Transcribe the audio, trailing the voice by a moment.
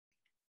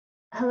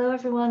Hello,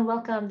 everyone.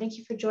 Welcome. Thank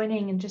you for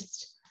joining. In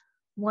just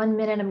 1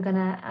 minute, I'm going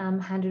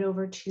to hand it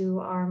over to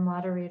our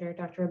moderator,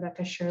 Dr.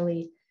 Rebecca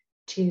Shirley,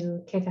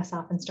 to kick us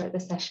off and start the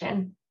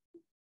session.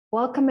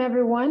 Welcome,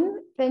 everyone.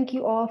 Thank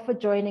you all for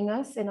joining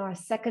us in our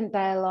second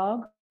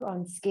dialogue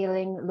on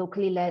scaling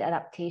locally led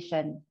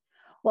adaptation.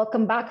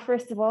 Welcome back,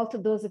 first of all, to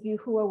those of you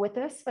who are with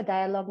us for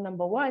dialogue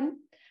number 1,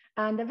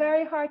 and a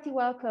very hearty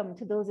welcome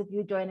to those of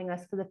you joining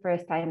us for the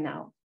first time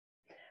now.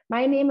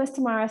 My name, as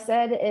Tamara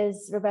said,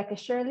 is Rebecca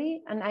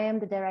Shirley, and I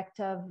am the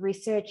Director of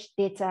Research,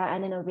 Data,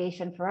 and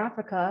Innovation for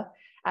Africa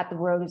at the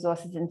World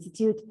Resources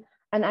Institute,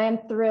 and I am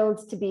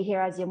thrilled to be here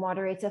as your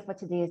moderator for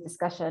today's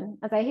discussion.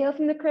 As I hail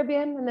from the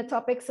Caribbean, and the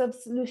topics of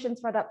solutions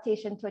for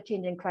adaptation to a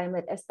changing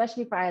climate,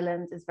 especially for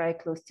islands, is very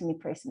close to me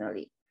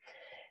personally.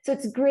 So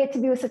it's great to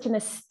be with such an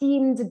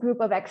esteemed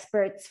group of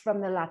experts from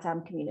the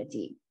LATAM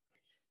community.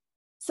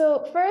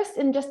 So first,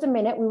 in just a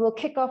minute, we will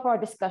kick off our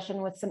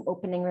discussion with some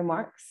opening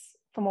remarks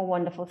from a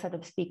wonderful set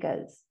of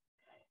speakers.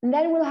 And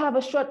then we'll have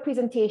a short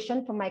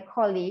presentation from my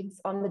colleagues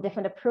on the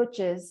different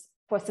approaches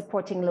for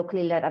supporting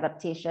locally led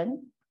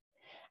adaptation.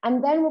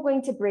 And then we're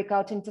going to break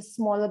out into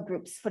smaller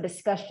groups for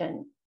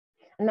discussion.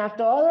 And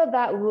after all of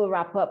that, we'll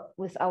wrap up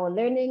with our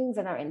learnings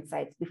and our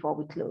insights before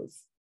we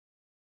close.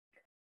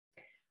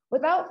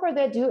 Without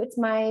further ado, it's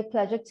my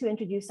pleasure to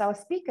introduce our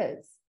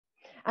speakers.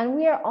 And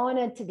we are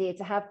honored today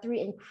to have 3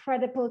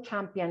 incredible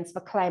champions for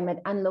climate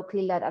and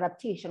locally led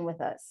adaptation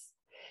with us.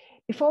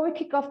 Before we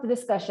kick off the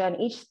discussion,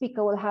 each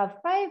speaker will have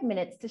 5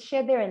 minutes to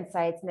share their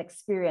insights and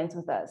experience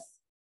with us.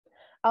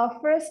 Our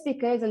first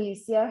speaker is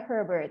Alicia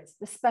Herbert,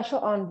 the Special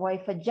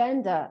Envoy for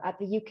Gender at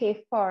the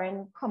UK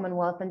Foreign,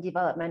 Commonwealth and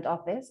Development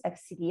Office,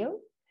 FCDO,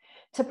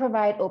 to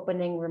provide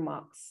opening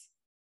remarks.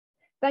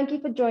 Thank you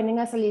for joining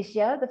us,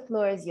 Alicia. The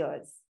floor is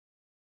yours.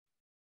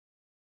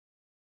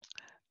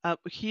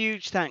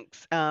 Huge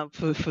thanks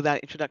for that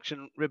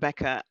introduction,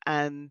 Rebecca.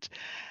 And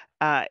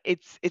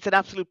it's an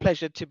absolute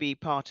pleasure to be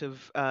part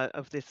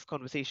of this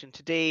conversation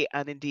today,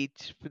 and indeed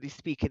for the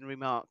speaking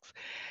remarks,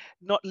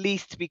 not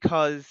least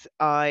because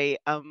I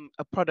am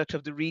a product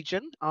of the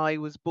region. I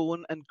was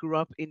born and grew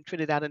up in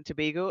Trinidad and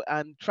Tobago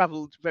and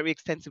traveled very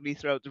extensively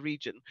throughout the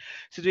region.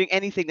 So doing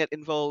anything that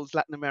involves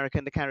Latin America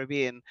and the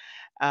Caribbean,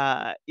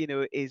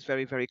 is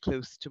very, very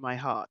close to my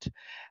heart.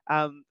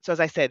 So as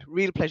I said,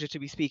 real pleasure to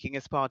be speaking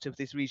as part of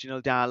this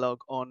regional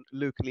dialogue on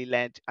locally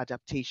led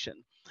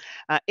adaptation.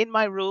 In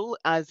my role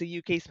as the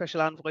UK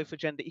Special Envoy for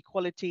Gender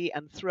Equality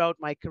and throughout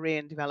my career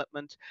in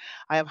development,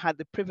 I have had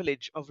the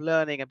privilege of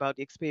learning about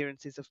the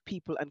experiences of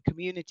people and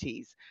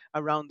communities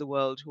around the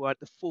world who are at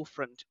the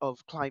forefront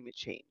of climate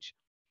change.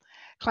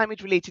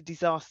 Climate-related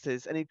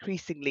disasters and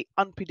increasingly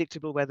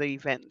unpredictable weather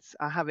events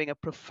are having a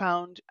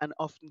profound and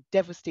often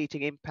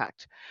devastating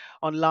impact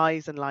on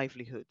lives and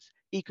livelihoods,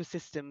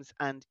 ecosystems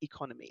and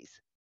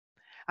economies.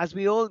 As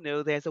we all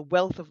know, there's a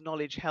wealth of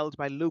knowledge held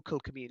by local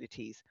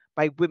communities,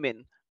 by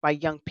women, by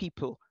young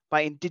people,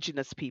 by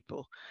indigenous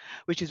people,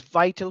 which is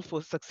vital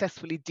for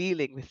successfully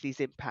dealing with these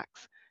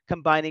impacts,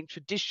 combining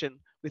tradition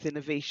with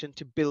innovation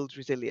to build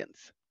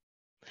resilience.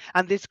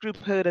 And this group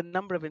heard a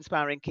number of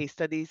inspiring case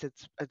studies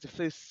at the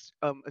first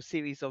a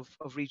series of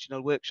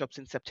regional workshops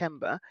in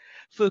September,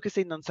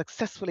 focusing on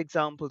successful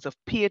examples of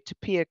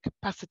peer-to-peer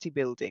capacity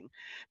building,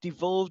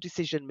 devolved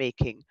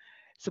decision-making,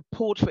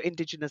 support for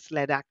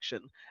Indigenous-led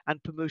action,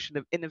 and promotion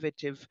of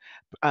innovative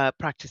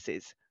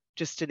practices,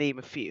 just to name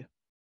a few.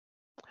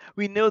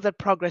 We know that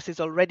progress is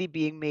already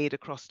being made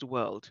across the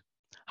world.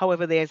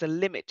 However, there is a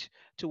limit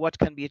to what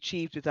can be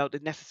achieved without the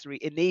necessary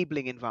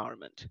enabling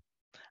environment.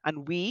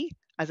 And we,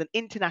 as an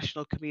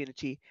international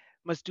community,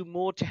 must do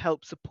more to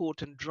help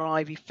support and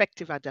drive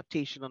effective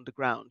adaptation on the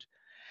ground.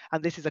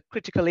 And this is a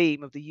critical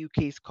aim of the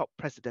UK's COP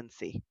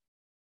presidency.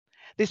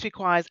 This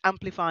requires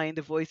amplifying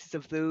the voices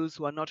of those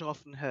who are not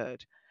often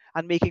heard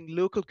and making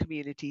local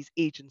communities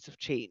agents of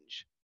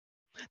change.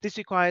 This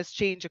requires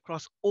change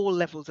across all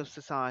levels of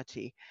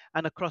society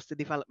and across the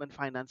development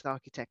finance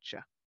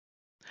architecture.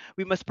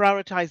 We must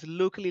prioritize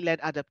locally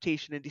led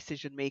adaptation in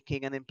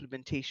decision-making and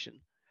implementation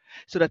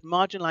so that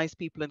marginalized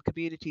people and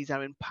communities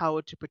are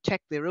empowered to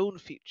protect their own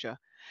future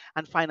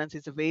and finance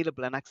is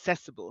available and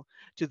accessible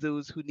to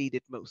those who need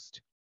it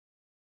most.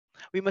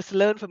 We must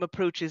learn from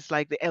approaches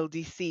like the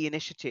LDC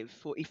Initiative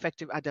for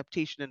Effective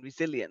Adaptation and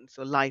Resilience,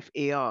 or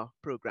LIFE-AR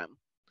program,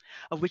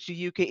 of which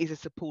the UK is a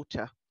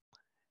supporter.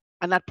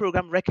 And that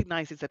program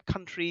recognizes that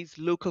countries,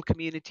 local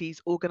communities,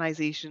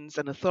 organizations,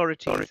 and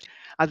authorities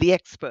are the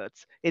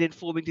experts in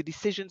informing the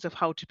decisions of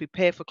how to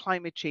prepare for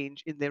climate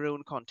change in their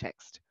own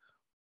context.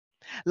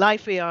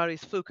 LIFE-AR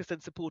is focused on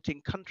supporting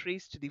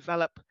countries to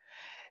develop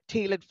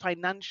tailored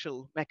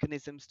financial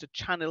mechanisms to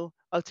channel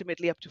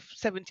ultimately up to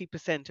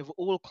 70% of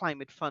all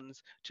climate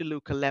funds to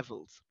local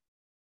levels.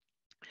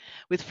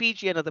 With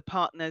Fiji and other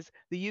partners,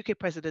 the UK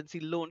presidency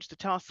launched a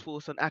task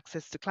force on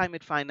access to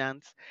climate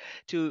finance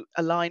to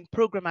align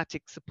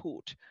programmatic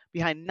support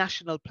behind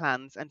national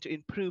plans and to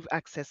improve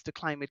access to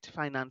climate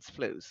finance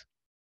flows.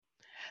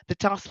 The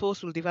task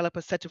force will develop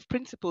a set of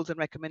principles and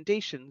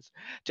recommendations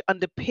to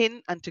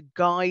underpin and to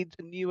guide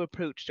a new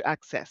approach to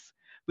access,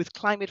 with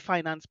climate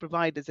finance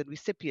providers and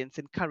recipients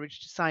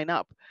encouraged to sign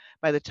up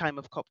by the time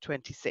of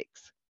COP26.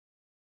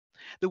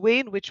 The way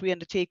in which we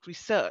undertake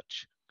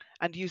research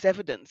and use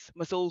evidence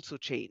must also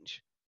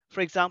change.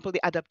 For example,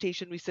 the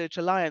Adaptation Research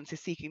Alliance is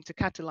seeking to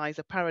catalyze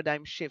a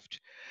paradigm shift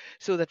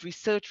so that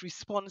research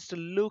responds to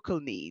local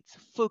needs,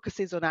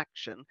 focuses on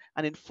action,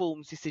 and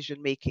informs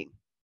decision making.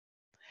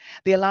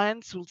 The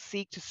Alliance will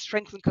seek to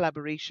strengthen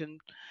collaboration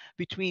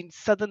between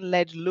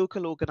Southern-led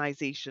local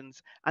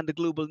organizations and the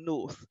Global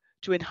North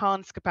to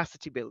enhance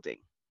capacity building.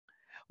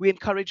 We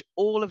encourage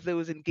all of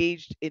those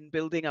engaged in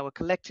building our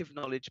collective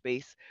knowledge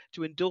base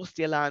to endorse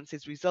the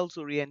Alliance's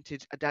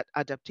results-oriented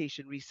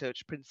adaptation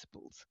research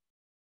principles.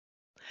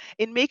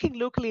 In making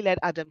locally led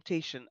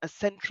adaptation a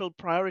central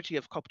priority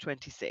of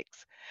COP26,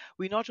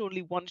 we not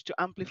only want to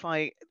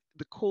amplify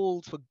the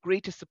calls for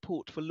greater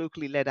support for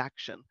locally led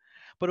action,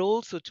 but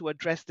also to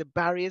address the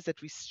barriers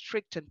that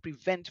restrict and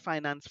prevent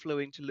finance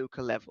flowing to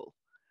local level.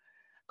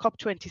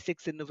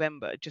 COP26 in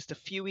November, just a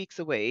few weeks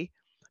away,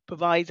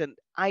 provides an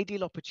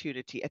ideal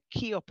opportunity, a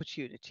key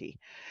opportunity,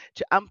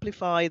 to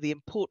amplify the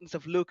importance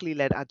of locally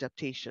led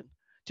adaptation,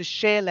 to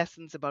share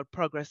lessons about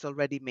progress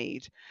already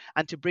made,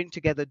 and to bring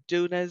together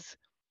donors,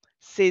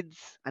 SIDS,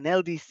 and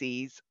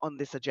LDCs on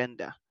this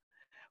agenda.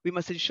 We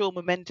must ensure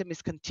momentum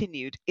is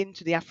continued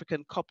into the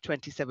African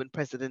COP27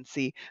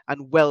 presidency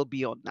and well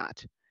beyond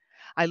that.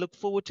 I look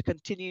forward to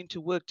continuing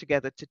to work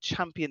together to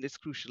champion this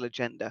crucial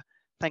agenda.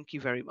 Thank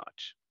you very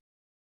much.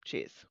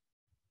 Cheers.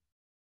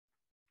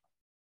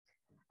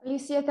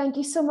 Alicia, thank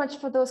you so much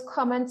for those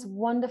comments.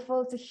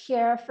 Wonderful to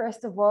hear,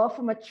 first of all,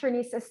 from a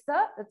Trini sister.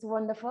 That's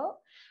wonderful.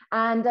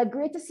 And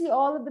great to see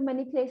all of the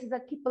many places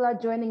that people are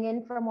joining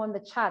in from on the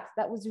chat.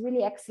 That was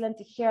really excellent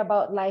to hear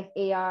about Life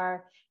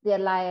AR, the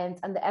Alliance,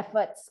 and the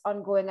efforts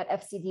ongoing at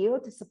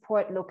FCDO to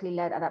support locally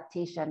led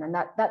adaptation. And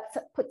that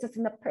puts us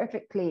in the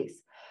perfect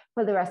place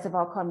for the rest of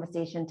our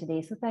conversation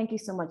today. So thank you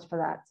so much for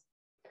that.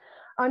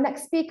 Our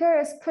next speaker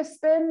is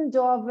Crispin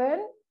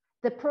Dorvan,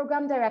 the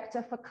Program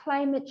Director for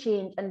Climate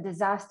Change and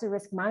Disaster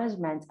Risk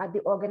Management at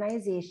the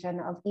Organization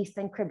of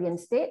Eastern Caribbean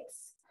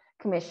States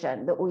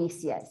Commission, the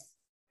OECS.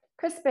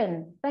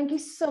 Crispin, thank you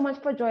so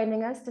much for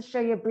joining us to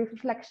share your brief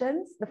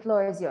reflections. The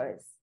floor is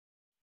yours.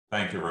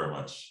 Thank you very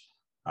much.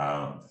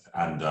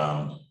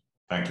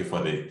 Thank you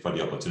for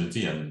the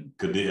opportunity, and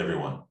good day,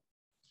 everyone.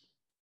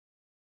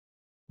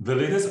 The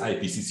latest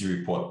IPCC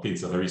report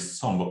paints a very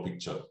somber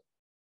picture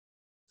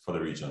for the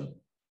region.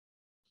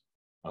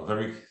 A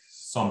very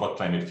somber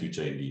climate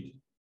future indeed.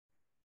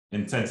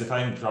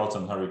 Intensifying droughts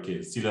and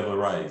hurricanes, sea level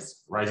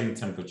rise, rising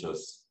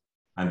temperatures,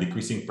 and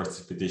decreasing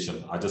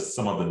precipitation are just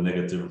some of the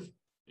negative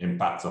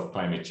impacts of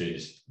climate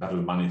change that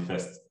will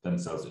manifest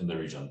themselves in the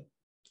region.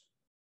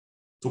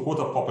 To quote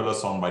a popular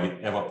song by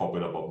the ever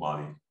popular Bob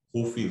Marley,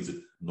 who feels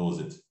it knows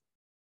it.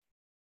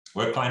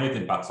 Where climate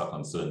impacts are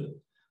concerned,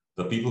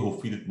 the people who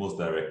feel it most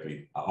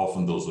directly are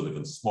often those who live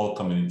in small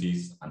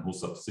communities and who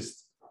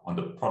subsist on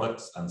the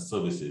products and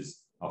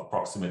services of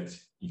proximate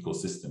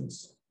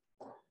ecosystems.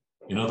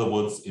 In other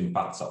words,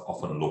 impacts are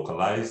often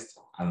localized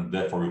and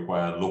therefore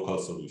require local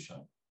solution.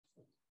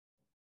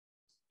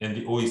 In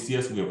the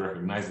OECS, we have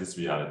recognized this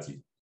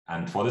reality,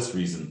 and for this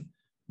reason,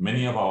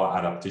 many of our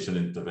adaptation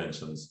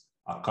interventions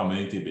are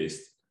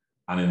community-based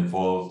and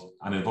involve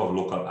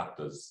local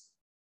actors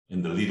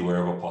in the lead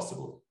wherever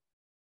possible.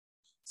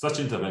 Such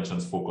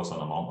interventions focus on,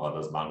 among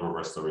others, mangrove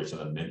restoration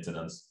and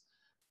maintenance,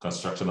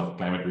 construction of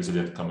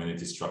climate-resilient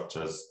community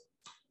structures,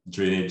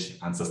 drainage,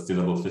 and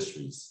sustainable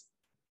fisheries.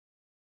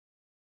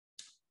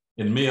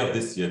 In May of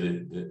this year,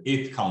 the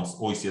 8th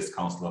OECS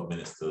Council of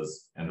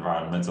Ministers,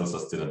 Environmental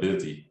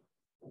Sustainability,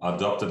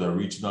 adopted a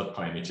Regional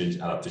Climate Change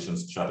Adaptation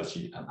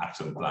Strategy and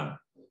Action Plan,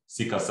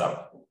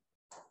 CCASAP.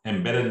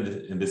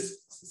 Embedded in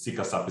this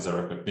CCASAP is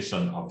a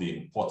recognition of the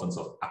importance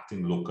of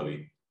acting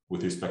locally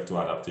with respect to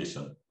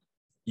adaptation,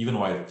 even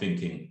while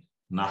thinking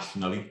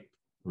nationally,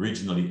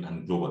 regionally,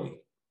 and globally.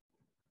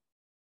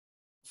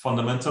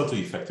 Fundamental to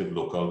effective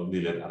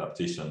locally led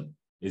adaptation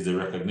is the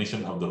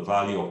recognition of the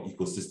value of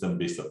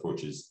ecosystem-based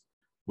approaches,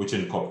 which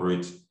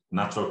incorporate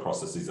natural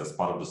processes as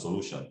part of the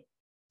solution.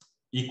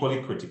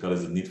 Equally critical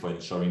is the need for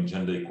ensuring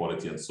gender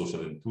equality and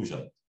social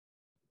inclusion.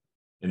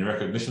 In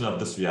recognition of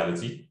this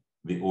reality,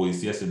 the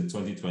OECS in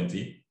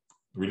 2020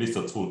 released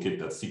a toolkit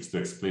that seeks to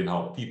explain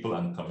how people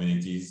and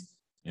communities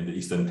in the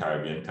Eastern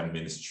Caribbean can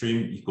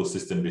mainstream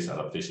ecosystem-based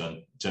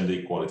adaptation, gender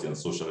equality, and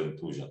social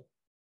inclusion.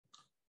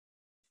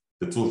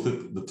 The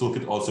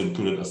toolkit also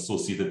included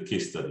associated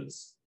case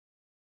studies.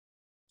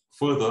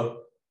 Further,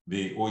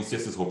 the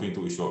OECS is hoping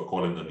to issue a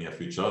call in the near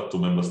future to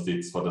member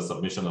states for the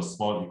submission of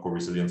small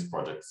eco-resilience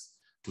projects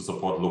to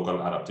support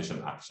local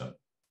adaptation action.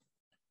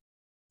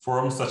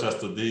 Forums such as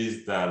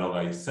today's dialogue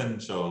are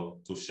essential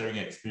to sharing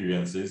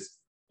experiences,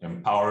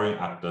 empowering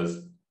actors,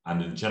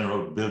 and in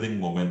general, building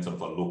momentum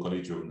for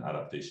locally driven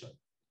adaptation.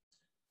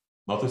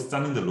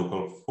 Notwithstanding the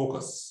local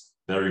focus,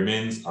 there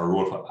remains a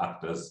role for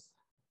actors,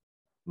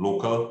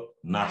 local,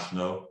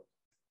 national,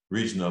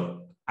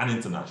 regional, and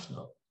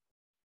international,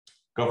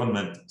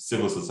 government,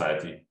 civil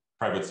society,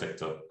 private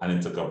sector,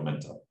 and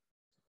intergovernmental.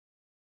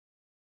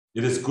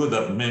 It is good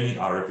that many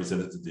are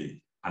represented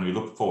today, and we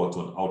look forward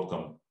to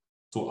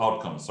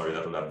outcomes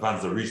that will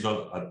advance the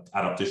regional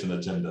adaptation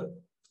agenda.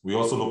 We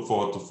also look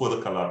forward to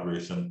further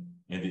collaboration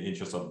in the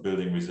interest of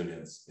building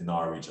resilience in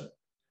our region.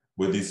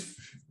 With these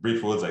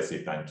brief words, I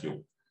say thank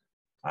you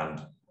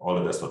and all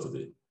the best for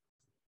today.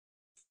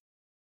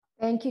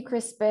 Thank you,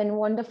 Crispin.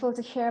 Wonderful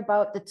to hear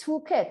about the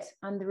toolkit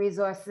and the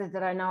resources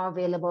that are now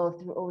available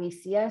through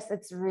OECS.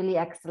 It's really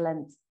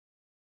excellent.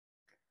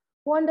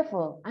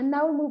 Wonderful. And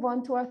now we move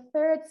on to our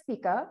third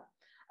speaker.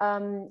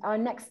 Our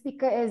next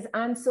speaker is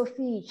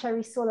Anne-Sophie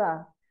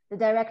Cherisola, the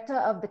Director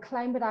of the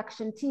Climate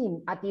Action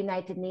Team at the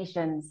United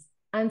Nations.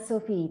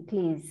 Anne-Sophie,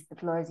 please, the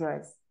floor is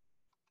yours.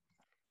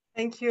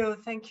 Thank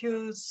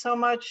you so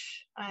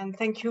much, and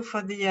thank you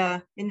for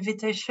the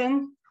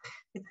invitation.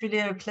 It's really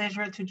a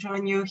pleasure to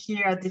join you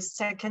here at this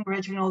second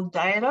regional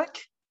dialogue.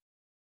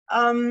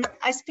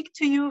 I speak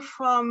to you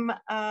from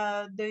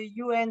the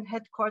UN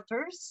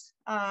headquarters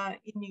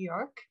in New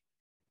York,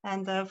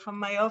 and from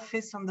my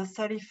office on the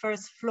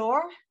 31st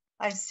floor,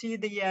 I see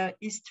the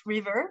East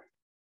River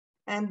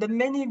and the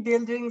many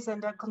buildings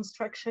under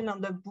construction on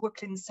the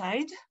Brooklyn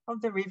side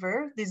of the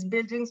river. These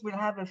buildings will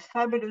have a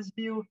fabulous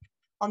view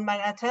on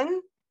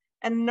Manhattan,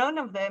 and none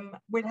of them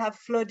will have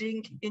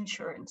flooding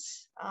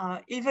insurance,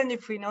 even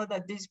if we know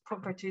that these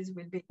properties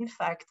will be, in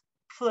fact,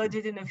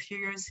 flooded in a few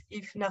years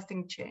if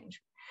nothing changed.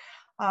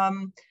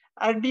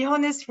 I'll be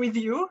honest with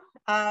you,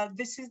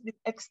 this is the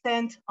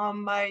extent of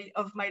my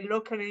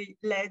locally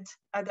led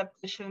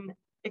adaptation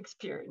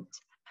experience.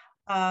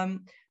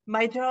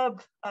 My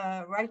job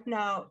right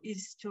now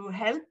is to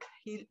help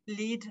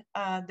lead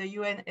the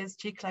UN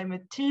SG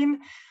climate team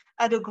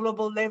at a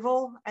global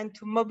level and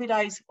to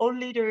mobilize all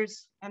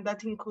leaders, and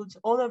that includes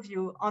all of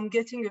you, on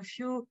getting a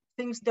few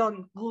things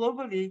done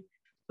globally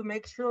to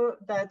make sure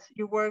that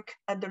your work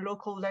at the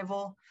local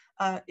level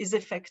is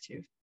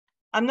effective.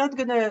 I'm not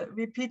gonna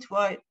repeat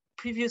what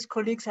previous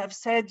colleagues have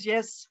said.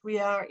 Yes, we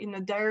are in a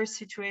dire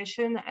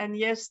situation, and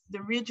yes,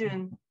 the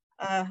region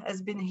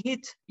has been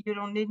hit. You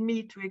don't need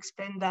me to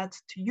explain that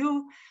to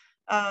you.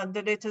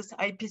 The latest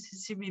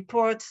IPCC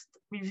report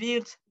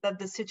revealed that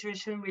the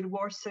situation will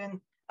worsen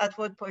at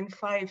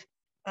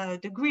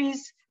 1.5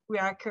 degrees. We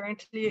are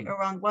currently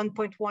around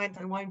 1.1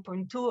 and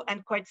 1.2,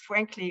 and quite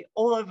frankly,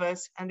 all of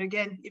us, and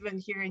again, even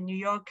here in New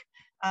York,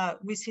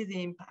 we see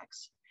the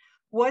impacts.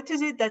 What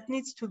is it that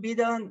needs to be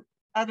done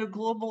at a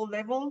global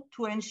level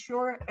to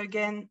ensure,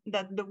 again,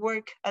 that the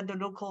work at the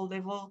local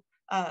level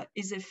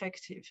is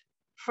effective?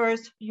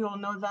 First, you all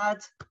know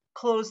that,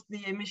 close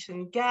the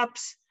emission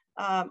gaps,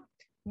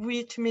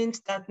 which means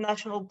that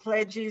national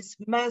pledges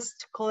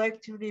must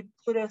collectively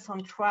put us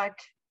on track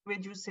to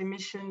reduce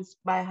emissions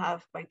by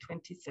half by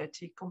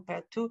 2030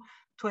 compared to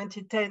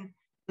 2010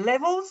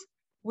 levels.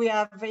 We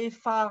are very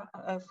far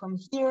from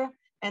here.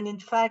 And in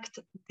fact,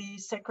 the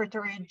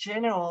Secretary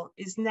General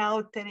is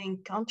now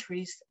telling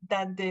countries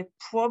that they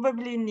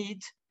probably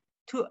need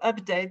to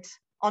update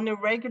on a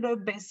regular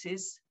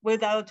basis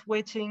without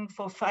waiting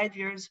for 5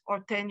 years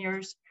or 10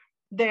 years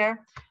their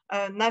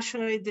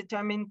nationally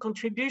determined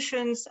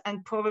contributions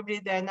and probably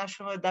their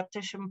national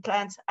adaptation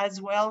plans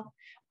as well,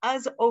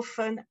 as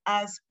often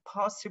as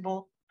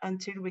possible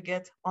until we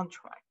get on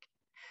track.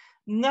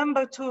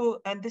 Number two,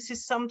 and this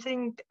is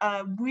something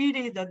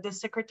really that the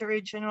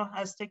Secretary General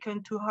has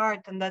taken to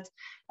heart, and that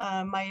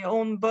my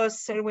own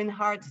boss, Selwyn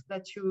Hart,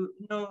 that you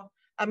know,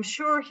 I'm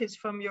sure he's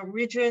from your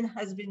region,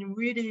 has been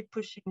really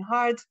pushing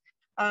hard.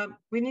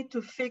 We need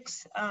to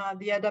fix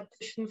the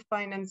adaptation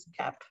finance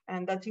gap,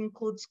 and that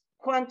includes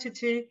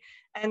quantity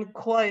and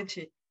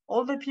quality.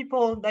 All the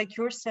people like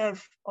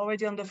yourself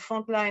already on the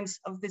front lines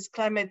of this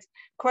climate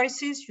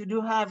crisis, you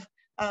do have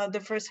the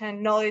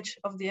first-hand knowledge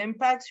of the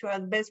impacts. You are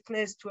the best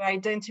place to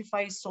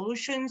identify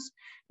solutions.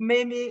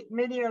 Many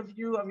of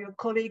your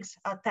colleagues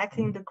are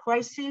tackling the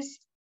crisis.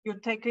 You're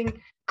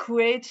taking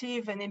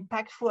creative and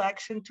impactful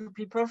action to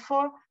prepare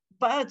for,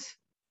 but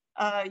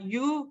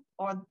you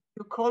or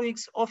your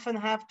colleagues often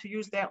have to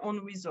use their own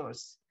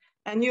resource.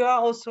 And you are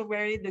also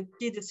really the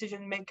key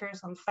decision makers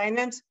on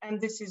finance,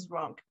 and this is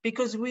wrong,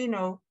 because we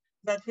know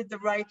that with the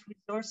right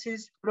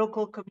resources,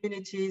 local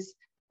communities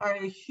are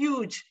a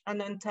huge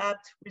and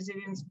untapped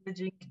resilience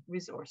building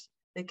resource.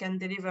 They can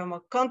deliver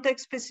more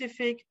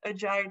context-specific,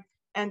 agile,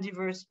 and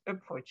diverse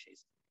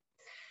approaches.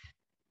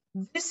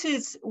 This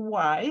is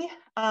why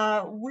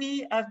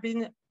we have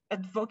been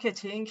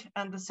advocating,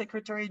 and the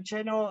Secretary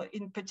General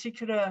in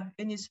particular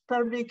in his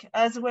public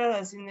as well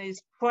as in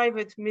his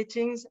private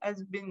meetings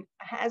has been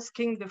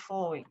asking the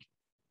following.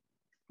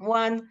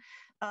 One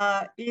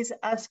is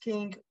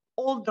asking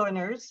all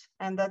donors,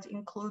 and that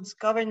includes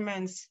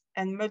governments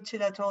and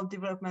multilateral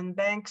development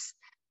banks,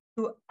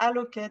 to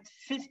allocate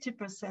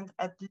 50%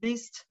 at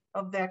least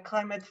of their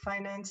climate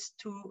finance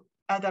to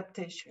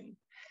adaptation.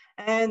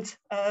 And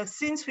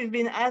since we've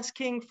been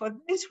asking for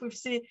this, we've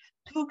seen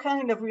two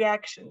kinds of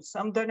reactions.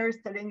 Some donors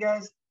telling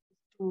us,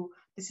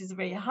 this is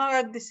very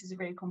hard, this is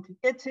very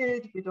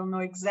complicated, we don't know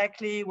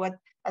exactly what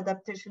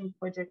adaptation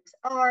projects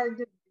are,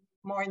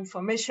 more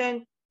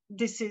information.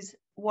 This is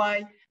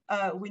why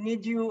we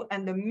need you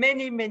and the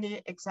many,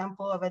 many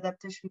examples of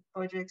adaptation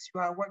projects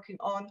you are working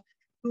on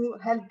to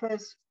help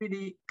us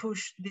really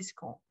push this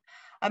goal.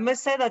 I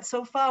must say that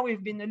so far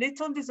we've been a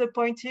little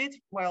disappointed,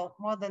 well,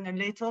 more than a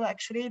little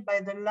actually,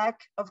 by the lack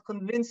of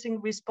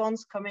convincing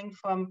response coming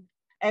from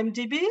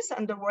MDBs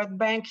and the World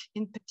Bank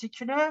in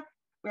particular.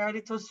 We are a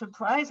little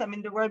surprised. I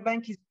mean, the World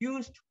Bank is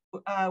used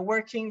to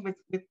working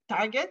with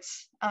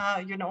targets,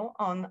 you know,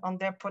 on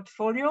their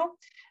portfolio.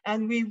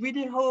 And we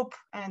really hope,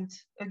 and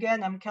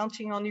again, I'm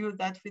counting on you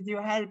that with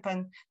your help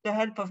and the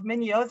help of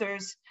many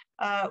others,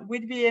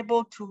 we'll be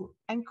able to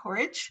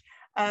encourage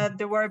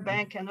the World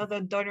Bank and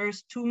other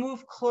donors to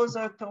move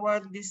closer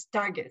toward this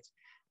target.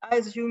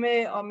 As you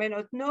may or may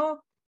not know,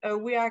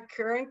 we are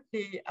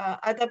currently,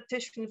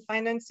 adaptation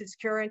finance is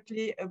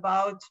currently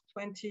about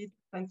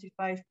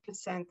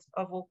 20–25%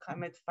 of all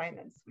climate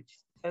finance, which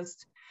is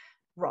just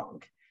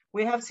wrong.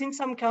 We have seen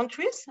some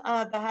countries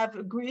that have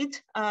agreed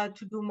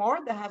to do more.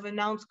 They have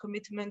announced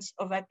commitments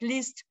of at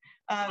least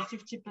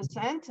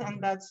 50%,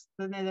 and that's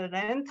the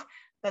Netherlands,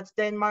 that's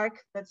Denmark,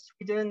 that's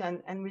Sweden,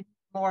 and we need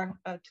more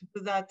to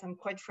do that. And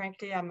quite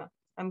frankly,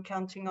 I'm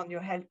counting on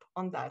your help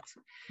on that.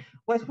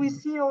 What we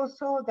see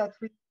also that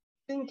we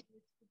think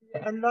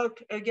unlock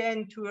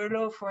again to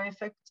allow for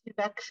effective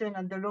action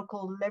at the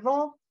local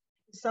level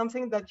is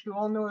something that you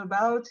all know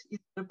about.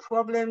 It's the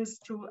problems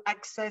to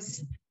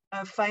access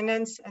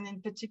finance, and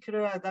in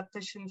particular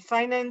adaptation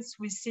finance.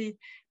 We see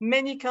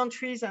many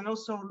countries and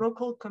also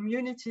local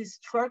communities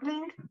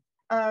struggling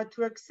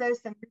to access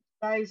and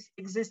utilize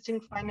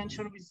existing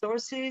financial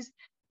resources.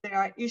 There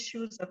are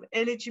issues of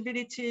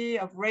eligibility,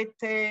 of red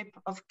tape,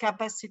 of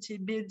capacity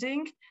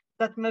building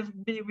that must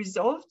be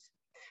resolved.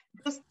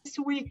 Just this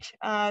week,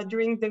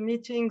 during the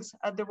meetings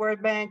at the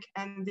World Bank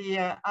and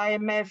the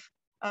IMF,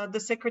 the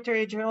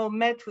Secretary General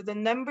met with the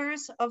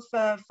numbers of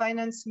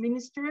finance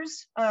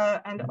ministers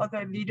and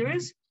other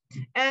leaders,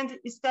 and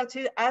he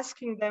started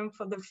asking them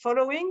for the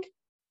following.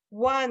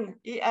 One,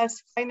 he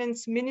asked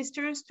finance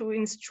ministers to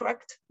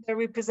instruct their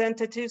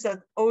representatives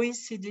at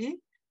OECD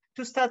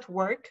to start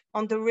work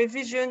on the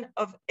revision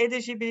of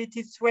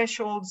eligibility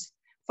thresholds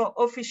for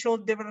official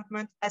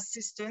development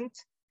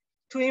assistance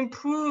to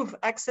improve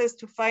access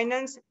to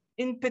finance,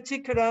 in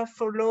particular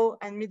for low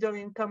and middle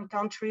income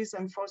countries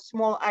and for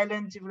small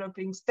island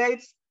developing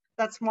states.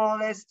 That's more or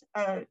less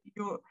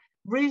your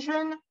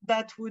region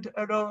that would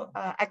allow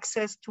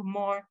access to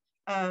more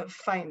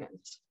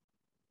finance.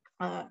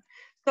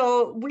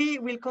 So we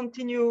will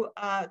continue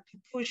to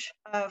push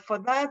for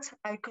that.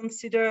 I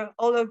consider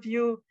all of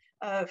you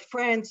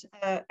friends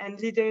and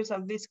leaders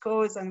of this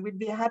cause, and we'd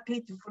be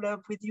happy to follow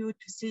up with you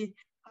to see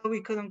how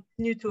we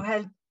continue to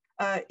help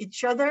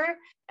each other.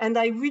 And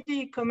I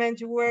really commend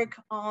your work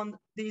on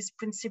these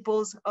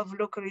principles of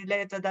locally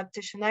led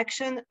adaptation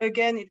action.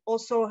 Again, it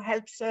also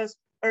helps us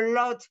a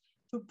lot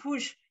to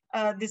push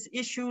these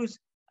issues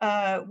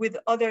with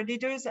other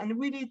leaders and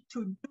really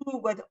to do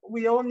what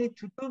we all need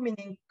to do,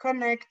 meaning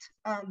connect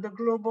the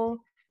global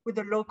with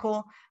the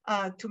local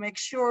to make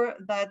sure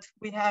that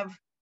we have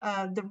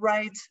the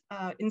right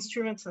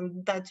instruments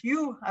and that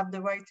you have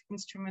the right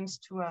instruments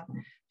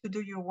to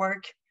do your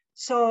work.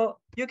 So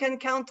you can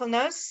count on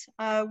us.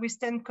 We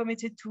stand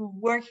committed to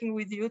working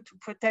with you to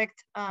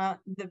protect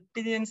the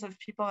billions of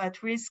people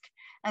at risk.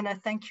 And I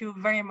thank you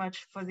very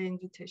much for the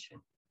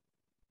invitation.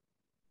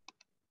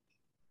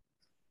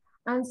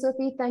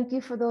 Anne-Sophie, thank you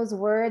for those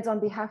words on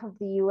behalf of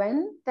the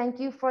UN. Thank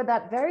you for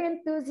that very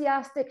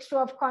enthusiastic show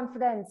of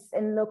confidence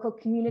in local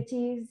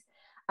communities.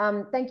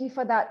 Thank you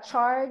for that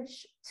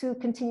charge to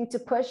continue to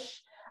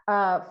push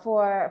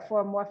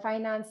for more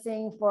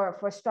financing,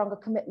 for stronger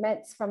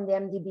commitments from the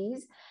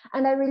MDBs.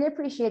 And I really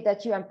appreciate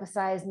that you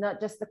emphasize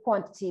not just the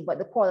quantity, but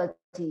the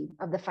quality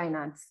of the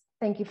finance.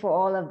 Thank you for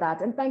all of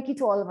that. And thank you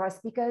to all of our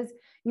speakers.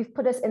 You've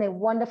put us in a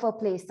wonderful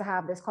place to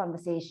have this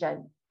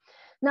conversation.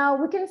 Now,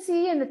 we can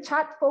see in the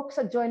chat, folks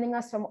are joining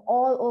us from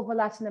all over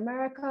Latin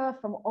America,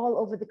 from all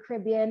over the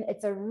Caribbean.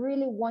 It's a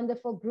really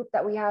wonderful group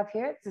that we have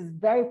here. This is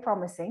very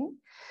promising.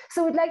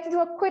 So we'd like to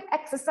do a quick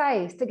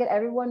exercise to get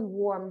everyone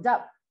warmed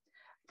up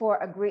for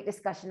a great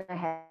discussion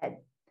ahead.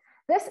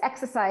 This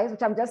exercise,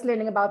 which I'm just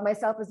learning about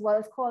myself as well,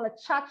 is called a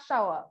chat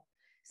shower.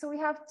 So we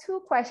have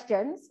 2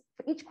 questions.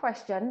 For each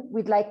question,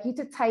 we'd like you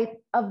to type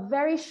a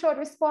very short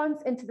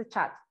response into the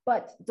chat,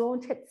 but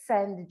don't hit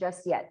send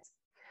just yet.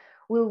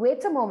 We'll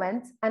wait a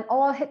moment and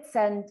all hit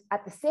send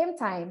at the same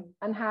time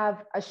and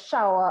have a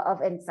shower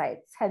of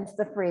insights, hence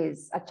the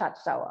phrase, a chat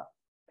shower.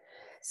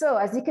 So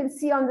as you can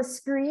see on the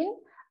screen,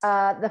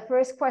 the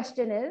first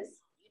question is,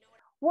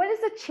 what is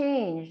the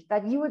change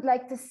that you would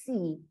like to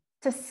see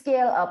to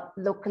scale up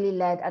locally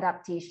led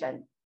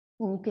adaptation?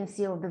 And you can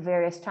see all the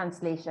various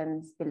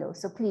translations below.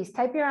 So please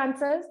type your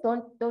answers.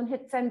 Don't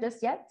hit send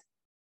just yet.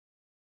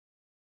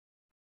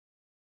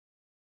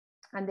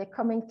 And they're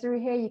coming through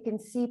here. You can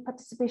see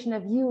participation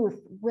of youth,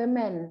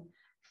 women,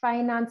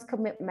 finance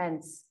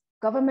commitments,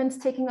 governments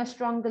taking a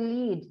stronger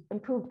lead,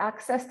 improved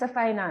access to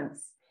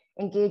finance,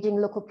 engaging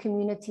local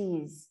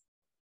communities,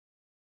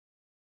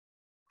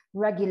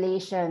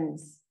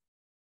 regulations.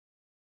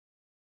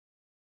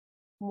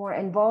 more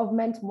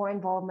involvement, more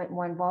involvement,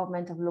 more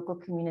involvement of local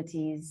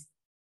communities,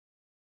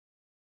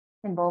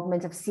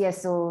 involvement of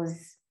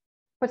CSOs,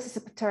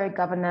 participatory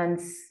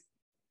governance,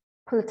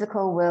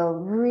 political will,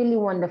 really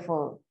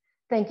wonderful.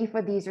 Thank you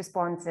for these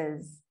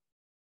responses.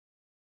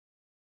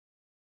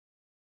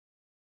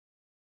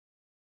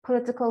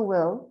 Political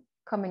will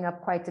coming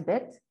up quite a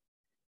bit.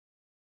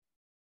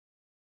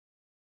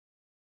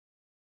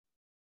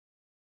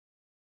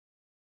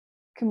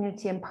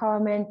 Community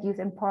empowerment, youth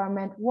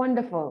empowerment,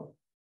 wonderful,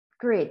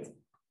 great.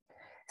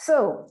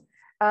 So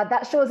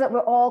that shows that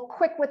we're all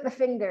quick with the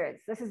fingers.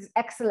 This is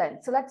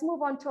excellent. So let's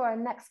move on to our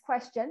next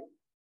question.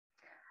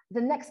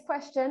 The next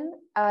question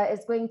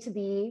is going to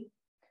be,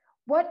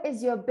 what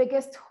is your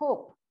biggest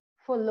hope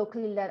for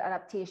locally led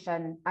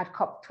adaptation at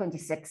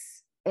COP26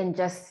 in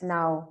just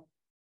now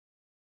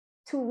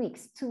 2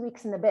 weeks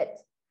and a bit?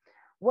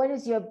 What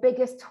is your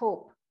biggest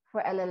hope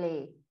for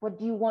LLA? What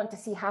do you want to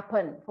see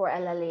happen for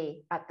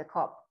LLA at the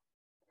COP?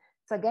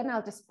 So again,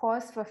 I'll just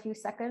pause for a few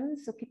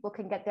seconds so people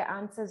can get their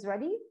answers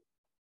ready.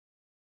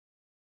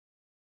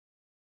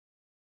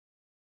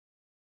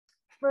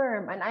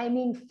 Firm, and I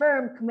mean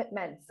firm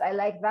commitments. I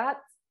like that.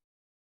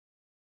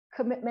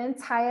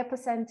 Commitments, higher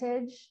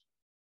percentage.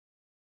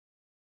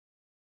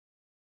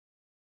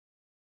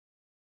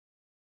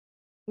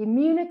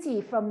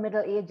 Immunity from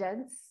middle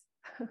agents.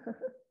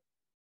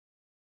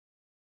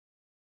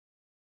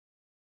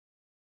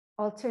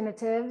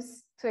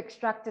 Alternatives to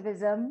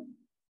extractivism.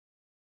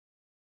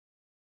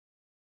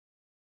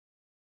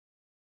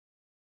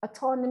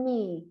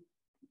 Autonomy,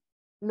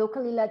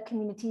 locally led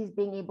communities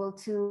being able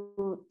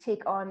to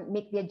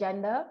make the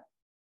agenda.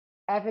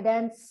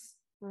 Evidence,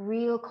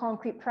 real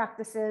concrete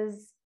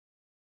practices.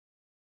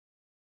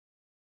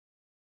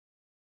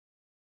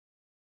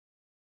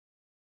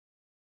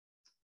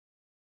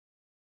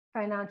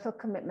 Financial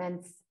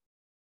commitments.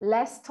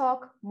 Less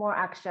talk, more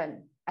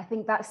action. I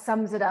think that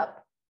sums it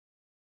up.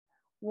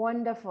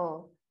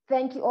 Wonderful.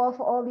 Thank you all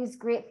for all these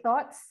great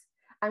thoughts.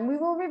 And we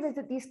will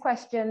revisit these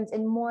questions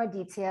in more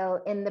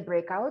detail in the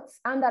breakouts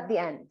and at the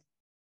end.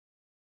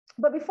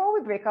 But before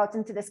we break out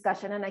into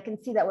discussion, and I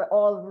can see that we're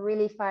all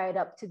really fired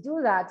up to do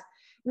that,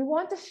 we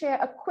want to share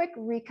a quick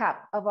recap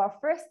of our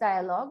first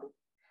dialogue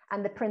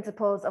and the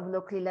principles of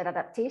locally led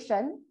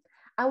adaptation.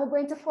 And we're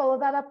going to follow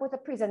that up with a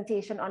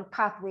presentation on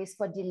pathways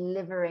for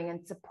delivering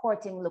and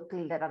supporting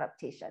locally led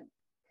adaptation.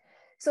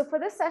 So for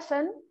this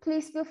session,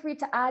 please feel free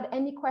to add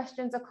any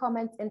questions or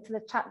comments into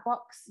the chat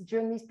box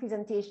during these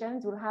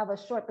presentations. We'll have a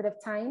short bit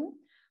of time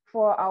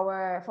for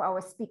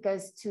our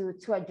speakers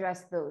to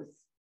address those.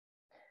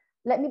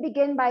 Let me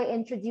begin by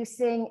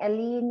introducing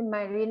Eileen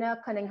Marina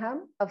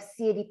Cunningham of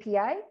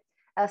CADPI,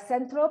 el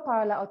Centro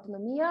para la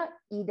Autonomía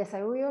y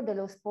Desarrollo de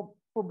los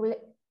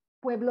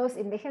Pueblos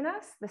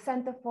Indígenas, the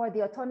Center for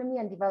the Autonomy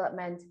and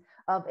Development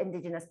of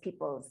Indigenous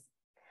Peoples.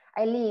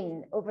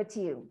 Eileen, over to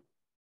you.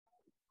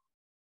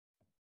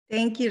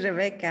 Thank you,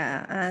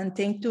 Rebecca, and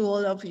thank to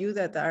all of you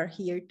that are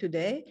here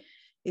today.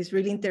 It's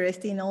really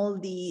interesting, all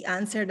the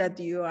answer that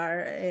you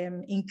are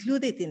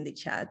included in the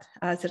chat.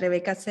 As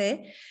Rebecca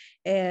said,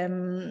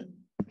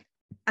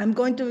 I'm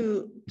going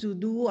to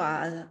do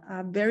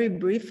a very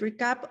brief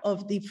recap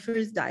of the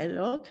first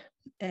dialogue.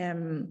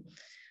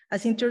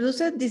 As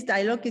introduced, this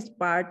dialogue is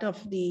part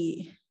of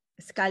the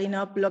Scaling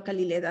Up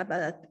Locally Led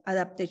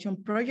Adaptation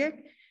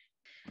Project,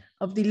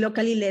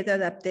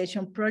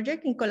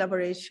 in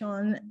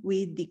collaboration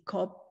with the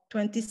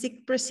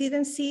COP26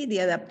 Presidency, the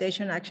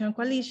Adaptation Action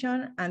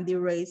Coalition, and the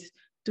Race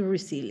to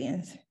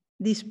Resilience.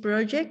 This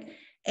project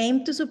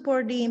aims to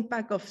support the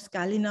impact of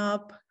scaling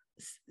up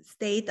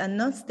state and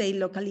non-state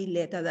locally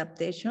led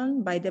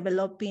adaptation by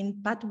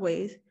developing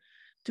pathways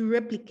to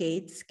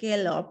replicate,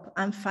 scale up,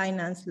 and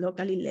finance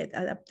locally led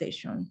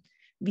adaptation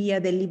via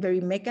delivery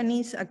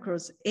mechanisms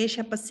across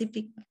Asia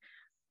Pacific,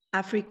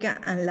 Africa,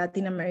 and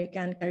Latin America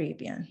and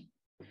Caribbean.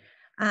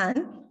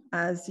 And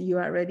as you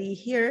already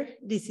hear,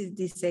 this is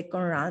the second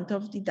round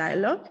of the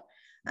dialogue,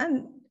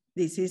 and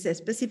this is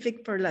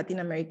specific for Latin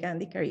America and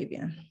the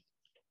Caribbean.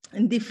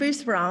 And the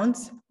first round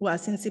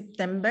was in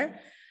September,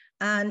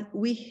 and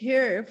we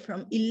heard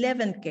from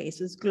 11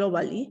 cases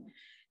globally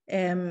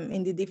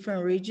in the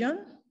different regions,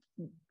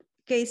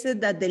 cases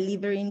that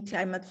delivering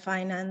climate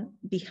finance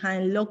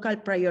behind local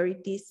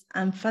priorities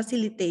and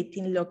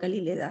facilitating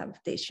locally led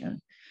adaptation.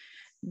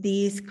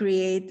 These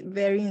create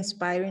very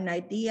inspiring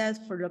ideas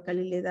for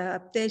locally led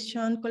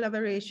adaptation,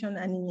 collaboration,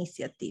 and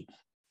initiative.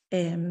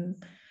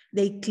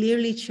 They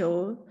clearly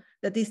show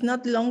that it's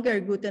not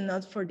longer good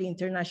enough for the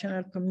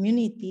international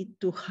community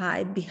to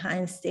hide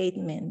behind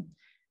statements,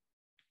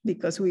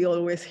 because we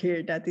always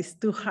hear that it's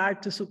too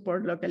hard to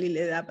support locally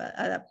led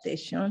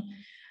adaptation.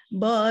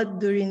 But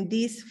during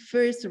this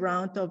first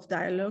round of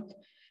dialogue,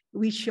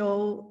 we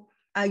show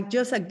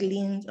just a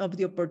glimpse of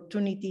the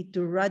opportunity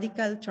to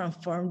radically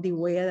transform the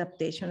way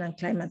adaptation and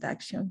climate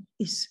action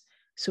is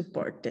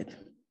supported.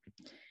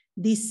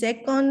 The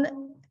second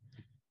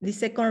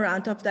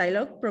round of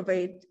dialogue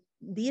provides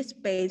the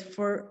space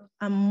for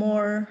a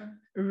more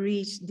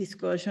rich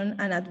discussion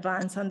and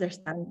advanced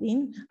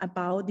understanding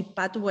about the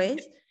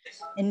pathways,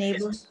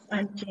 enablers,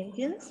 and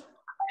changes.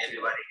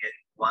 Everybody get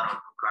 1 or 2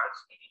 cards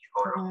in each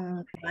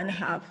photo. And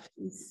have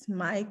his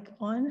mic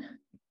on.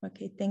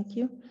 Okay, thank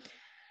you.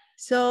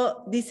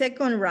 So the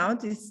second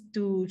round is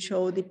to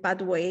show the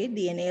pathway,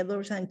 the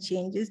enablers and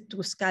changes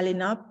to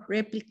scaling up,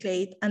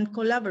 replicate, and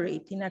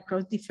collaborating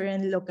across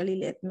different locally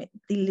led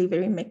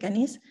delivery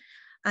mechanisms,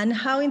 and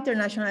how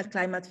international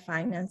climate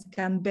finance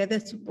can better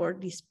support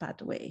this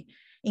pathway,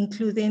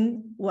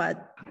 including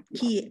what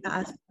key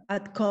asks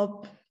at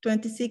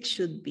COP26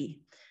 should be.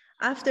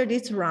 After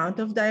this round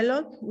of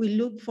dialogue, we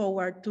look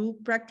forward to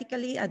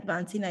practically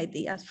advancing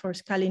ideas for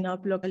scaling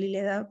up locally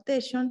led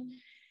adaptation,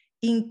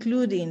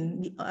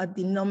 including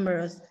the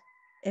numerous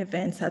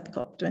events at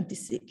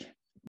COP26.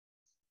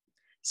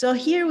 So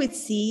here we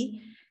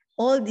see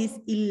all these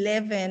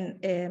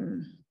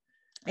 11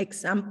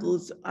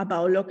 examples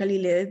about locally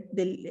led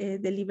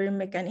delivery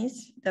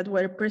mechanisms that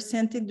were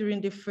presented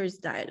during the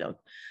first dialogue.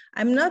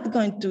 I'm not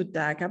going to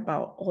talk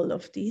about all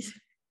of these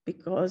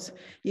because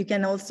you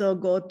can also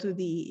go to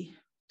the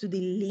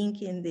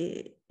link in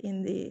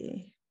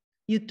the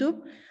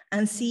YouTube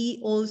and see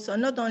also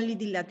not only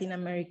the Latin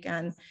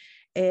American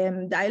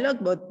dialogue,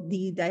 but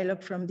the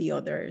dialogue from the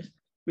other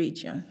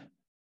regions.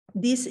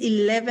 These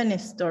 11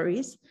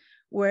 stories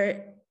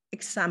were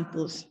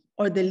examples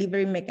or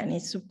delivery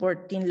mechanisms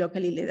supporting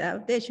locally led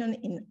adaptation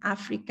in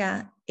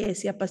Africa,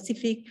 Asia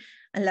Pacific,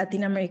 and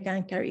Latin America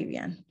and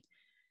Caribbean.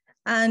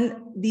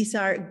 And these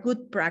are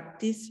good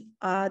practice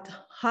at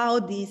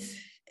how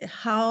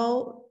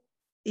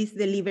is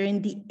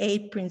delivering the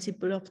 8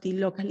 principles of the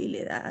locally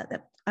led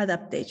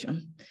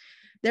adaptation.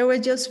 There were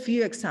just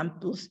few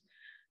examples,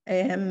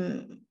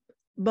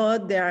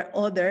 but there are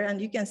other,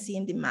 and you can see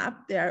in the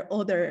map, there are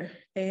other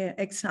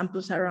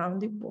examples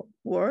around the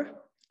world.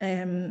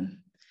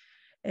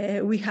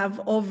 We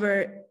have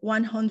over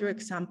 100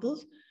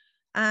 examples,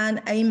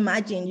 and I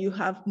imagine you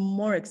have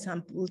more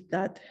examples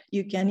that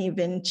you can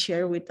even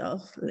share with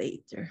us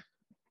later.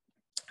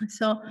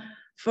 So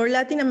for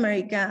Latin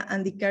America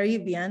and the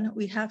Caribbean,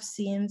 we have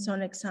seen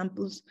some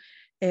examples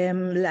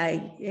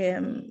like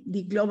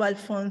the Global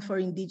Fund for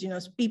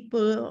Indigenous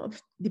People,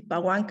 the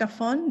Pawanka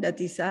Fund, that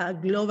is a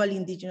global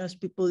indigenous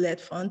people-led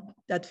fund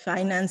that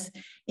finances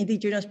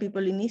indigenous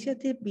people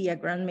initiative via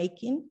grant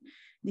making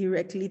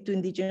directly to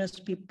indigenous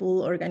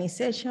people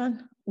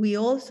organization. We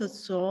also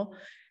saw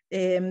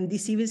the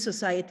civil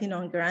society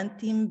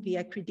non-granting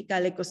via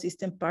Critical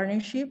Ecosystem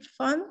Partnership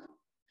Fund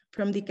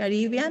from the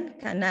Caribbean,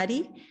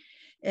 Canary,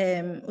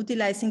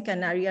 utilizing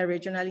Canary, a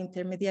regional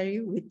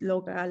intermediary with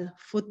local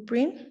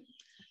footprint.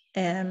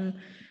 And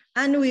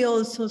we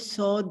also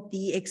saw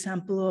the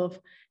example of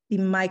the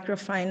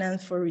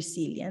Microfinance for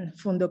Resilience,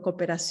 Fundo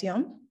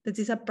Cooperación. That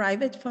is a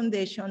private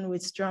foundation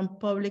with strong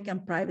public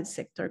and private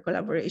sector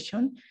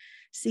collaboration,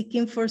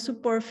 seeking for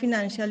support,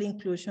 financial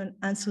inclusion,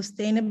 and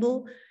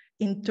sustainable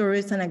in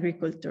tourism and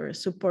agriculture,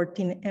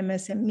 supporting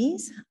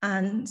MSMEs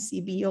and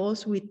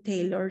CBOs with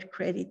tailored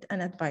credit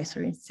and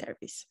advisory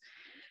service.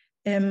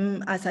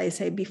 As I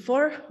said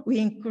before, we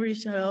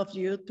encourage all of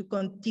you to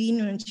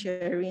continue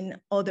sharing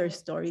other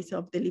stories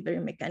of delivery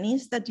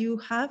mechanisms that you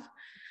have.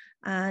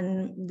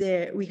 And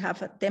there we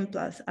have a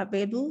template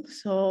available.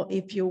 So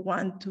if you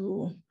want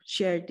to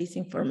share this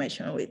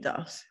information with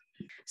us.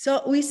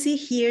 So we see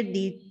here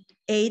the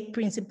 8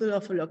 principles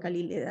of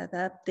locally led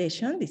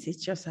adaptation. This is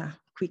just a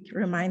quick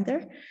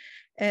reminder.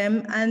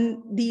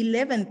 And the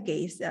 11th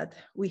case that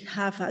we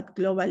have at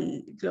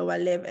global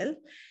level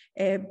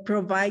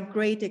provide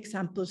great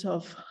examples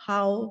of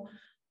how,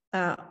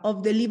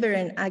 of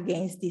delivering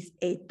against these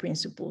 8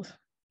 principles.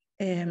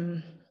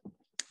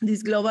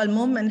 This global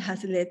movement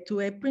has led to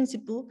 8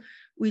 principles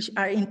which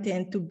are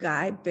intended to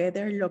guide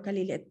better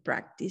locally led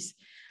practice.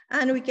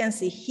 And we can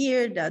see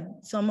here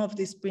that some of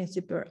these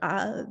principles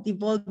are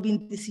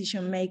devolving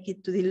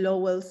decision-making to the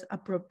lowest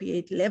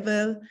appropriate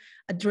level,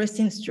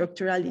 addressing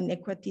structural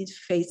inequities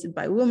faced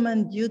by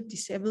women, youth,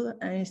 disabled,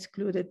 and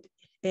excluded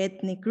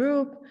ethnic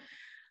group,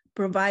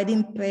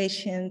 providing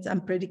patient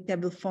and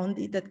predictable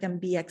funding that can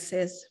be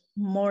accessed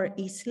more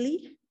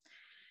easily.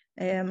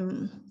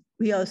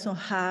 We also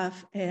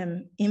have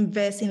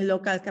invest in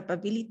local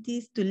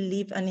capabilities to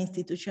leave an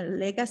institutional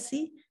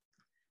legacy,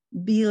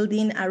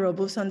 building a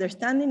robust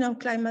understanding of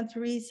climate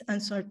risk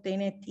and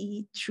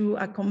certainty through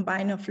a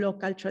combine of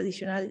local,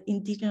 traditional,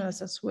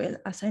 indigenous, as well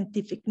as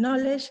scientific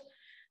knowledge,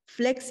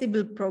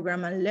 flexible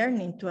program and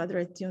learning to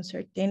address the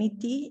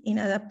uncertainty in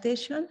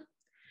adaptation,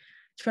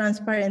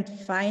 transparent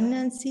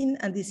financing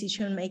and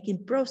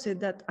decision-making process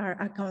that are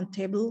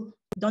accountable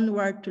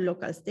downward to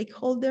local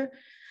stakeholders,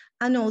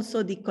 and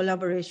also the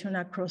collaboration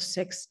across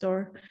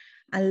sector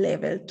and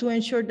level to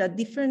ensure that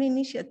different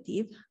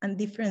initiatives and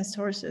different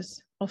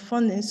sources of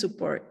funding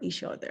support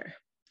each other.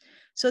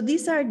 So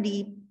these are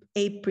the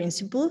 8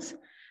 principles,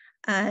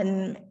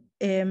 and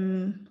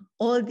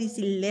all these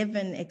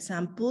 11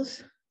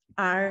 examples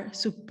are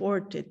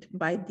supported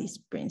by these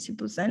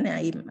principles. And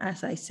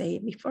as I say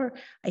before,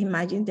 I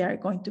imagine there are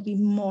going to be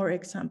more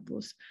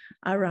examples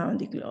around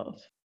the globe.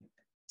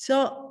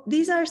 So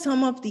these are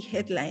some of the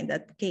headlines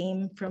that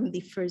came from the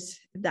first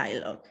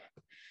dialogue,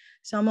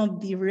 some of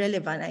the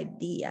relevant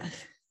ideas.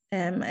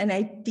 And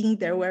I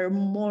think there were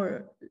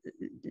more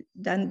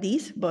than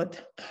this,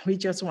 but we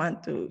just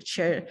want to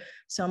share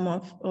some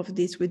of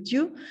this with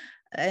you.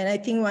 And I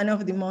think one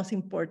of the most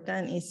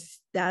important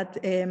is that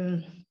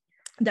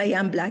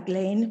Diane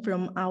Blacklane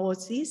from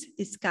AOCIS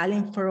is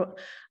calling for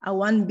a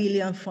 1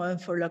 billion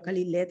fund for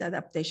locally led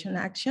adaptation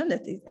action.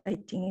 That is, I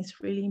think is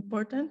really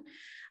important.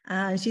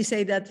 And she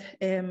said that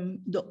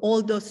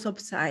all those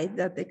subsidies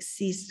that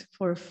exist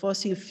for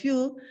fossil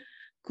fuel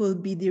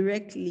could be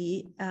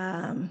directly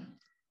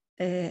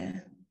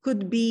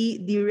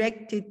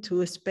directed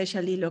to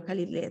especially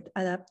locally led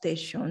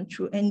adaptation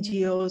through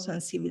NGOs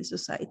and civil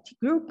society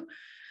group.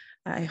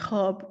 I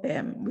hope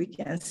we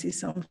can see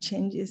some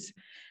changes.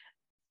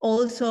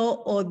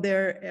 Also,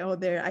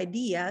 other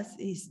ideas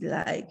is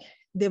like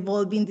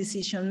devolving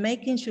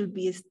decision-making should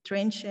be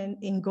strengthened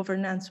in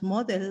governance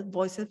model.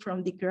 Voices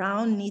from the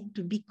ground need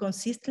to be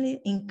consistently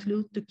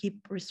included to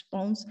keep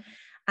response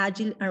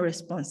agile and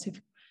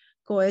responsive.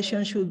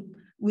 Cohesion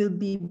will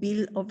be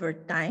built over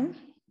time.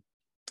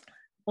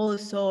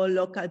 Also,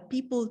 local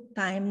people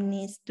time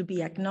needs to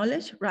be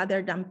acknowledged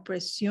rather than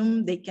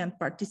presume they can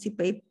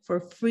participate for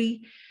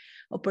free.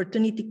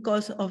 Opportunity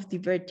cost of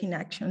diverting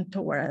action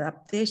toward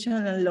adaptation,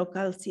 and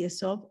local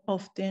CSO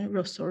often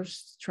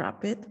resource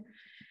strapped.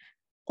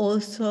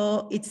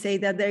 Also, it says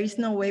that there is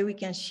no way we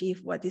can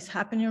shift what is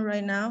happening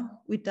right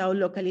now without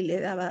locally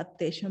led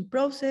adaptation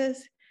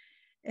process.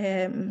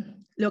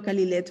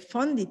 Locally led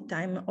funded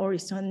time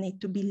horizon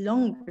need to be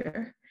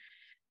longer.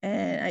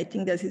 And I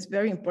think that is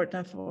very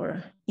important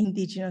for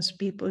indigenous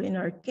people in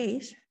our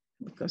case,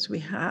 because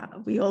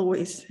we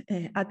always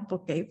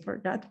advocate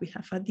for that. We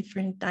have a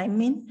different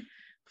timing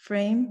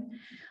frame.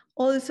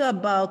 Also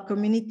about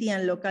community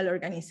and local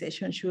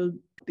organizations should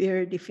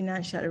bear the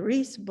financial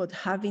risk, but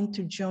having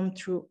to jump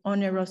through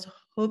onerous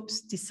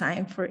hoops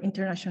designed for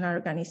international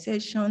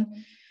organization.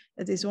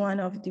 That is one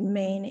of the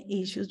main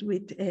issues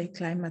with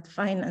climate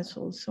finance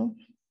also.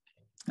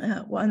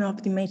 One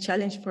of the main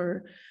challenges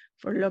for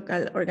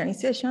local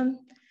organization.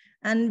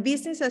 And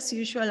business as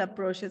usual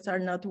approaches are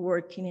not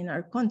working in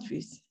our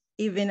countries,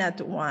 even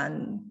at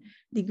 1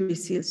 degree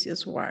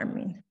Celsius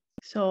warming.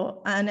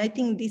 So, and I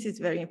think this is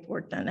very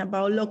important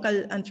about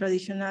local and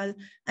traditional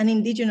and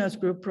indigenous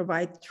group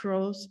provide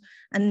trust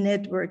and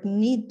network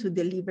need to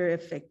deliver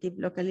effective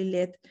locally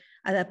led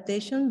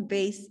adaptation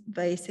based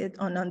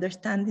on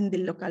understanding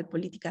the local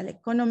political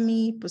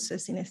economy,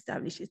 possessing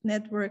established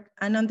network,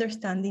 and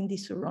understanding the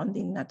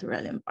surrounding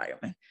natural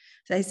environment.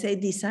 So I say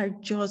these are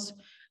just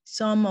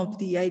some of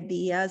the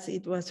ideas.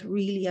 It was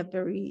really a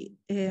very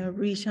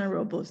rich and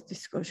robust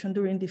discussion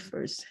during the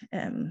first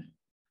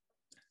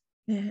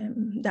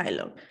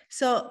dialogue.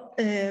 So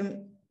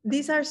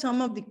these are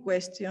some of the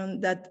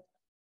questions that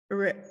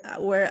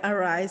were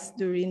arised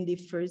during the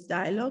first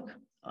dialogue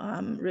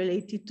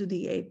related to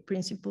the 8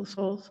 principles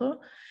also.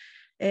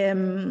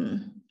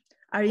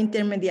 Are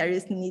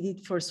intermediaries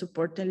needed for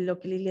supporting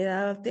locally led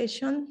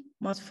adaptation?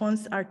 Most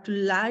funds are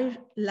too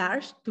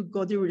large to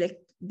go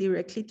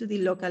directly to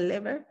the local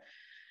level.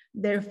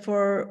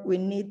 Therefore, we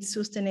need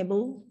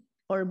sustainable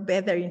or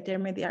better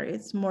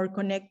intermediaries, more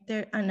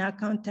connected and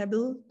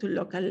accountable to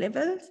local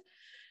levels.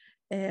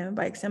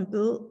 By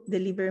example,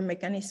 delivery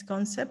mechanism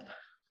concept.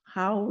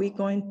 How are we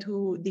going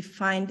to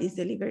define this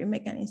delivery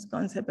mechanism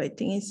concept? I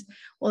think is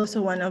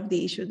also one of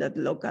the issues that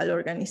local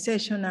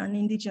organizations and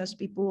indigenous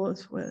people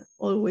will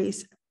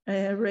always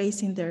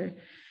raise in their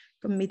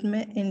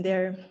commitment, in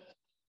their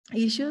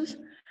issues.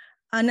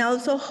 And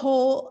also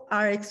how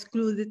are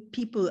excluded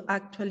people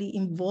actually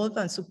involved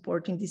and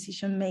supporting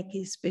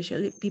decision-making,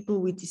 especially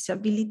people with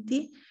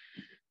disability.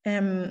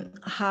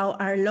 How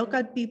are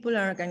local people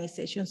and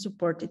organizations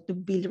supported to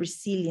build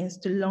resilience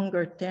to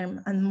longer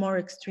term and more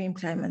extreme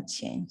climate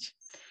change.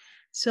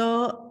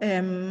 So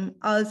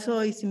also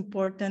it's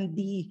important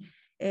the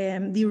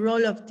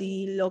role of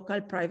the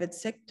local private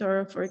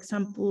sector, for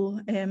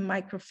example,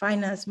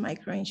 microfinance,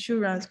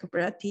 microinsurance,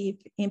 cooperative,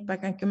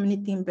 impact and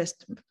community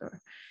investment.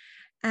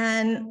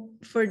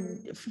 And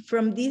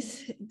from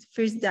this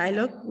first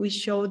dialogue, we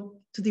showed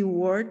to the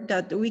world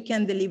that we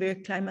can deliver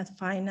climate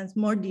finance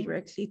more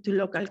directly to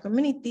local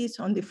communities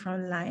on the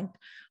front line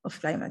of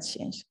climate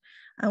change.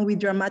 And we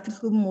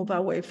dramatically move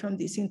away from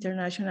this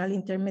international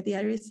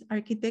intermediaries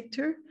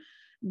architecture.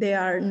 There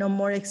are no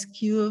more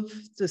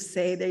excuses to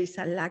say there is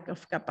a lack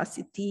of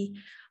capacity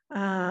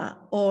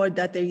or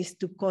that there is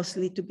too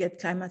costly to get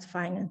climate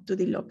finance to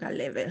the local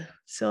level.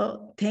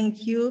 So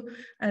thank you,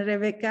 and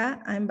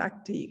Rebecca, I'm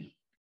back to you.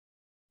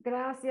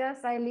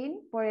 Gracias,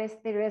 Aileen, por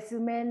este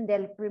resumen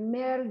del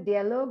primer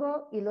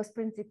diálogo y los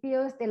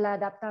principios de la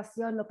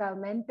adaptación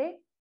localmente.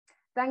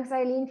 Thanks,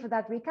 Aileen, for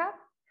that recap.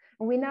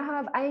 We now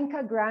have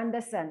Ainka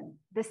Grandison,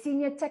 the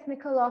Senior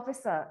Technical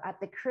Officer at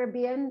the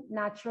Caribbean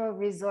Natural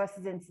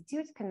Resources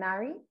Institute,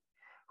 CANARI,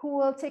 who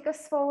will take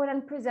us forward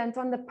and present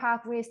on the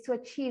pathways to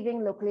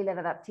achieving locally led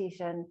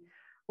adaptation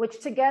which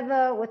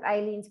together with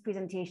Eileen's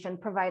presentation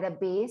provide a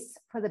base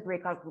for the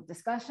breakout group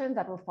discussion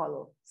that will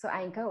follow. So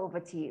Ainka, over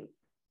to you.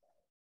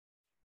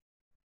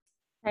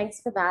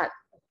 Thanks for that.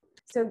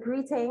 So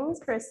greetings,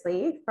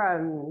 firstly,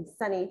 from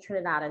sunny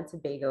Trinidad and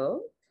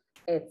Tobago.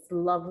 It's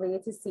lovely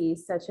to see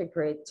such a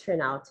great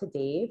turnout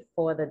today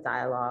for the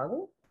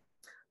dialogue.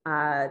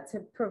 To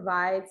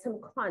provide some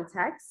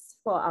context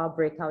for our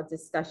breakout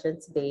discussion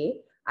today,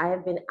 I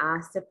have been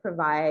asked to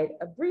provide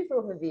a brief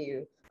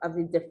overview of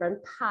the different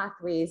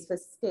pathways for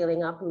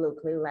scaling up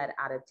locally led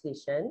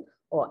adaptation,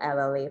 or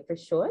LLA for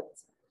short.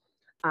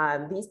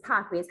 These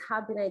pathways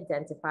have been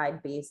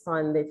identified based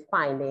on the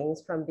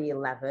findings from the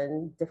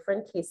 11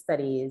 different case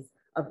studies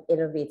of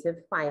innovative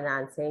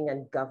financing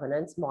and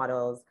governance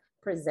models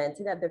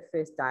presented at the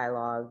first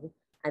dialogue,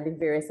 and the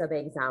various other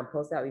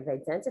examples that we've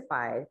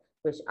identified,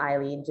 which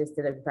Eileen just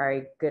did a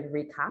very good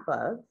recap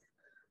of.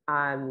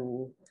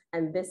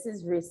 And this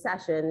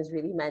session is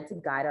really meant to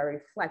guide our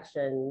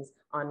reflections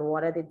on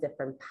what are the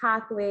different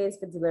pathways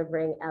for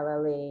delivering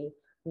LLA,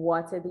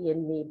 what are the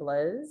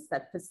enablers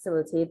that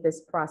facilitate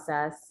this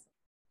process,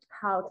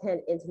 how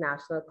can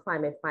international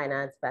climate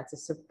finance better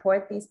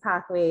support these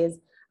pathways,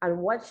 and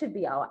what should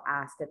be our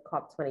ask at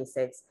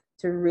COP26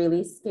 to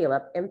really scale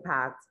up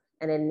impact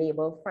and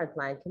enable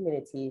frontline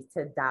communities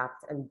to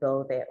adapt and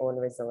build their own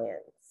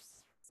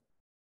resilience.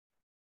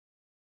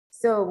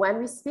 So when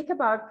we speak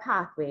about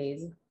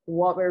pathways,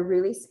 what we're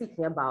really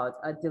speaking about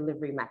are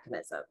delivery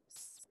mechanisms.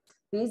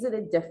 These are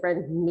the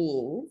different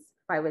means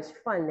by which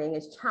funding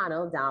is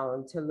channeled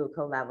down to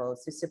local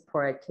levels to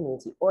support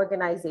community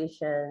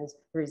organizations,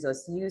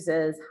 resource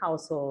users,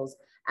 households,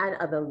 and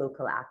other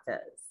local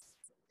actors.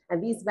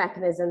 And these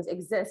mechanisms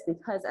exist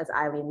because, as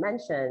Eileen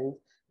mentioned,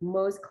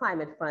 most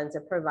climate funds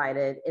are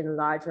provided in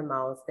large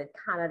amounts that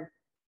cannot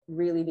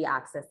really be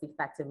accessed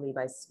effectively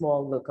by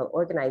small local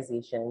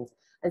organizations.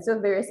 And so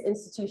various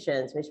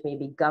institutions, which may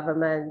be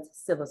government,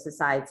 civil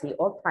society,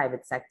 or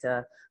private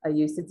sector, are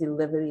used to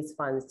deliver these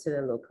funds to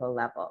the local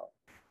level.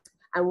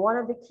 And one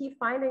of the key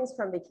findings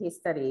from the case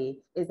study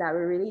is that we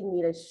really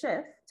need a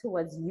shift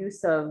towards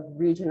use of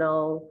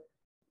regional,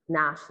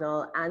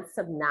 national, and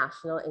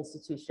subnational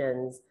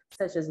institutions,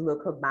 such as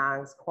local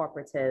banks,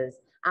 cooperatives,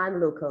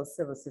 and local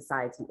civil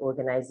society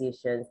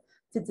organizations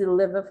to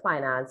deliver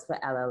finance for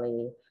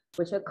LLA,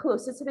 which are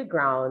closer to the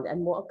ground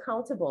and more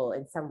accountable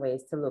in some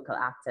ways to local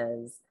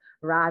actors,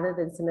 rather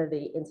than some of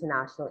the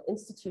international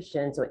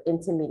institutions or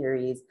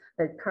intermediaries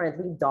that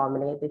currently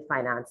dominate the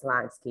finance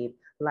landscape,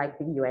 like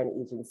the UN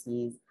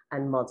agencies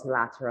and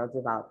multilateral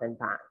development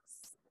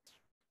banks.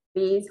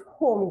 These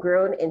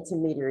homegrown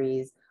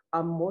intermediaries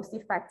are most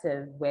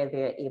effective where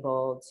they're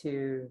able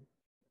to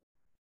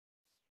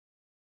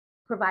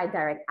provide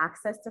direct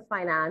access to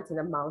finance in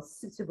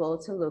amounts suitable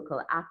to local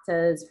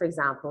actors, for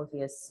example,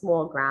 via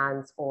small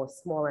grants or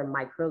small and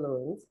micro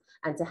loans,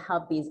 and to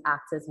help these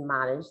actors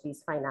manage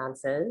these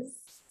finances,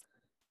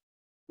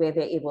 where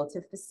they're able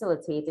to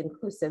facilitate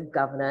inclusive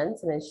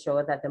governance and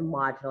ensure that the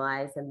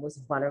marginalized and most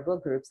vulnerable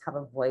groups have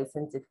a voice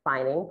in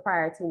defining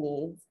priority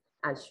needs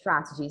and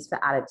strategies for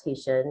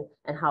adaptation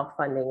and how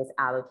funding is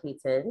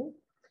allocated,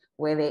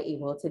 where they're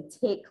able to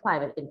take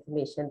climate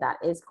information that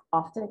is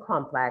often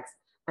complex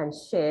and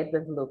shared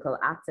with local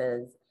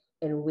actors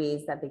in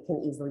ways that they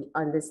can easily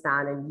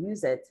understand and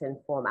use it to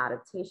inform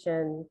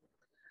adaptation,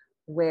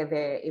 where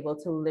they're able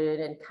to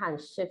learn and can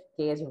shift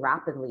gears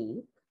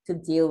rapidly to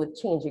deal with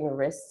changing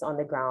risks on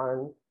the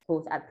ground,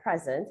 both at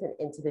present and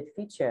into the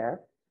future,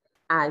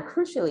 and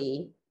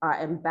crucially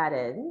are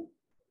embedded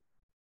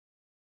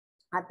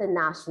at the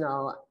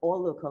national or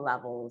local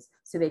levels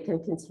so they can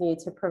continue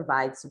to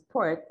provide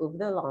support over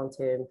the long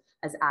term,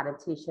 as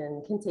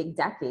adaptation can take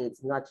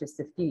decades, not just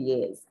a few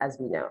years, as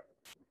we know.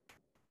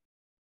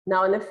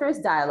 Now, in the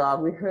first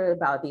dialogue, we heard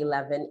about the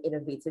 11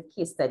 innovative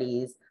case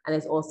studies, and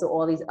there's also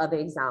all these other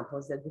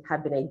examples that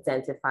have been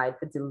identified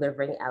for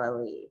delivering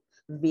LLA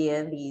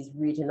via these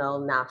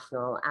regional,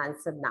 national, and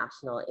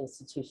subnational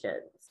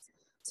institutions.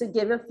 To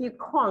give a few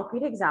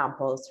concrete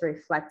examples to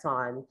reflect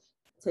on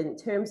in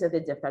terms of the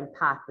different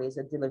pathways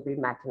of delivery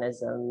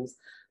mechanisms,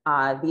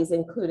 these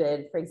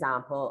included, for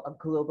example, a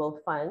global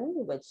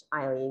fund, which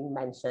Eileen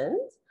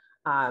mentioned,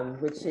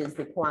 which is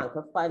the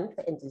Poanka Fund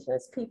for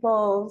Indigenous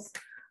Peoples,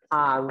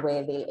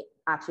 where they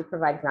actually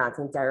provide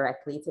granting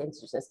directly to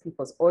Indigenous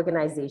peoples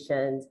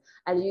organizations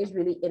and use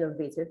really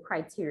innovative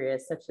criteria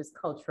such as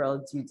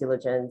cultural due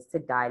diligence to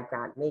guide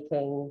grant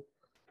making.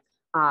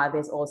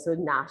 There's also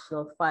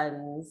national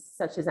funds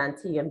such as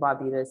Antigua and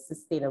Barbuda's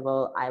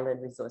Sustainable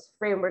Island Resource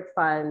Framework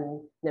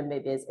Fund,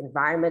 Namibia's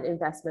Environment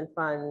Investment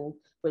Fund,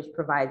 which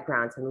provide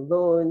grants and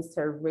loans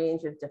to a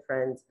range of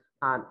different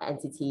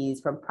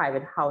entities, from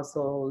private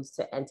households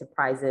to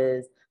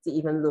enterprises to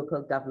even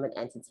local government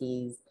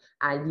entities,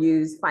 and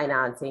use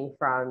financing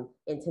from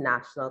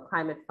international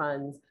climate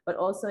funds, but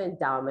also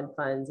endowment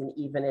funds and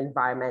even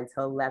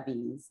environmental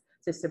levies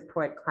to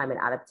support climate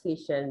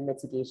adaptation,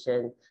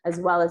 mitigation, as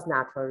well as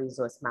natural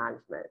resource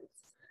management.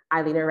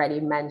 Eileen already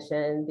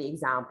mentioned the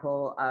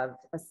example of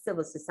a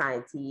civil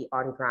society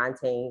on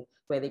granting,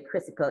 where the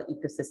Critical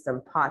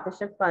Ecosystem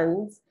Partnership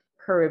Fund's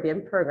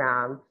Caribbean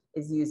program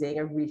is using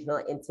a regional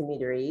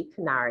intermediary,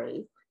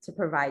 Canary, to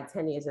provide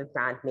 10 years of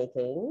grant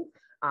making.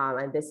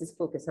 And this is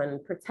focused on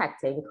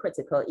protecting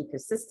critical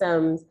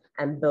ecosystems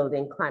and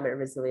building climate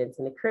resilience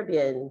in the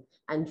Caribbean,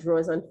 and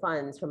draws on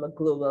funds from a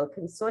global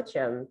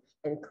consortium,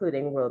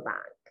 including World Bank.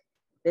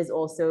 There's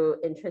also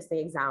interesting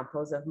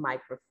examples of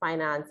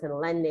microfinance and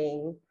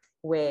lending,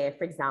 where,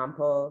 for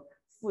example,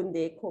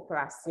 Funde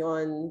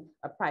Cooperación,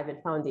 a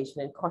private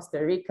foundation in Costa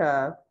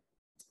Rica,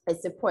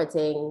 is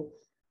supporting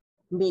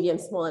medium,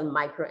 small, and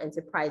micro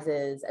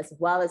enterprises, as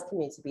well as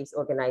community-based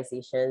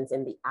organizations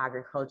in the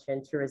agriculture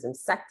and tourism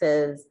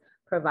sectors,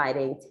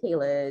 providing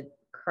tailored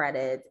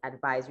credit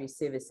advisory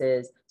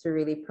services to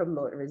really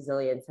promote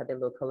resilience at the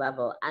local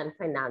level and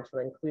financial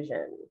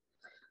inclusion.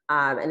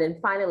 And then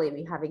finally,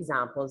 we have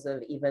examples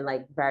of even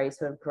like very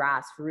sort of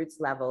grassroots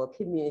level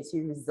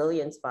community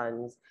resilience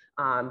funds,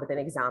 with an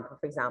example,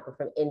 for example,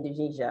 from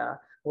Indonesia,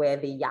 where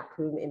the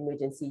Yakum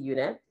Emergency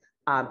Unit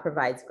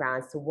provides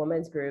grants to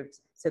women's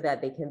groups so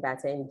that they can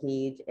better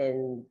engage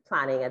in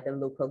planning at the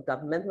local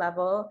government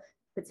level,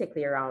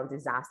 particularly around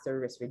disaster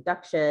risk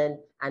reduction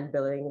and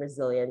building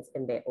resilience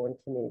in their own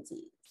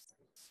communities.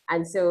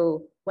 And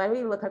so when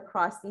we look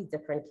across these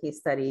different case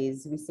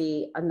studies, we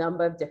see a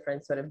number of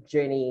different sort of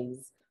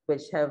journeys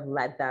which have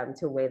led them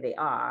to where they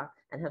are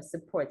and have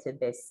supported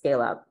their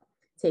scale up,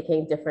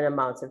 taking different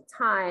amounts of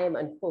time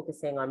and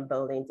focusing on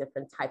building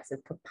different types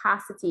of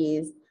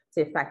capacities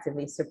to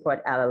effectively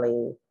support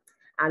LLA,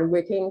 and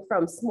working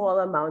from small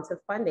amounts of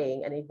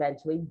funding and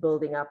eventually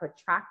building up a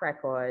track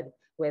record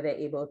where they're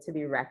able to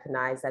be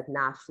recognized at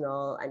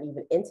national and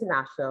even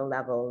international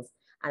levels,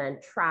 and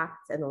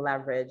attract and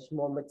leverage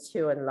more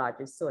mature and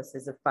larger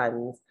sources of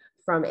funds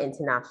from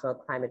international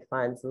climate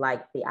funds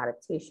like the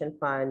Adaptation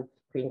Fund,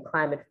 Green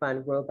Climate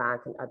Fund, World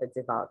Bank, and other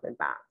development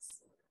banks.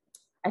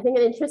 I think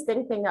an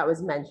interesting thing that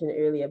was mentioned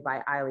earlier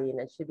by Eileen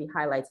and should be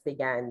highlighted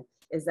again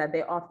is that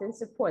they're often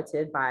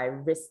supported by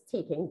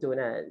risk-taking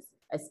donors,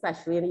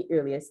 especially in the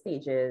earlier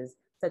stages,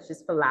 such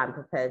as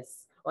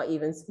philanthropists or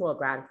even small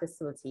grant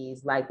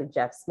facilities like the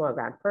Jeff Small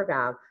Grant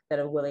Program that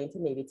are willing to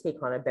maybe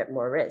take on a bit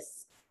more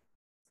risk.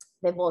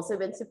 They've also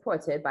been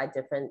supported by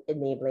different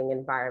enabling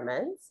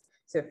environments.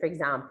 So for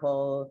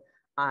example,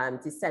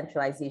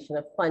 decentralization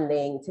of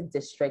funding to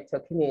district or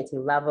community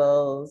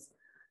levels,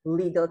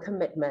 legal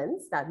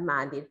commitments that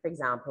mandate, for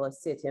example, a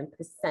certain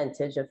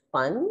percentage of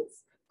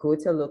funds go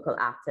to local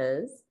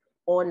actors,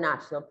 or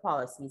national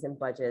policies and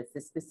budgets to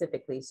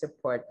specifically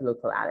support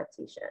local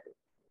adaptation.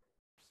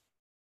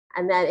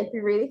 And then if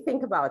you really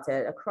think about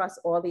it, across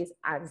all these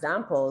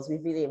examples,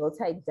 we've been able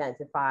to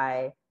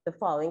identify the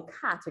following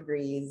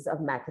categories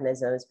of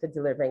mechanisms for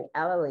delivering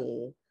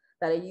LLA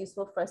that are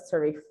useful for us to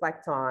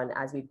reflect on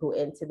as we go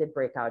into the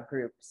breakout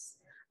groups.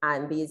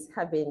 And these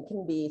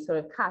can be sort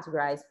of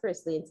categorized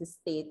firstly into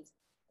state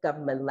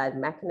government-led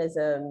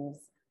mechanisms,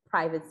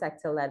 private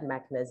sector-led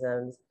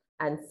mechanisms,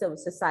 and civil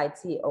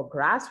society or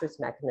grassroots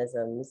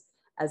mechanisms,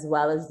 as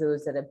well as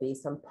those that are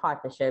based on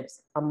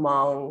partnerships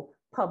among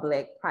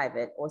public,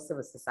 private, or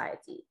civil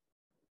society.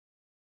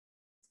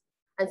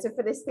 And so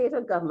for the state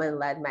or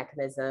government-led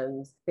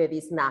mechanisms, there are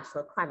these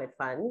national climate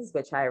funds,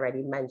 which I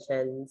already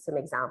mentioned, some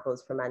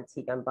examples from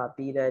Antigua and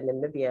Barbuda and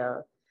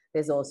Namibia.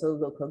 There's also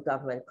local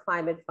government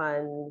climate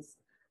funds.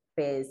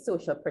 There's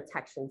social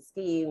protection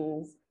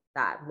schemes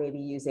that may be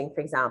using,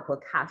 for example,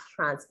 cash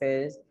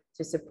transfers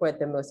to support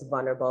the most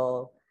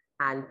vulnerable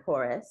and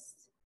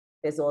poorest.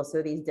 There's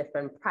also these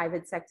different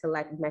private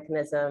sector-like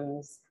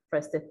mechanisms for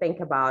us to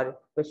think about,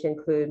 which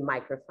include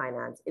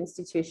microfinance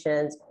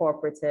institutions,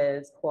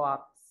 cooperatives,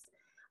 co-ops,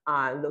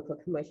 local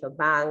commercial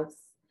banks.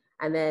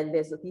 And then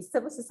there's these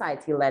civil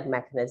society-led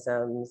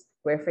mechanisms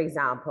where, for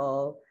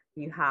example,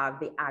 you have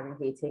the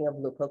aggregating of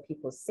local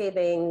people's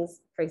savings,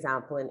 for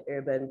example, in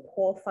urban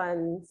poor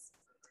funds,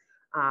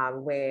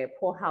 where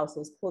poor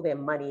households pull their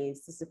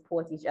monies to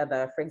support each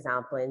other. For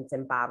example, in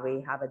Zimbabwe,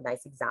 we have a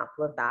nice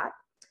example of that.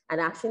 And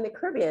actually in the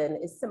Caribbean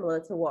is similar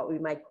to what we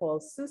might call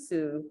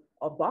susu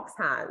or box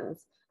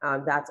hands.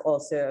 That's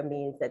also a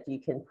means that you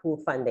can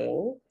pool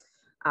funding.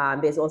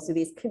 There's also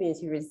these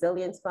community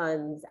resilience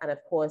funds, and of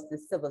course, the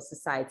civil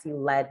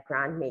society-led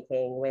grant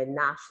making, where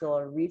national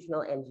or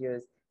regional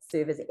NGOs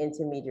serve as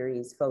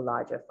intermediaries for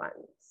larger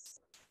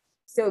funds.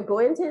 So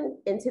going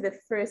into the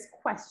first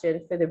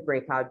question for the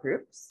breakout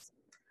groups,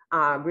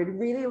 we'd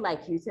really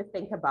like you to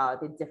think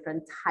about the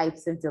different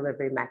types of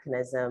delivery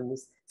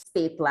mechanisms,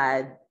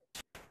 state-led,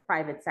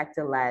 private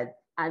sector-led,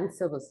 and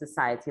civil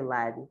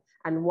society-led,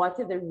 and what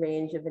are the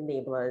range of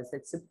enablers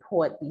that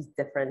support these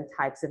different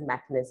types of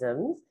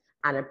mechanisms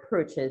and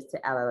approaches to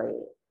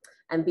LLA.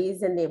 And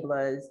these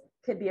enablers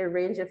could be a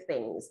range of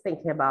things,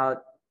 thinking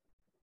about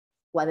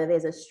whether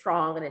there's a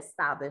strong and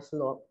established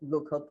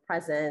local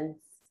presence,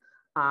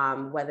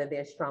 whether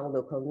there's strong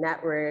local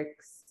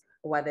networks,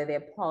 whether there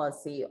are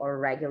policy or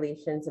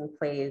regulations in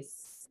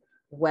place,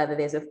 whether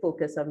there's a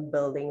focus on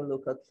building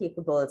local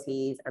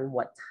capabilities and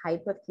what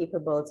type of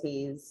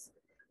capabilities,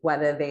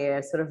 whether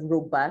they're sort of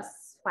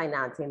robust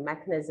financing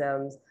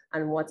mechanisms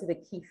and what are the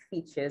key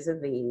features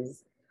of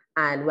these,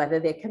 and whether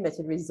they're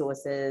committed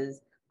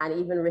resources and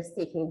even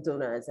risk-taking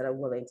donors that are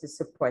willing to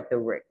support the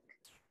work.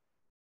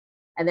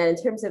 And then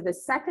in terms of the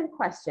second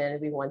question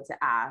we want to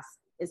ask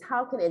is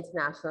how can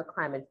international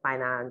climate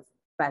finance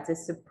better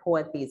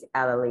support these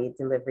LLA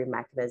delivery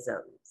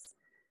mechanisms?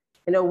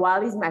 You know,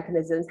 while these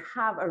mechanisms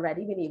have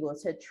already been able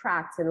to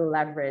attract and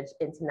leverage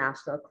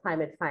international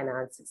climate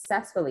finance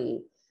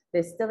successfully,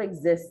 there still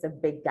exists a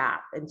big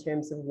gap in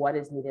terms of what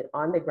is needed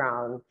on the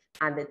ground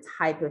and the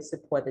type of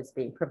support that's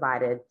being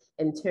provided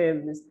in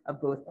terms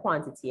of both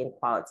quantity and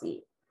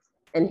quality.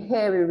 And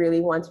here we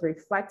really want to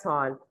reflect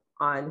on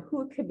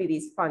who could be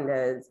these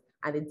funders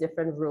and the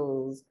different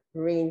roles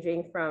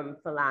ranging from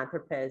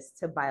philanthropists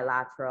to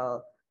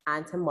bilateral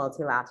and to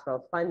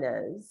multilateral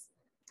funders.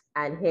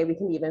 And here we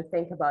can even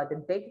think about the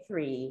big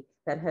three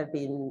that have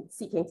been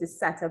seeking to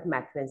set up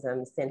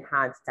mechanisms to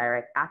enhance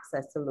direct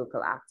access to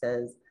local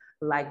actors,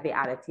 like the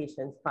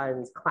Adaptation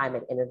Fund's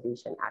Climate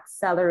Innovation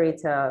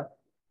Accelerator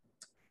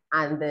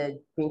and the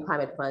Green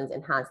Climate Fund's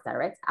Enhanced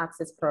Direct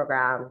Access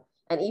Program,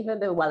 and even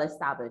the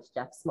well-established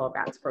Jeff Small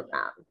Grants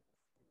Program.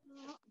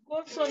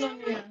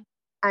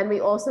 And we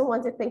also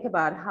want to think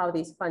about how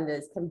these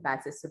funders can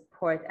better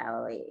support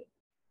LLA.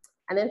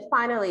 And then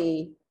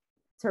finally,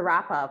 to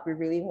wrap up, we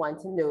really want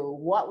to know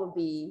what would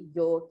be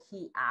your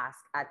key ask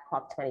at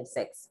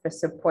COP26 for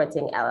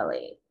supporting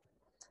LLA.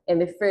 In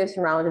the first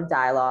round of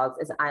dialogues,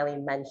 as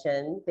Eileen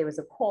mentioned, there was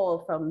a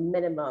call for a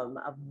minimum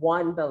of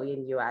 $1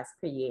 billion US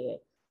per year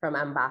from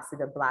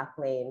Ambassador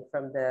Blacklane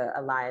from the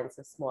Alliance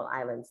of Small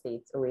Island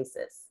States,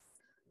 OASIS.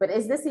 But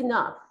is this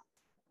enough?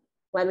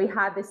 When we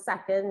had the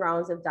second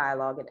rounds of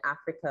dialogue in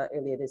Africa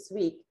earlier this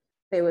week,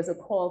 there was a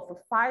call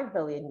for $5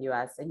 billion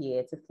US a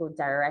year to flow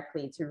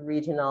directly to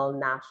regional,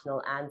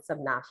 national, and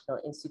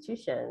subnational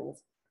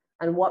institutions.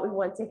 And what we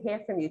want to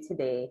hear from you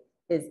today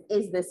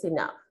is this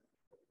enough?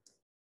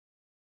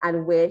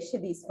 And where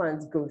should these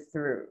funds go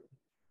through?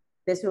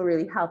 This will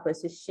really help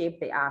us to shape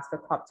the ask for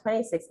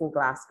COP26 in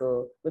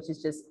Glasgow, which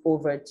is just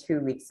over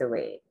 2 weeks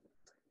away.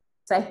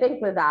 So I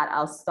think with that,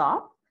 I'll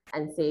stop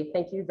and say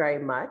thank you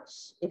very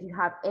much. If you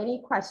have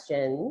any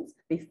questions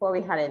before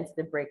we head into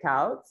the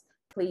breakouts,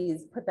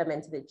 please put them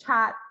into the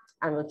chat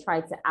and we'll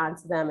try to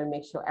answer them and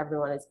make sure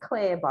everyone is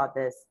clear about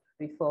this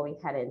before we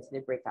head into the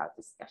breakout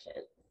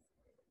discussion.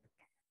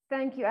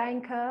 Thank you,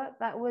 Ainka.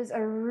 That was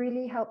a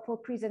really helpful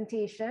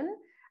presentation.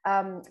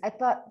 I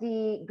thought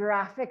the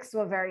graphics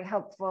were very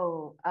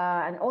helpful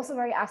and also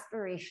very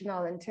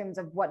aspirational in terms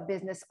of what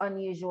business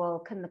unusual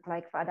can look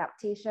like for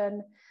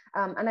adaptation.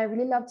 And I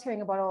really loved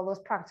hearing about all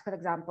those practical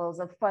examples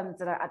of funds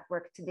that are at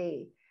work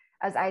today.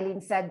 As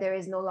Eileen said, there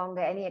is no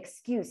longer any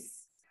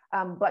excuse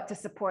but to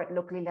support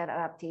locally led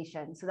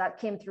adaptation. So that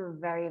came through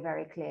very,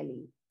 very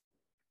clearly.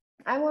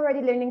 I'm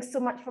already learning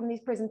so much from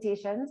these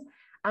presentations,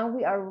 and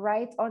we are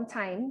right on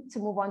time to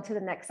move on to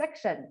the next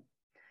section.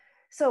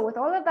 So with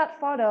all of that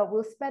fodder,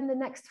 we'll spend the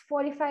next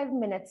 45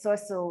 minutes or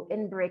so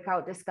in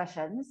breakout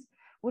discussions,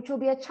 which will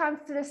be a chance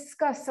to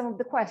discuss some of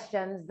the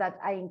questions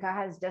that Ainka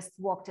has just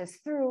walked us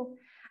through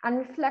and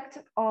reflect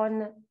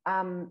on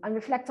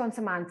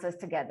some answers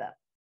together.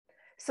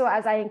 So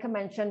as Ainka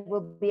mentioned,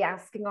 we'll be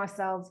asking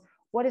ourselves,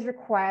 what is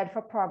required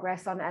for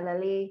progress on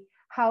LLA,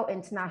 how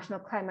international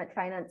climate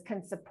finance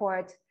can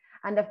support,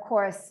 and of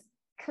course,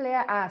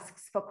 clear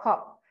asks for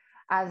COP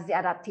as the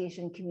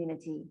adaptation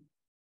community.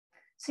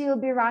 So you'll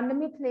be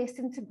randomly placed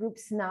into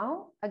groups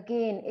now.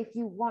 Again, if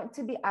you want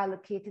to be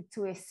allocated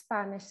to a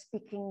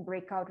Spanish-speaking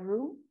breakout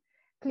room,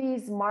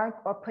 please mark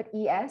or put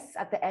ES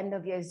at the end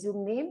of your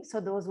Zoom name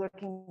so those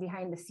working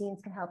behind the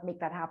scenes can help make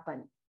that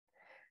happen.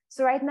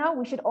 So right now,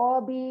 we should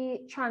all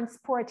be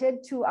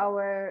transported to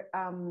our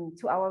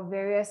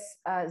various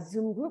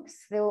Zoom groups.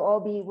 We'll all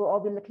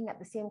be looking at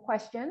the same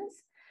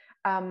questions.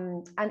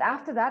 And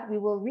after that, we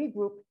will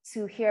regroup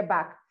to hear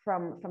back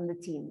from the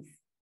teams.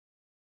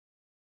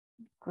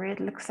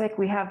 Great, looks like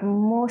we have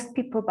most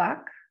people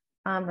back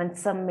and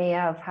some may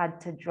have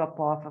had to drop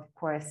off. Of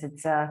course,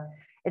 it's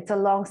a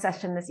long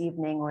session this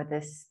evening or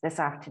this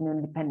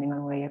afternoon, depending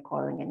on where you're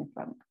calling in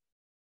from.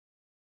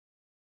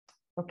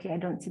 Okay, I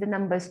don't see the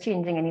numbers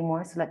changing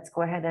anymore, so let's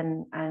go ahead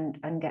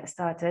and get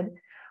started.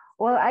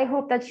 Well, I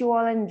hope that you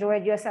all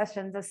enjoyed your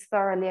sessions as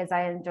thoroughly as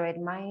I enjoyed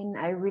mine.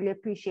 I really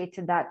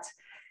appreciated that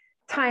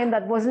time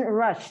that wasn't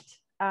rushed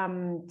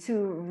to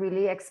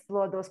really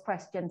explore those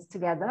questions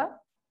together.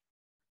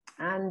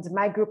 And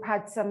my group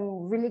had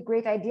some really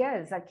great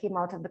ideas that came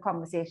out of the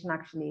conversation,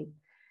 actually.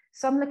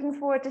 So I'm looking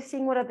forward to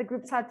seeing what other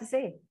groups had to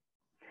say.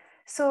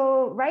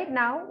 So right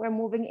now, we're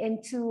moving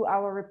into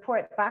our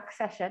report back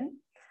session.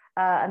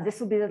 And this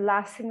will be the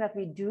last thing that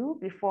we do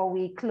before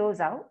we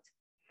close out.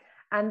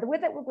 And the way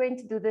that we're going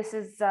to do this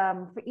is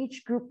for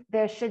each group,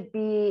 there should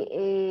be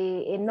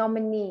a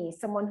nominee,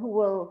 someone who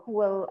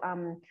will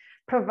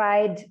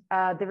provide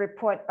the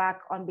report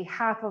back on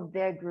behalf of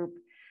their group.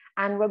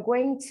 And we're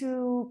going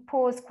to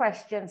pose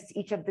questions to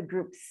each of the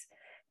groups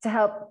to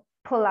help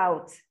pull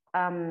out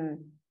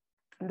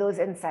those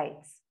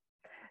insights.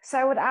 So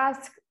I would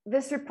ask,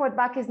 this report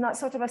back is not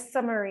sort of a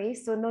summary,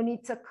 so no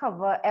need to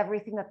cover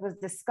everything that was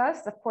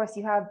discussed. Of course,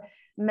 you have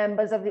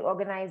members of the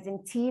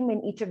organizing team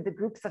in each of the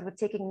groups that were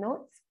taking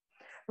notes.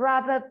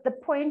 Rather, the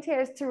point here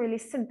is to really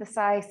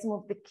synthesize some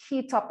of the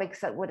key topics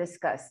that were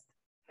discussed.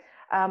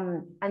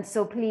 And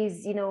so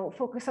please,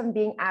 focus on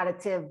being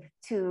additive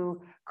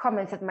to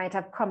comments that might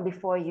have come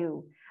before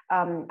you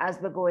as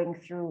we're going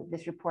through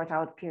this report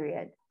out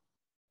period.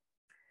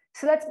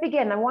 So let's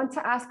begin. I want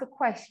to ask a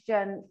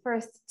question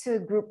first to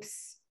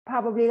groups.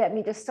 Probably let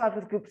me just start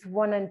with groups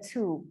 1 and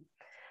 2.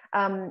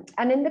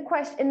 And in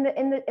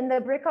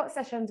the breakout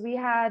sessions, we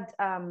had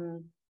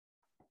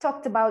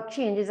talked about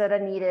changes that are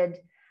needed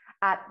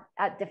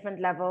at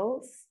different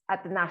levels,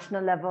 at the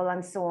national level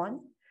and so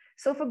on.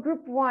 So for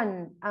group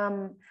 1,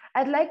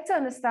 I'd like to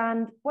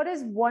understand, what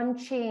is one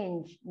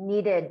change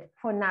needed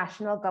for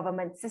national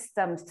government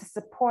systems to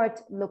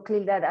support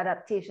locally led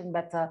adaptation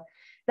better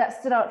that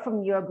stood out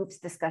from your group's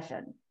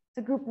discussion?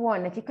 So group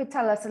 1, if you could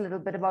tell us a little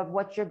bit about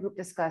what your group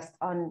discussed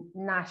on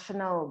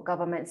national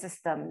government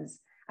systems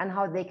and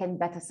how they can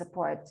better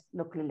support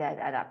locally led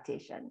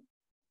adaptation.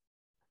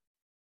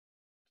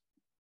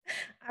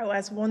 I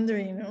was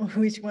wondering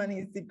which one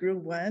is the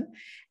group 1.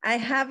 I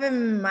have a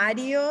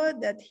Mario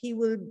that he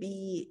will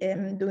be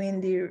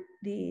doing the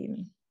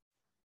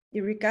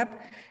recap,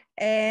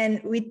 and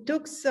we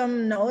took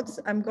some notes.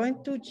 I'm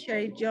going to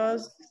share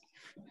just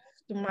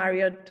to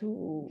Mario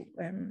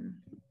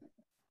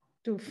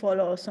to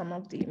follow some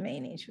of the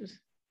main issues.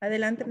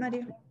 Adelante,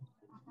 Mario.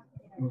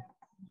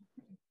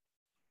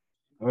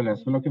 Hola,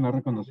 solo que no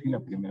reconocí la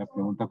primera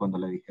pregunta cuando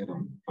la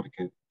dijeron,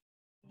 porque,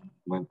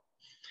 bueno,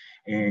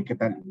 ¿qué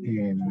tal?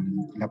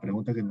 La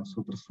pregunta que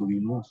nosotros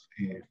subimos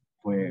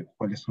fue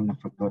cuáles son los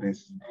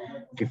factores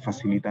que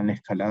facilitan la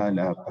escalada de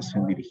la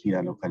adaptación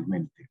dirigida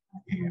localmente.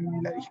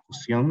 En la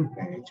discusión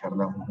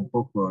charlamos un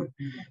poco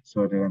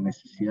sobre la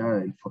necesidad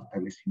del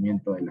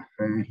fortalecimiento de las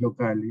redes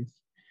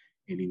locales,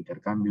 el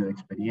intercambio de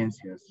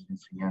experiencias,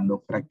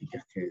 enseñando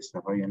prácticas que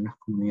desarrollan las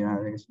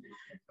comunidades,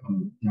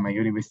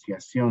 mayor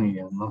investigación y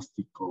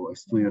diagnóstico,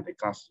 estudios de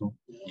caso,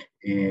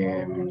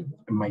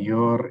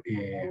 mayor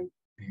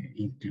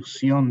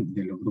inclusión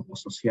de los grupos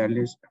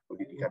sociales, las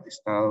políticas de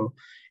Estado,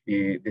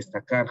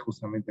 destacar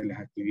justamente las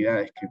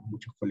actividades que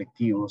muchos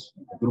colectivos,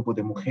 grupos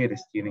de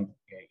mujeres tienen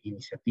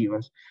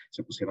iniciativas.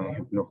 Se pusieron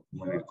ejemplos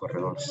como en el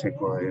corredor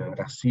seco de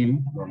Brasil,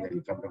 donde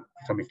el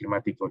cambio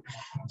climático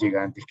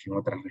llega antes que en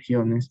otras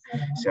regiones.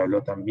 Se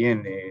habló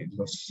también de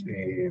los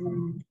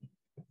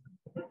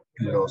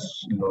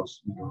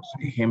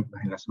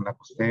ejemplos en la zona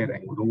costera,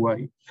 en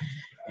Uruguay.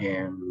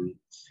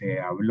 Se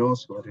habló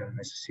sobre la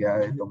necesidad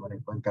de tomar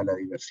en cuenta la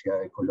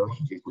diversidad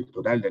ecológica y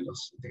cultural de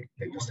los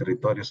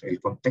territorios,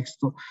 el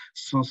contexto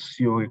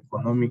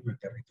socioeconómico y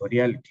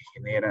territorial que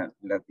genera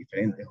las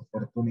diferentes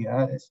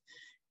oportunidades,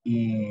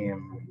 y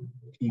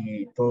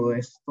todo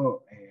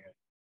esto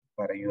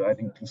para ayudar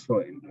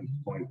incluso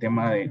con el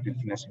tema del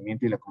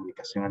financiamiento y la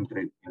comunicación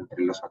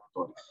entre los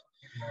actores.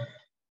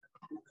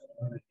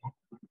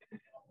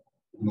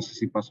 No sé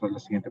si paso a la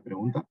siguiente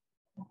pregunta.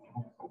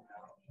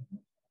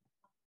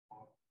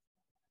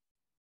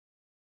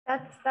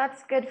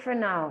 That's good for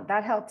now.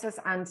 That helps us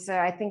answer.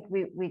 I think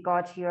we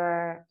got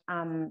your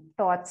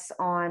thoughts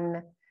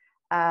on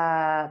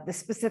the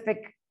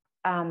specific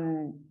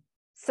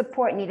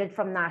support needed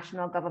from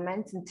national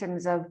governments in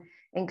terms of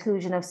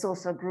inclusion of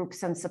social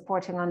groups and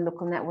supporting on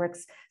local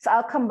networks. So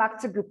I'll come back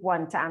to group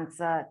 1 to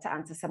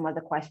answer some of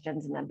the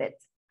questions in a bit.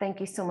 Thank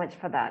you so much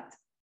for that.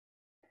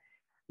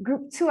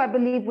 Group 2, I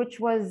believe, which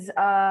was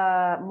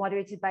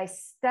moderated by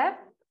Steph.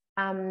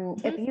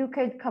 If you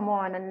could come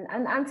on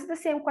and answer the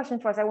same question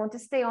for us. I want to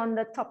stay on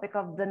the topic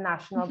of the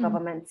national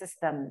government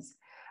systems.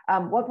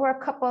 What were a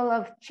couple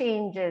of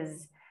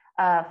changes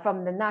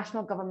from the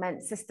national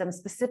government system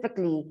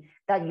specifically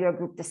that your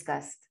group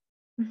discussed?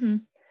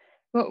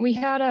 Well, we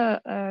had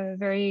a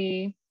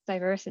very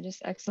diverse and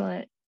just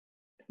excellent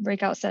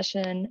breakout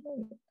session.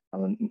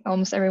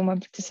 Almost everyone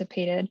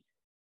participated.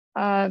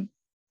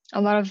 A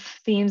lot of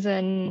themes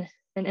and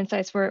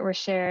insights were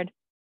shared,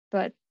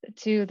 but the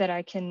two that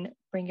I can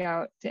bring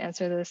out to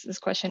answer this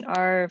question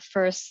are,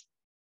 first,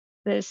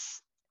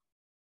 this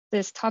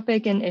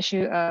topic and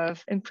issue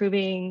of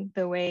improving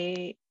the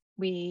way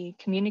we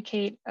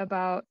communicate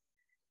about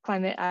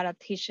climate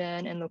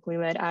adaptation and locally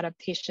led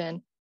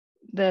adaptation.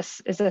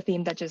 This is a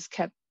theme that just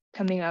kept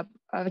coming up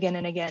again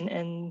and again,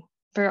 and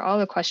for all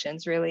the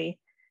questions really,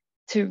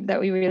 that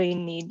we really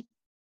need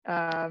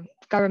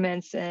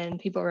governments and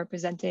people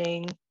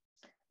representing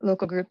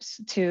local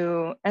groups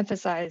to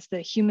emphasize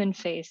the human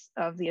face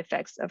of the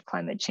effects of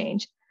climate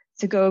change,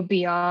 to go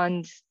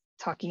beyond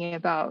talking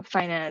about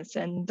finance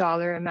and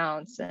dollar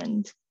amounts,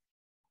 and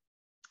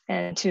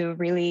to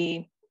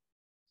really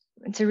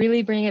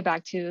bring it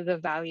back to the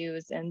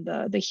values and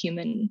the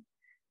human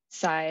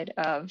side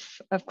of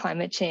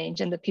climate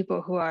change and the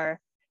people who are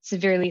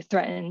severely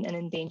threatened and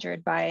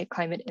endangered by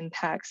climate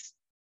impacts.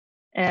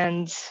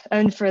 And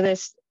for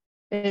this,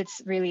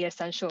 it's really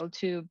essential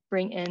to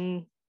bring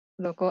in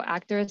local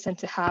actors and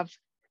to have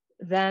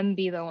them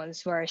be the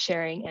ones who are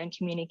sharing and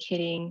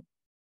communicating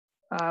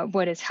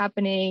what is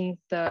happening,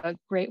 the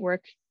great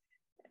work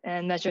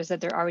and measures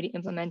that they're already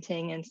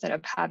implementing, instead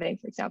of having,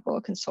 for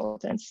example,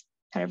 consultants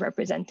kind of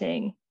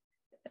representing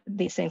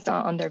these things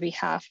on their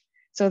behalf.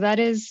 So that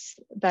is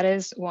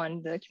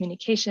one, the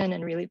communication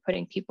and really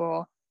putting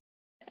people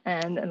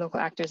and local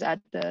actors at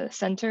the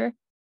center.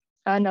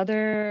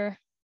 Another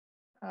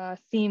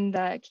theme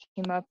that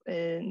came up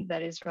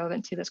that is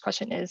relevant to this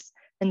question is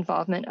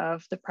involvement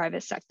of the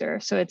private sector.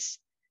 So it's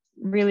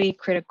really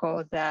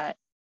critical that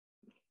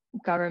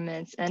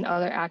governments and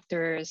other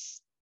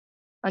actors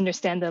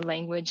understand the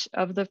language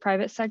of the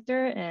private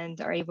sector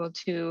and are able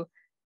to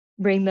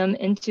bring them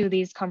into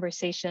these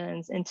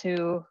conversations,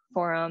 into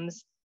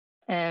forums,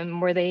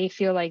 and where they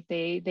feel like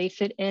they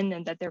fit in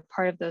and that they're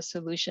part of the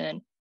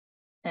solution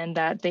and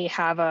that they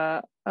have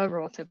a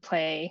role to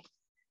play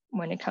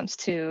when it comes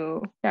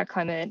to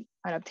climate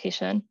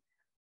adaptation.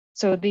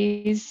 So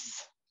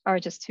these are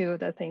just two of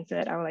the things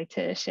that I would like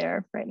to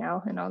share right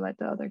now, and I'll let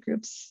the other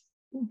groups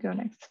go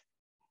next.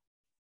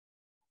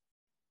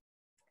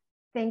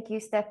 Thank you,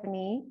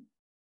 Stephanie.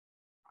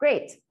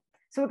 Great.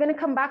 So we're going to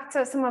come back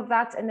to some of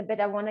that in a bit.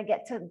 I want to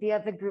get to the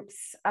other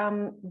groups.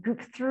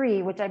 Group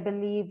 3, which I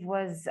believe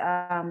was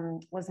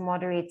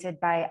moderated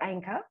by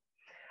Ainka.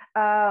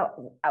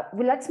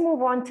 Let's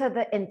move on to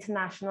the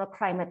international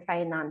climate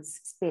finance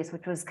space,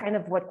 which was kind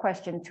of what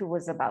question 2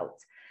 was about.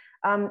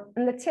 And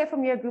let's hear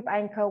from your group,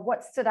 Ainka,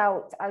 what stood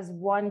out as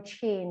one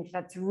change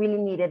that's really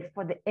needed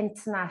for the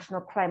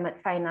international climate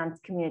finance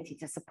community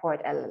to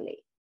support LLA?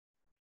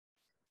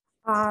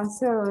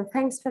 So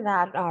thanks for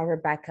that,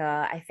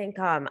 Rebecca. I think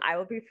I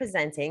will be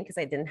presenting because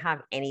I didn't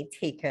have any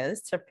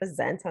takers to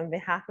present on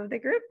behalf of the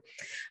group.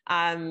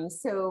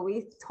 So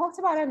we talked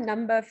about a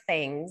number of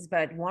things,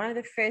 but one of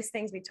the first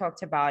things we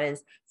talked about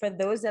is for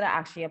those that are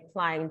actually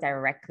applying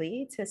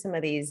directly to some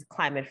of these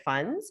climate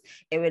funds,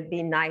 it would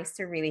be nice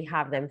to really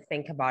have them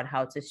think about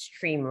how to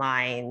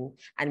streamline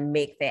and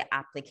make their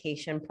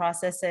application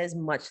processes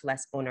much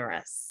less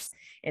onerous.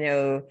 You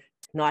know,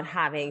 not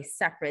having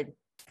separate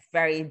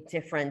very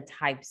different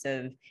types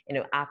of,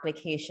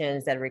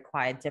 applications that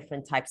require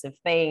different types of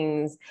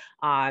things.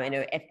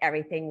 If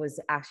everything was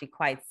actually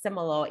quite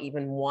similar,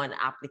 even one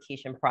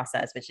application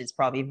process, which is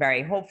probably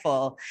very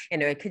hopeful,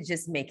 it could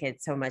just make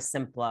it so much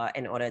simpler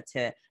in order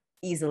to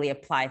easily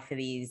apply for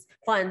these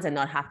funds and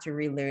not have to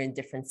relearn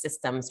different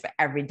systems for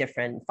every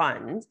different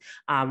fund,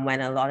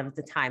 when a lot of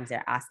the times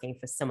they're asking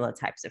for similar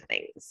types of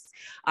things.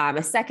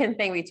 A second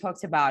thing we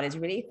talked about is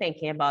really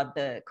thinking about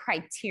the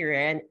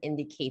criteria and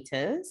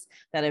indicators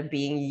that are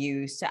being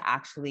used to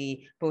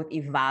actually both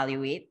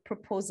evaluate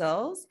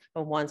proposals,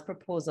 but once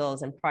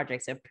proposals and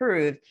projects are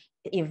approved,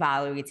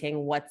 evaluating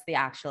what's the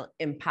actual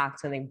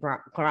impact on the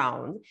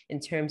ground in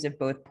terms of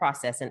both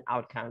process and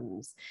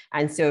outcomes.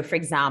 And so, for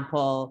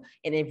example,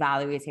 in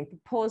evaluating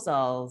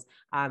proposals,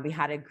 we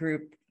had a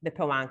group, the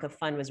Pawanka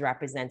Fund was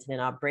represented in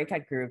our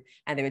breakout group,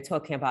 and they were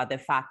talking about the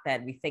fact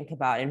that we think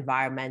about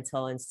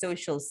environmental and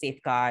social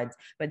safeguards,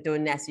 but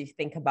don't necessarily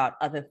think about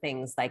other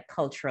things like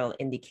cultural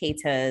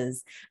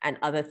indicators and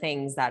other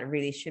things that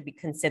really should be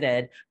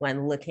considered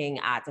when looking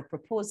at a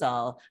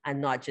proposal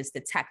and not just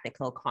the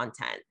technical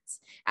content.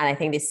 And I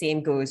think the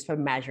same goes for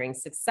measuring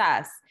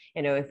success.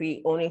 If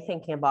we only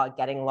thinking about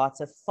getting lots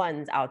of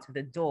funds out of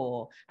the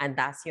door and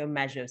that's your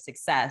measure of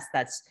success,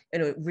 that's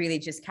really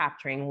just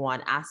capturing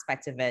one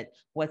aspect of it.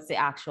 What's the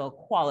actual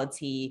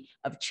quality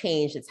of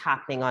change that's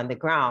happening on the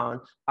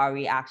ground? Are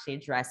we actually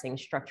addressing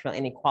structural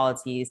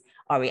inequalities?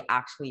 Are we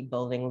actually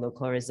building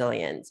local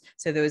resilience?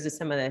 So those are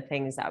some of the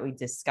things that we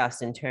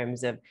discussed in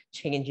terms of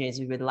changes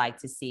we would like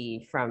to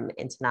see from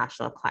the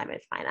international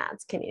climate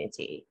finance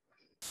community.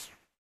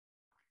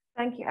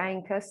 Thank you,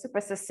 Ainka.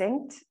 Super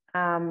succinct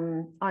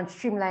on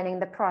streamlining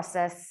the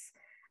process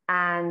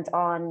and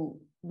on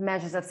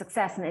measures of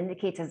success and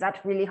indicators. That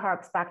really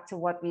harks back to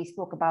what we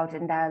spoke about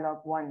in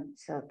Dialogue 1.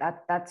 So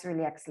that's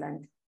really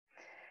excellent.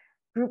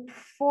 Group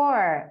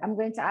 4, I'm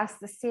going to ask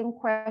the same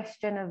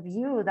question of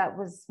you. That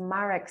was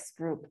Marek's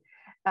group.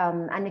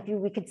 And if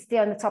we could stay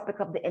on the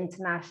topic of the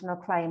international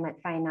climate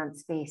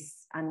finance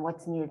space and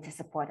what's needed to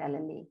support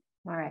LLA.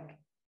 Marek.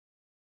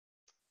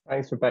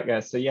 Thanks,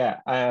 Rebecca. So yeah,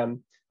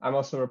 I'm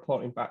also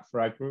reporting back for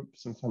our group,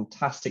 some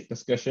fantastic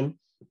discussion.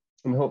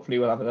 And hopefully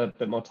we'll have a little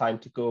bit more time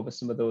to go over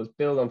some of those,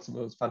 build on some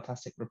of those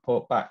fantastic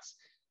report backs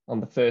on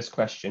the first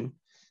question.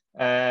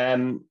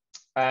 And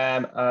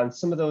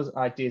some of those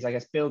ideas, I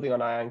guess, building on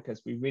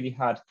Ainka's, we really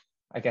had,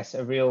 I guess,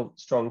 a real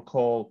strong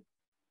call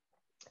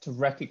to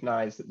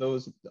recognize that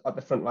those at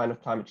the front line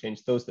of climate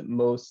change, those that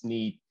most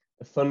need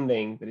the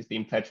funding that is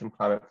being pledged from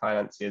climate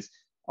financiers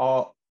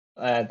are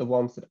the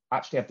ones that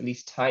actually have the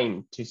least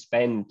time to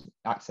spend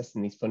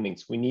accessing these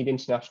fundings. We need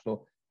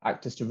international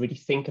actors to really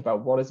think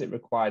about what is it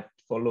required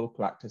for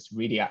local actors to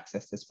really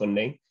access this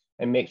funding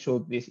and make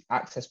sure this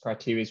access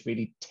criteria is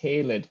really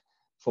tailored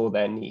for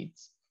their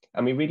needs.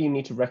 And we really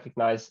need to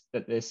recognize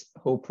that this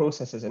whole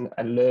process is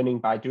a learning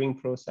by doing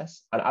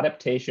process, and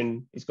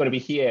adaptation is going to be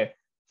here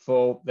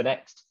for the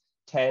next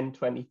 10,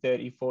 20,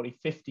 30, 40,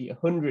 50,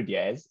 100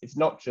 years. It's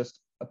not just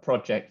a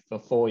project for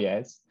 4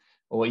 years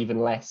or even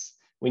less.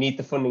 We need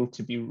the funding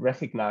to be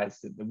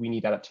recognized that we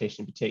need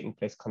adaptation to be taking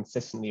place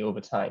consistently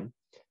over time.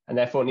 And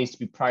therefore it needs to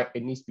be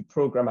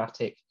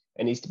programmatic.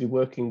 It needs to be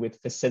working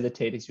with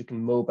facilitators who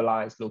can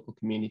mobilize local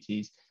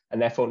communities,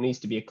 and therefore it needs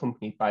to be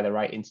accompanied by the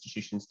right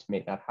institutions to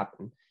make that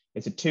happen.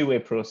 It's a two-way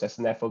process,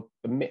 and therefore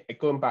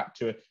going back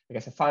to, I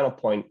guess, a final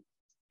point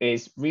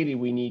is really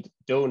we need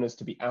donors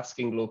to be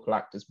asking local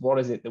actors, what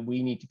is it that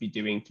we need to be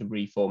doing to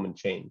reform and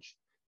change?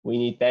 We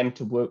need them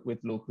to work with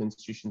local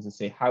institutions and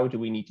say, how do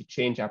we need to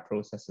change our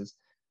processes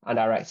and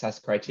our access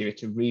criteria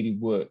to really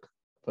work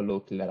for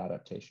locally led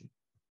adaptation?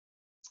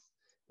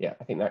 Yeah,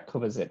 I think that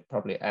covers it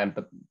probably.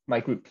 But my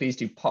group, please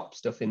do pop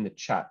stuff in the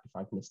chat if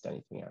I've missed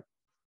anything out.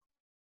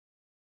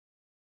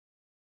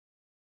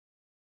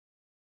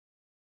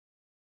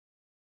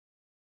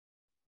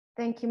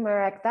 Thank you,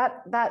 Marek.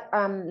 That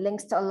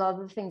links to a lot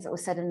of the things that were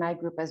said in my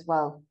group as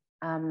well,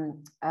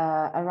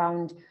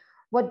 around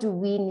what do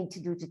we need to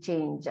do to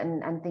change,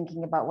 and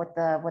thinking about what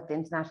the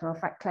international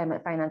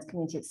climate finance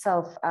community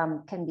itself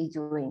can be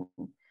doing.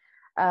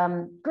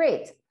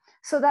 Great.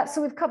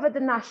 So we've covered the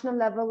national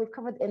level, we've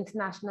covered the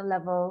international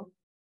level.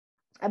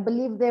 I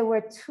believe there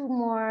were two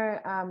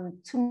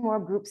more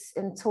groups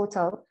in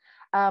total.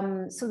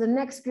 So the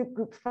next group,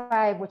 group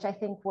 5, which I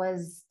think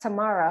was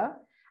Tamara.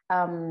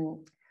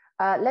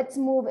 Let's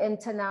move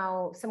into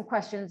now some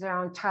questions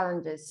around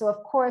challenges. So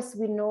of course,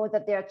 we know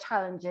that there are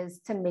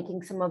challenges to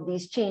making some of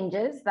these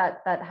changes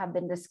that have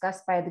been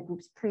discussed by the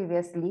groups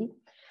previously.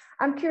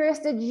 I'm curious,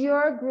 did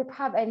your group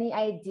have any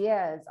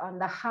ideas on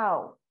the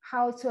how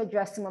to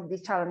address some of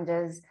these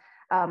challenges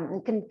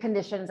and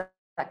conditions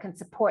that can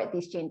support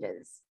these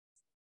changes?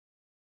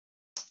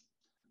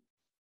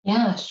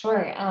 Yeah,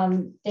 sure.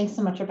 Thanks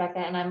so much, Rebecca.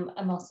 And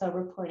I'm also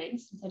reporting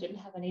since I didn't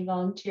have any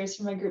volunteers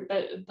from my group,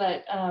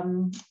 but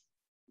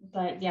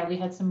yeah, we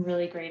had some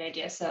really great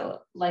ideas.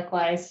 So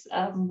likewise,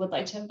 would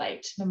like to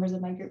invite members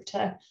of my group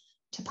to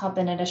pop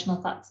in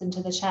additional thoughts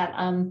into the chat.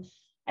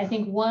 I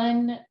think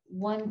one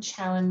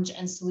challenge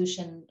and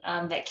solution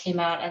that came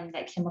out and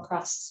that came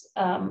across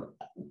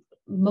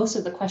most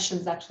of the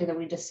questions actually that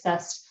we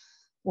discussed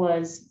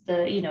was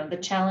the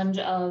challenge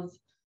of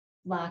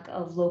lack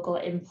of local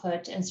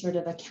input and sort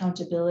of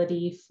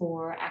accountability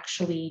for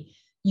actually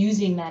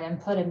using that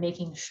input and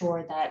making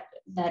sure that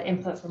that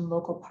input from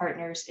local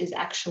partners is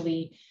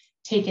actually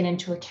taken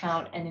into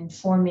account and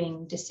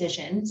informing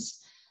decisions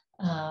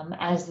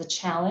as the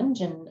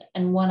challenge.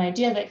 And one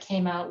idea that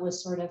came out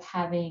was sort of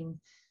having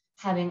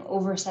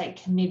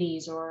oversight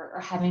committees or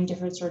having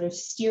different sort of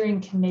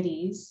steering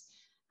committees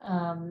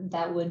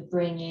that would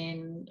bring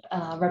in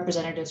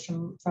representatives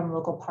from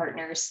local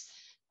partners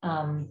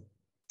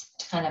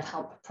to kind of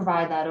help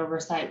provide that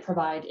oversight,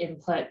 provide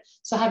input.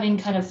 So having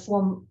kind of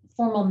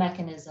formal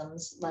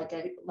mechanisms like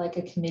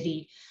a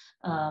committee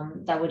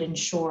that would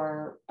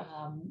ensure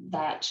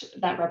that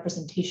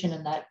representation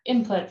and that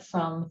input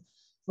from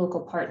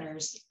local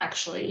partners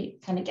actually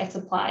kind of gets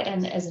applied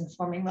and is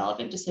informing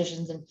relevant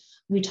decisions. And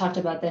we talked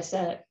about this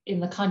in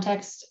the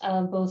context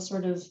of both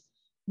sort of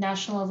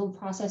national level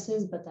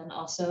processes, but then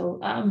also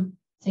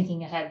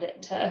thinking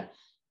ahead to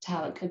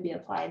how it could be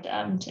applied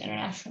to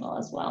international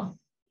as well.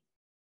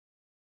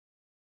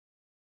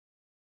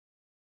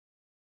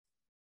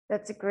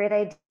 That's a great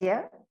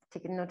idea.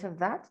 Taking note of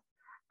that.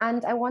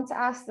 And I want to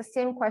ask the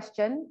same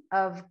question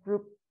of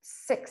group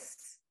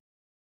 6,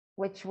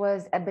 which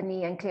was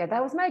Ebony and Claire.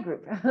 That was my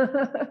group.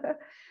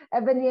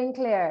 Ebony and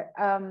Claire.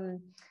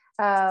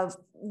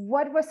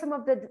 What were some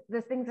of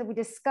the things that we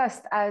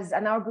discussed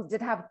and our group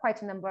did have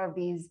quite a number of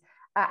these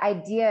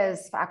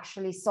ideas for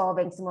actually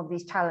solving some of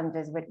these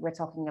challenges we're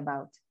talking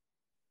about?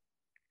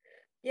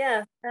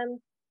 Yeah.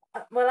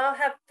 Well, I'll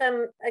have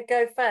a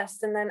go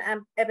first, and then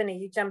Ebony,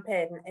 you jump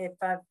in if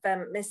I've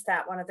missed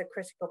out one of the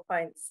critical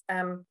points.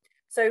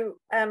 So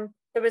there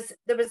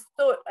was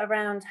thought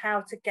around how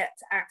to get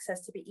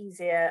access to be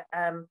easier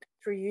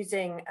through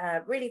using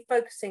really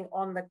focusing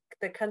on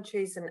the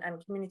countries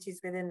and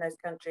communities within those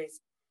countries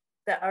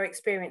that are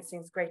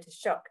experiencing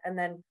greatest shock, and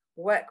then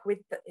work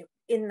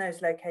in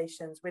those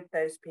locations with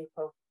those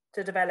people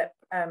to develop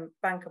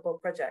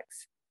bankable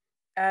projects.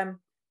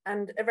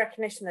 And a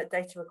recognition that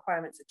data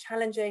requirements are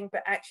challenging,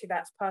 but actually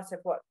that's part of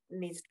what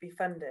needs to be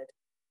funded.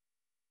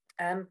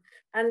 And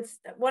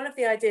one of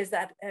the ideas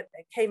that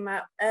came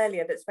out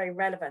earlier that's very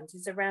relevant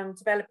is around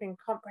developing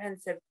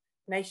comprehensive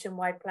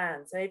nationwide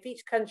plans. So if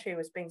each country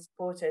was being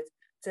supported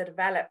to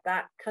develop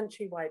that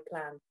countrywide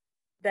plan,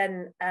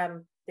 then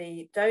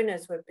the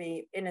donors would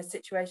be in a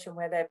situation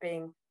where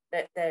they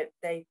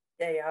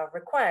are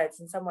required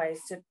in some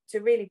ways to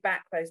really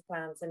back those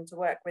plans and to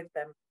work with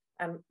them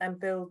and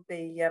build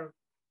the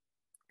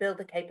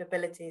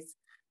capabilities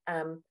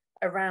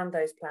around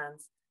those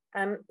plans.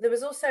 There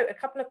was also a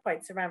couple of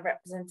points around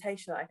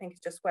representation that I think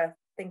is just worth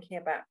thinking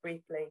about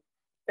briefly.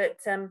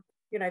 That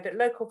that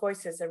local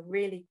voices are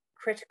really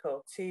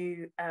critical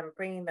to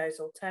bringing those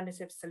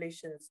alternative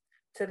solutions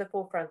to the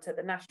forefront at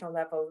the national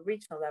level,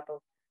 regional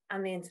level,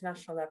 and the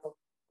international level.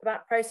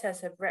 that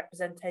process of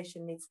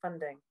representation needs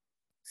funding.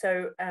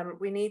 So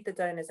we need the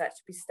donors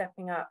actually be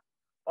stepping up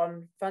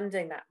on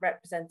funding that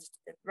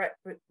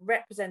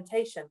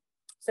representation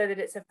so that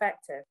it's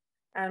effective.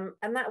 And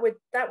that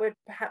would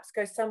perhaps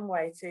go some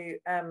way to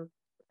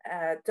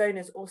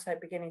donors also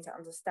beginning to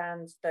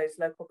understand those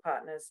local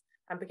partners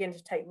and begin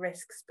to take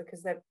risks,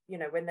 because they're, you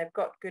know, when they've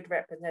got good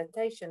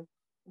representation,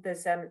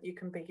 there's you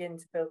can begin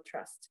to build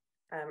trust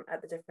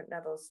at the different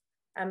levels.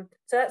 So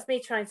that's me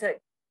trying to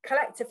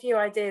collect a few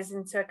ideas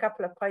into a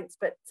couple of points,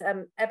 but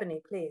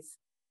Ebony, please.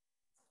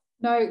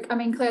 No, I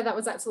mean, Claire, that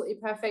was absolutely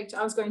perfect.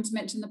 I was going to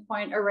mention the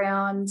point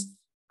around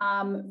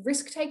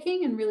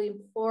risk-taking and really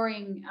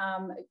imploring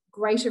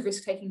greater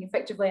risk-taking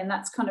effectively, and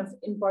that's kind of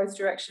in both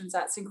directions.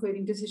 That's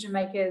including decision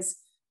makers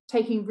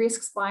taking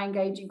risks by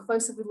engaging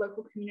closer with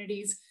local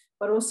communities,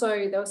 but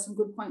also there were some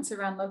good points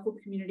around local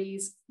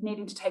communities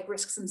needing to take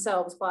risks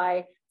themselves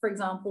by, for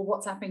example,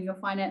 WhatsApping your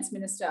finance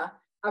minister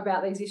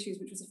about these issues,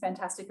 which was a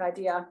fantastic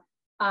idea.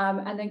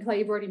 And then Claire,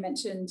 you've already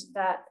mentioned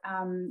that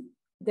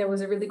there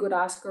was a really good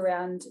ask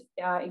around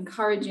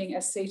encouraging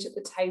a seat at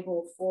the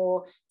table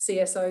for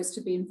CSOs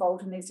to be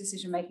involved in these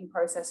decision-making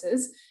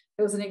processes.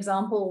 There was an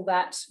example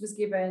that was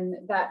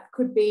given that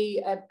could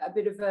be a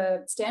bit of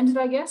a standard,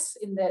 I guess,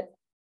 in that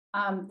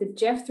the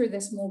Jeff, through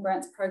their small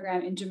grants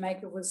program in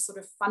Jamaica, was sort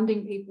of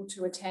funding people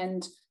to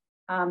attend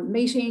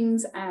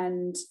meetings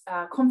and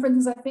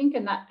conferences, I think,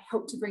 and that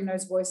helped to bring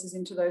those voices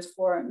into those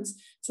forums.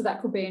 So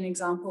that could be an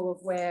example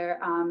of where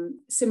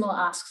similar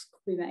asks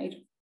could be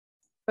made.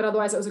 But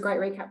otherwise, it was a great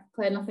recap,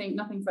 Claire.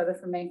 Nothing further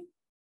from me.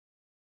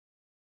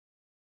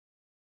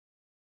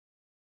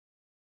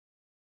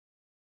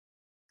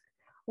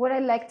 What I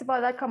liked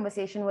about that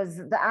conversation was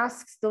the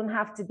asks don't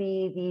have to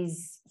be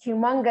these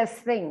humongous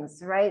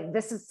things, right?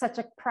 This is such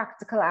a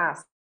practical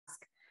ask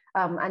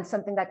and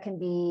something that can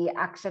be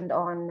actioned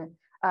on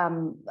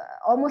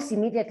almost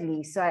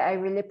immediately. So I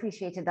really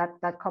appreciated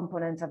that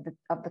component of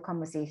the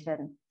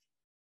conversation.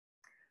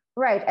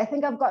 Right, I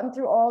think I've gotten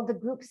through all the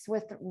groups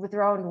with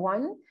round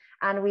one,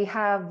 and we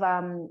have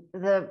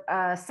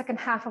the second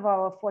half of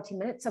our 40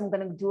 minutes. So I'm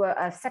going to do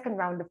a second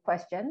round of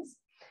questions.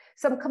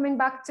 So I'm coming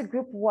back to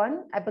group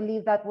one. I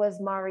believe that was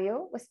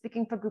Mario was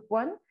speaking for group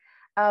one.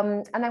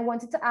 And I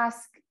wanted to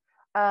ask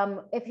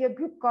if your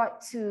group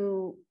got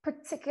to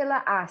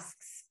particular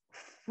asks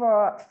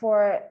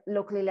for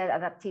locally led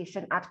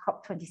adaptation at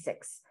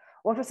COP26.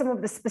 What were some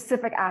of the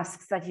specific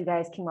asks that you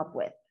guys came up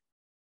with?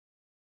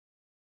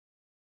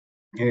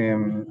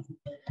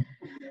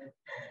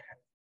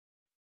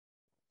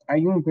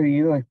 Hay un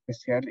pedido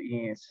especial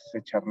y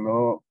se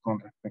charló con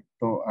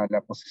respecto a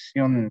la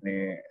posición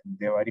de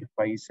varios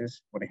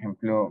países. Por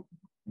ejemplo,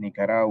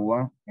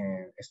 Nicaragua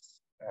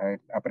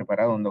ha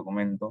preparado un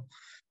documento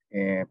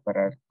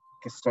para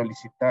que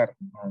solicitar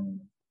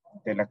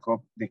de la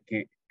COP de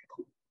que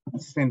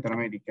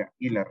Centroamérica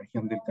y la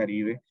región del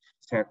Caribe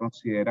sea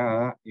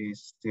considerada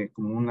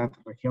como una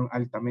región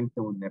altamente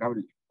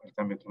vulnerable al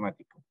cambio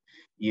climático.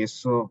 Y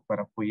eso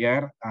para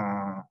apoyar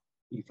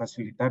y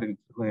facilitar el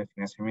flujo de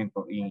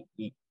financiamiento. Y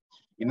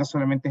no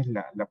solamente es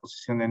la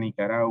posición de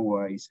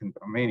Nicaragua y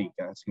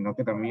Centroamérica, sino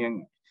que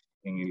también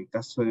en el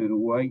caso de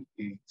Uruguay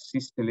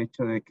existe el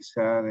hecho de que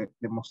se ha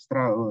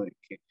demostrado de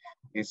que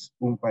es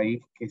un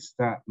país que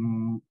está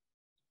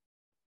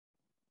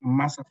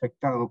más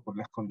afectado por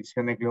las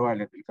condiciones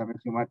globales del cambio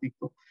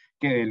climático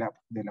que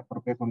de la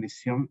propia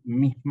condición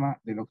misma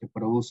de lo que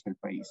produce el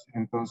país.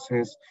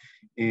 Entonces,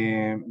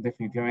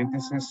 definitivamente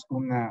esa es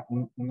una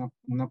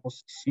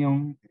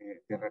posición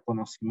de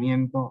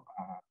reconocimiento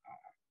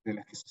de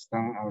las que se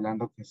están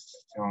hablando que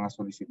se van a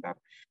solicitar.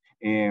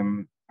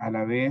 A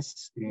la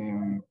vez,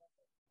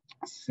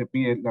 se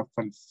pide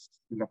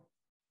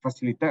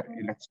facilitar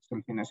el acceso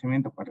al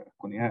financiamiento para las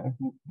comunidades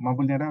más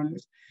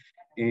vulnerables,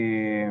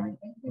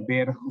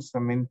 ver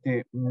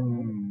justamente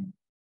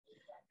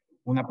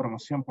una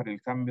promoción para el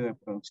cambio de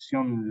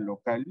producción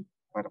local,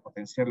 para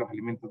potenciar los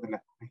alimentos de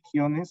las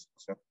regiones, o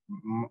sea,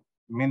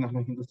 menos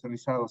los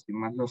industrializados y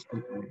más la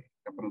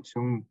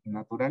producción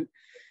natural.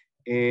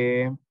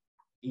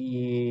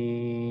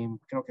 Y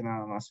creo que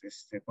nada más,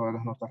 todas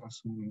las notas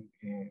resumen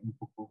un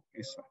poco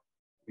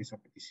esa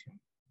petición.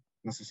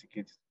 No sé si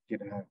quieres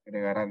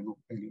agregar algo,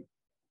 Eli.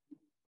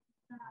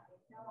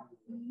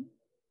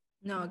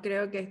 No,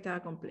 creo que está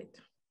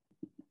completo.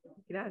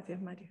 Gracias,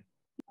 Mario.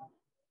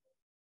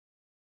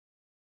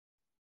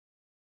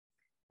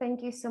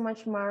 Thank you so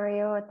much,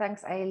 Mario.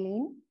 Thanks,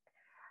 Eileen.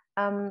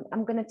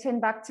 I'm going to turn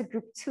back to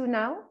group two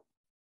now,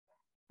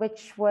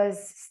 which was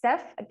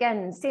Steph.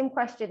 Again, same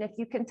question. If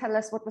you can tell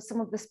us what were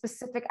some of the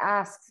specific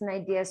asks and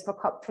ideas for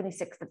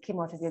COP26 that came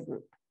out of your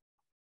group.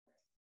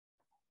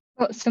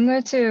 Well,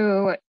 similar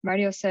to what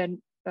Mario said,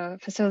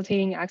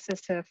 facilitating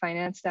access to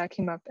finance, that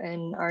came up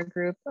in our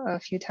group a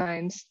few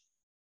times.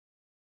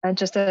 And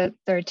just that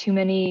there are too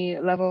many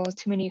levels,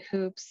 too many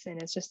hoops,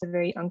 and it's just a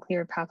very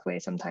unclear pathway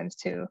sometimes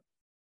to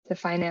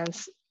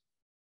finance.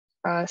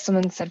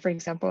 Someone said, for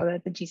example,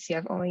 that the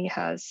GCF only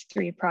has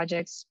 3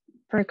 projects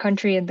per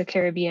country in the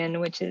Caribbean,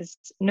 which is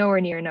nowhere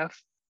near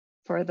enough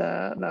for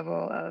the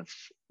level of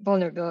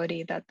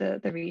vulnerability that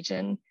the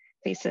region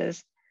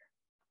faces.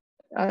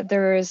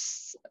 There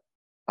is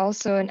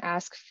also an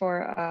ask for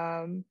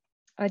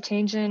a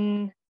change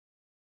in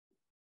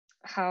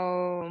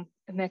how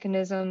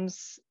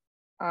mechanisms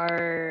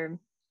are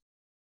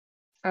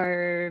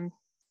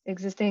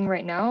existing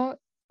right now,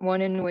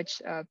 one in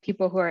which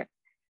people who are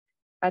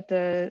at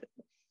the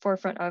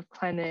forefront of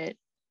climate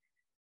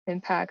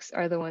impacts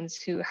are the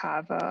ones who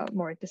have a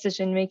more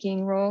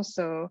decision-making role.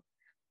 So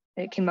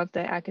it came up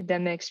that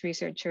academics,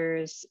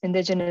 researchers,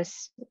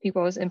 indigenous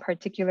peoples in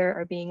particular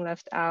are being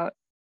left out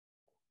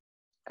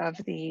of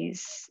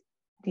these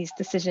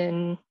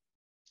decision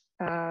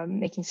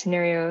making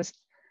scenarios.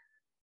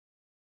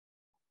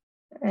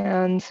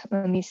 And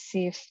let me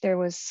see if there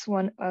was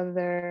one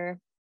other.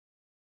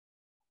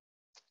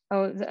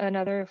 Oh,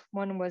 another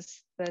one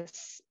was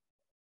this,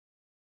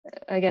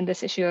 again,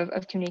 this issue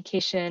of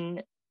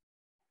communication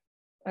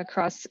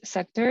across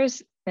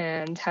sectors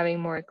and having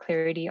more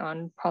clarity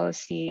on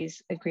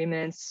policies,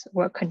 agreements,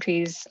 what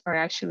countries are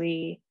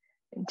actually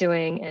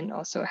doing, and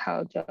also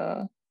how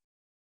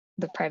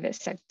the private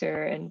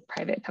sector and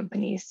private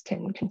companies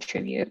can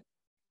contribute.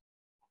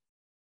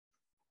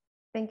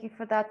 Thank you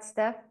for that,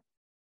 Steph.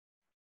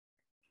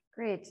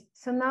 Great.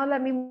 So now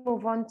let me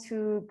move on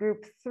to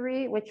group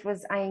 3, which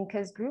was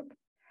Ainka's group.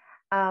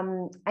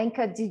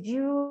 Ainka, did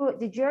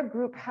your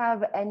group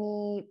have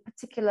any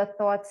particular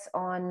thoughts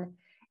on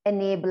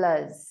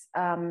enablers?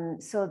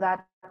 So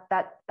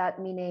that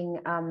meaning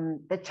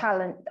the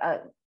challenge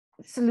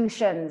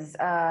solutions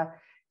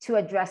to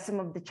address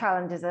some of the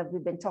challenges that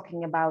we've been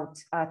talking about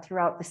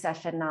throughout the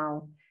session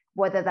now,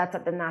 whether that's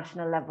at the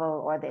national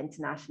level or the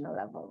international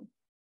level.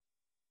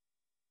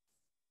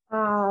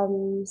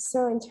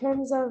 So in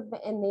terms of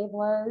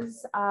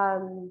enablers,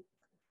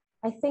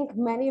 I think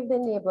many of the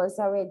enablers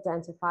that we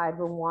identified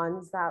were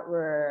ones that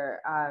were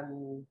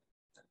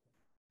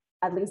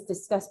at least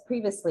discussed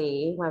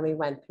previously when we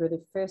went through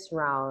the first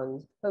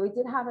round, but we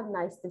did have a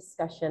nice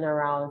discussion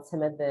around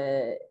some of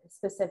the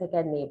specific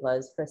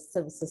enablers for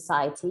civil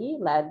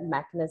society-led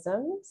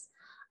mechanisms.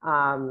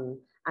 And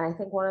I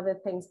think one of the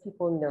things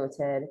people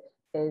noted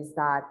is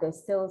that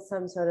there's still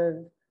some sort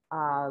of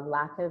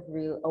lack of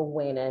real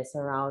awareness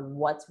around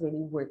what's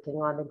really working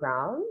on the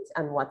ground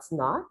and what's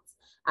not.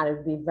 And it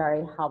would be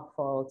very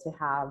helpful to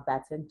have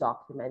better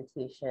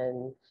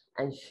documentation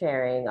and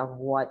sharing of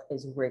what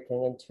is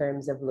working in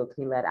terms of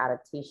locally led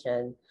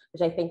adaptation,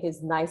 which I think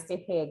is nice to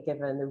hear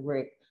given the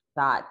work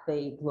that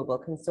the global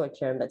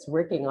consortium that's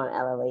working on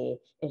LLA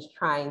is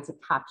trying to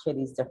capture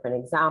these different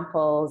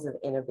examples of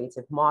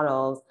innovative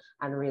models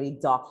and really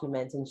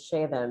document and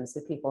share them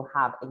so people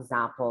have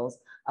examples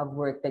of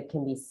work that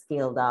can be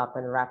scaled up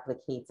and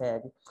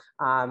replicated.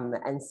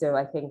 And so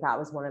I think that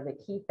was one of the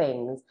key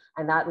things.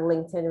 And that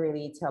linked in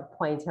really to a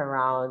point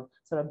around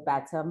sort of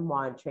better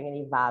monitoring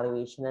and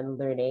evaluation and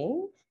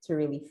learning to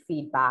really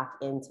feed back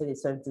into the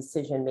sort of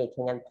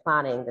decision-making and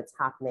planning that's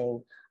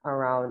happening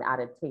around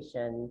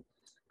adaptation.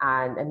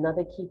 And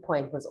another key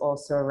point was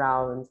also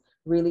around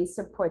really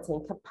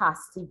supporting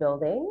capacity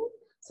building.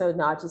 So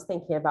not just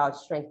thinking about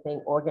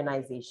strengthening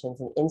organizations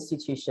and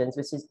institutions,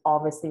 which is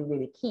obviously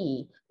really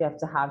key. We have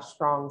to have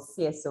strong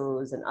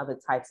CSOs and other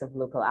types of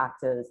local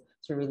actors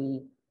to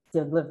really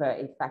deliver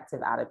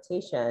effective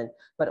adaptation,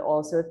 but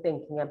also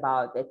thinking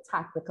about the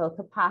technical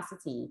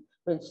capacity,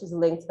 which is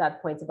linked to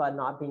that point about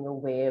not being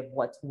aware of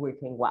what's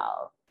working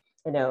well,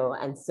 you know,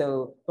 and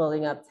so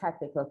building up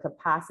technical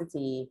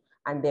capacity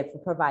and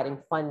therefore providing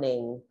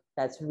funding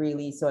that's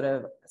really sort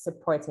of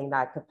supporting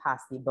that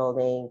capacity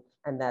building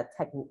and that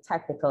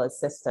technical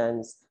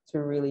assistance to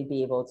really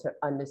be able to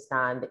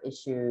understand the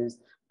issues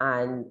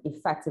and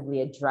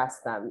effectively address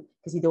them,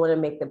 because you don't want to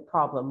make the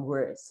problem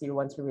worse. You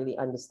want to really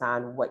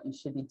understand what you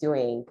should be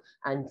doing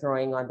and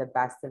drawing on the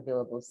best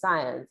available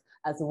science,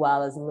 as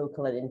well as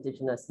local and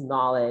indigenous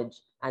knowledge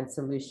and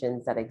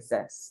solutions that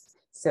exist.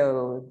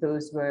 So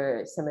those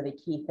were some of the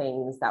key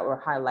things that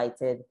were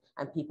highlighted,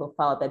 and people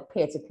felt that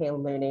peer-to-peer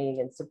learning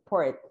and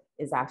support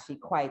is actually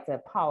quite a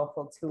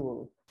powerful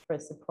tool for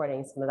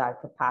supporting some of that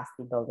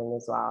capacity building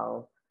as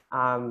well.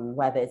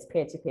 Whether it's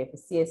peer-to-peer for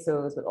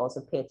CSOs, but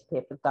also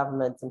peer-to-peer for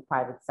governments and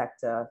private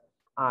sector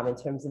in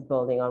terms of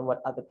building on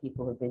what other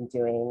people have been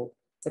doing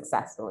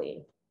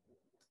successfully.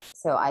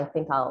 So I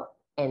think I'll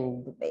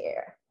end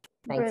there.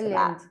 Thanks for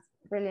that.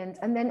 Brilliant.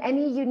 And then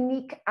any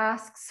unique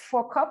asks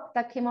for COP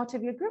that came out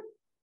of your group?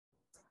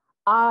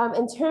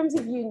 In terms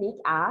of unique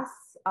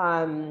asks,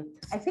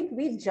 I think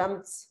we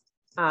jumped,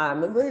 we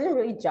didn't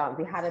really jump.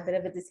 We had a bit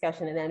of a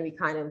discussion and then we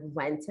kind of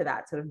went to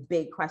that sort of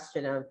big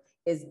question of,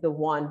 is the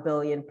 1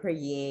 billion per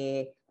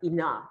year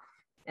enough?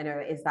 You know,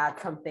 is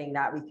that something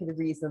that we could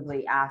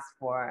reasonably ask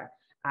for?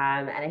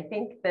 And I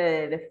think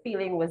the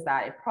feeling was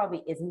that it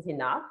probably isn't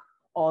enough,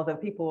 although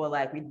people were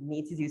like, we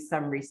need to do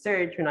some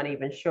research. We're not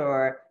even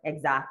sure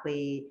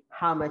exactly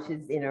how much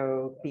is, you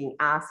know, being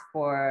asked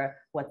for,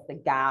 what's the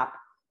gap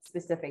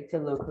specific to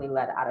locally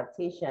led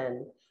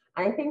adaptation.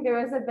 And I think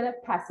there was a bit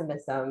of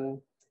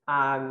pessimism,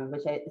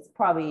 which is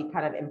probably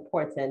kind of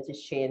important to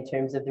share in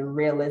terms of the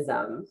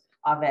realism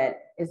of it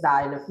is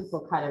that, you know,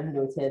 people kind of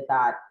noted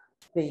that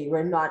they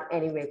were not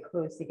anywhere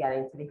close to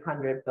getting to the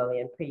 100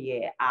 billion per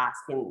year ask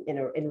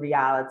in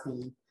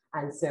reality.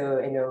 And so,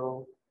 you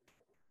know,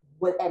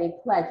 with any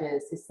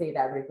pledges to say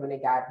that we're going to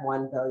get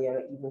 1 billion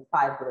or even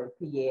 5 billion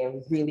per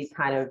year really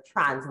kind of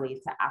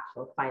translate to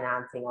actual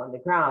financing on the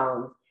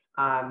ground.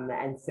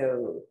 And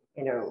so,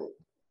 you know,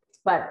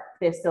 but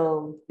there's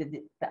still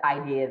the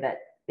idea that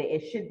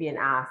it should be an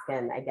ask,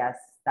 and I guess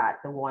that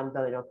the 1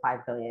 billion or 5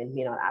 billion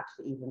may not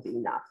actually even be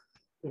enough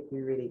if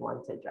we really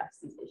want to address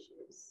these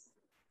issues.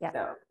 Yeah.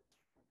 So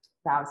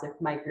that was it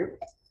for my group.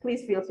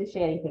 Please feel free to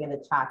share anything in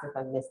the chat if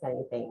I missed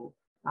anything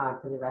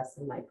for the rest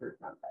of my group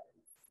members.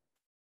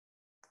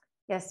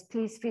 Yes,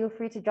 please feel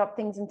free to drop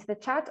things into the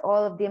chat.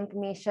 All of the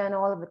information,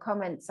 all of the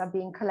comments are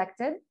being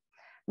collected.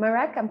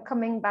 Marek, I'm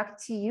coming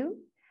back to you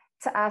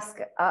to ask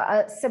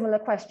a similar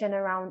question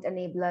around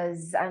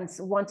enablers and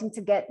wanting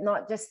to get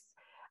not just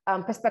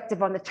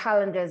perspective on the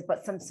challenges,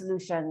 but some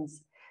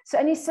solutions. So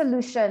any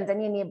solutions,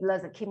 any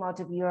enablers that came out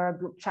of your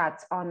group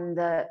chat on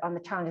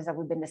the challenges that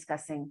we've been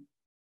discussing?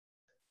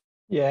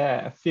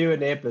 Yeah, a few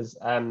enablers,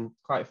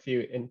 quite a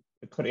few in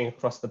cutting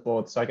across the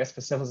board. So I guess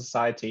for civil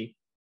society,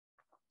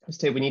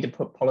 we need to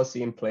put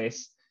policy in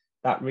place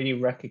that really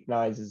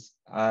recognizes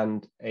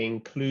and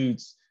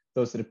includes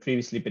those that have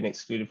previously been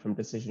excluded from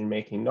decision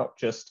making, not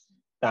just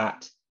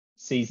that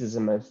sees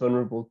them as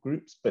vulnerable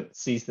groups, but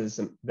sees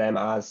them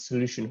as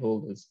solution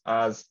holders,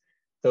 as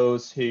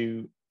those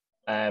who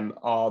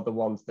are the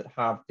ones that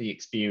have the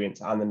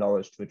experience and the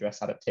knowledge to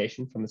address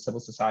adaptation from the civil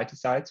society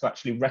side. So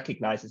actually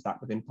recognizes that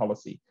within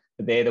policy,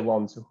 that they're the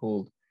ones who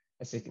hold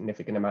a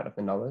significant amount of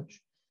the knowledge.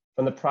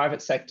 From the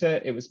private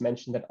sector, it was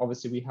mentioned that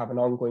obviously we have an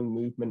ongoing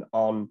movement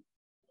on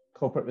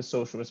corporate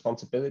social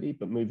responsibility,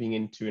 but moving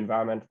into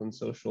environmental and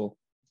social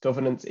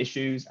governance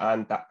issues,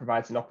 and that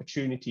provides an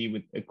opportunity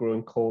with a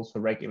growing calls for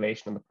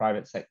regulation on the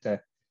private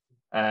sector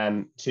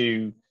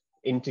to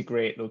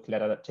integrate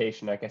locally-led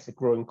adaptation. I guess a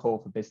growing call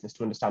for business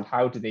to understand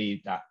how do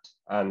they adapt,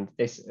 and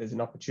this is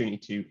an opportunity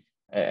to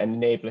an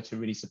enabler to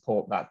really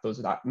support that. Those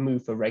are that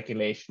move for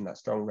regulation, that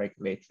strong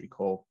regulatory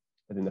call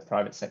within the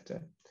private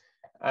sector.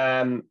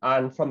 And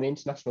from the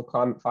international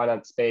climate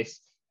finance space,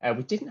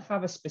 we didn't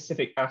have a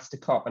specific ask to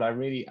COP, and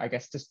I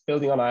guess just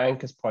building on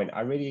Ayanka's point,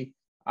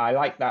 I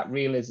like that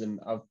realism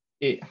of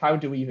it. How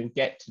do we even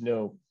get to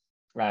know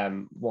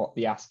what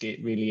the ask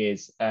it really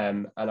is?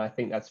 And I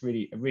think that's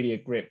really a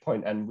great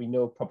point. And we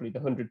know probably the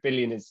 100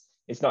 billion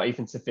is not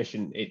even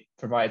sufficient. It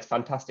provides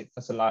fantastic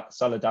for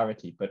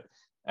solidarity, but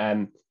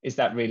is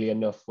that really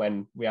enough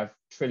when we have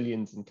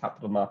trillions in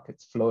capital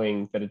markets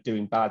flowing that are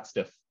doing bad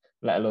stuff,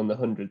 let alone the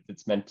 100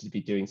 that's meant to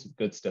be doing some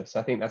good stuff? So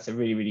I think that's a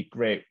really, really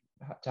great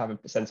to have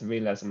a sense of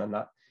realism on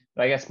that.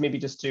 But I guess maybe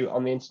just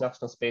on the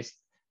international space,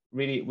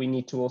 really, we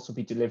need to also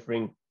be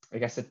delivering, I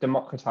guess, a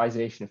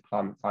democratization of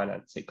climate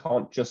finance. It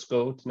can't just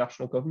go to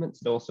national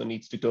governments. It also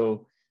needs to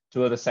go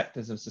to other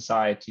sectors of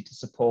society to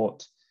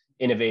support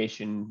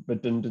innovation,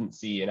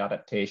 redundancy, and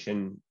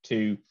adaptation,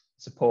 to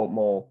support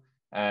more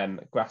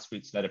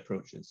grassroots-led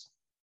approaches.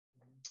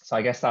 So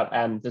I guess that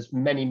there's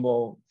many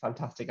more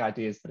fantastic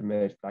ideas that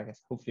emerge, but I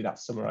guess hopefully that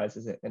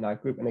summarizes it in our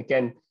group. And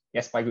again,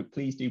 yes, my group,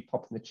 please do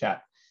pop in the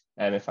chat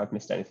if I've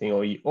missed anything,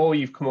 or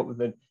you've come up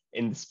with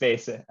in the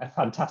space a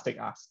fantastic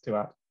ask to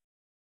add.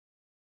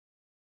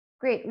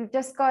 Great, we've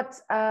just got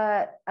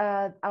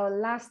our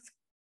last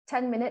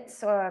 10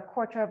 minutes or a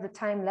quarter of the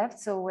time left,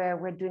 so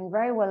we're doing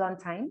very well on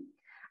time.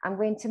 I'm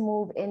going to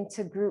move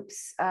into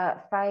groups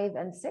 5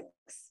 and 6,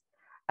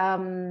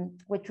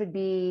 which would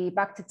be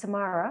back to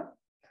Tamara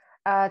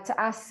to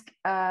ask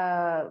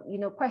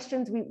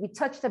questions. We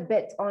touched a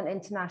bit on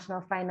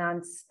international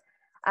finance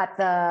at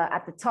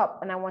the top,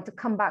 and I want to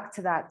come back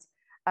to that.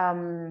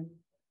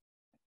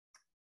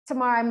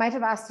 Tamara, I might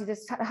have asked you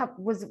this.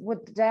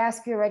 Did I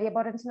ask you already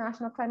about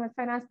international climate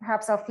finance?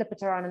 Perhaps I'll flip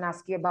it around and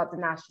ask you about the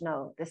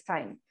national this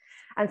time,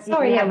 and see if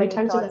you have any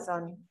thoughts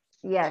on.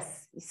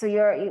 Yes. So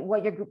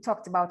what your group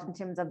talked about in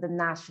terms of the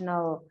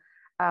national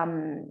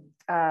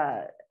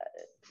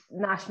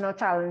national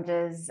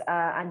challenges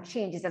and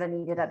changes that are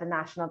needed at the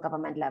national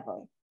government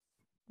level.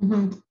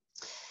 Mm-hmm.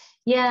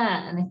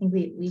 Yeah, and I think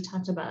we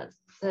talked about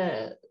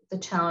the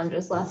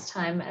challenges last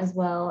time as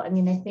well. I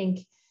mean, I think,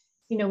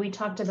 we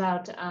talked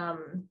about,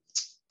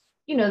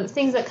 the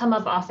things that come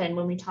up often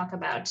when we talk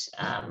about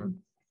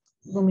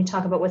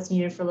what's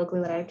needed for locally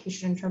led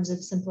adaptation in terms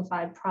of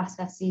simplified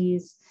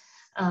processes,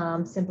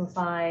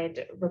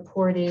 simplified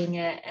reporting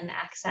and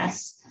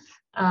access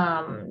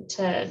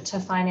to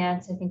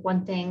finance. I think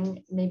one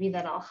thing maybe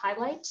that I'll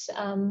highlight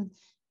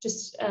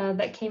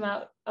that came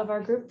out of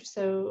our group.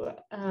 So,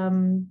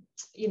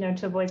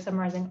 to avoid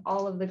summarizing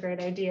all of the great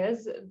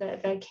ideas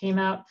that came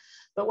out,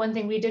 but one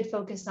thing we did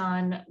focus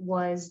on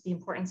was the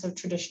importance of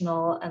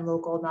traditional and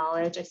local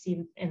knowledge. I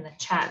see in the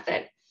chat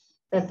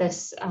that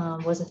this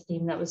was a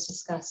theme that was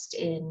discussed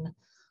in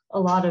a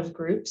lot of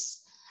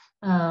groups.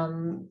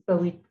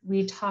 But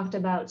we talked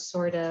about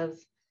sort of,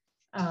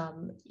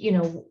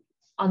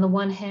 on the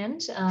one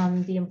hand,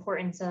 the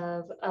importance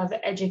of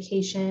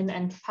education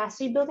and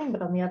capacity building,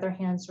 but on the other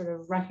hand, sort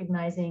of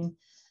recognizing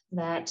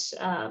that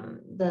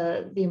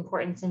the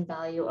importance and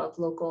value of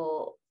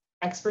local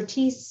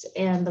expertise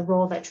and the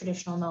role that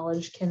traditional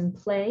knowledge can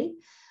play,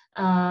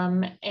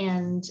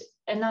 and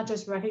not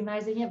just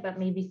recognizing it, but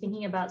maybe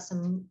thinking about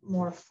some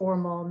more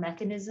formal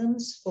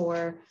mechanisms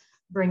for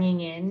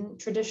bringing in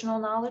traditional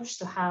knowledge.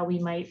 So how we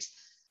might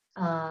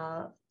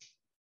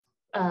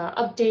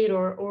update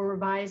or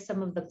revise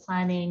some of the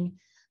planning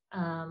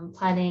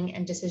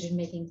and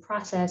decision-making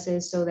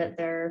processes so that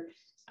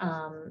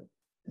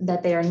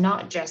they are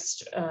not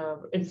just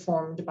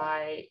informed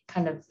by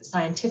kind of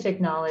scientific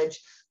knowledge,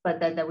 but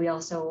that we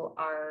also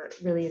are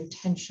really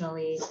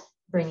intentionally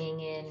bringing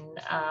in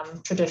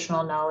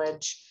traditional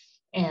knowledge.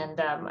 And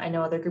I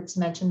know other groups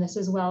mentioned this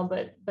as well,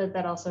 but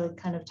that also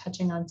kind of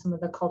touching on some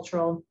of the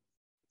cultural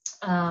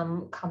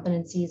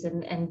competencies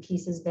and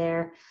pieces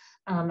there,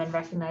 and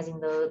recognizing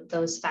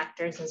those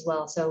factors as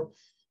well. So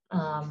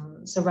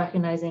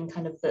recognizing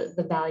kind of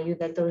the value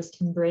that those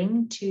can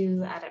bring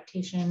to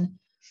adaptation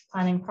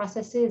planning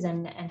processes,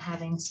 and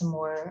having some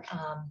more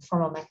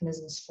formal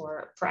mechanisms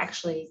for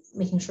actually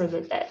making sure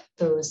that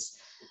those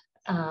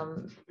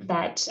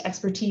that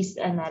expertise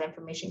and that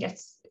information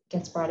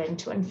gets brought in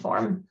to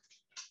inform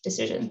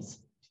decisions.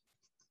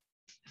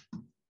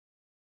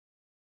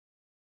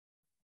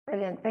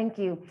 Brilliant, thank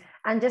you.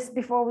 And just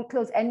before we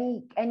close,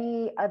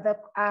 any other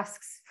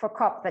asks for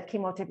COP that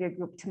came out of your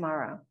group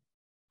tomorrow?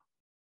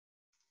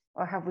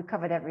 Or have we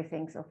covered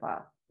everything so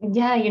far?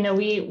 Yeah, you know,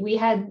 we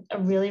had a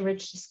really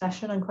rich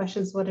discussion on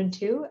questions 1 and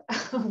 2.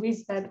 We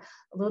spent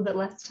a little bit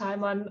less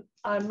time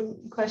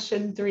on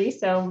question 3.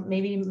 So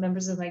maybe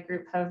members of my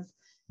group have,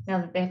 now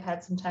that they've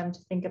had some time to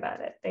think about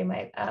it, they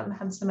might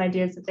have some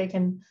ideas that they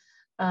can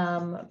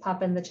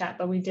pop in the chat.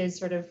 But we did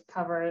sort of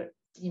cover,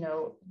 you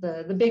know,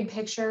 the big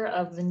picture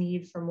of the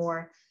need for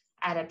more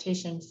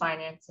adaptation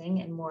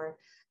financing and more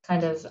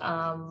kind of,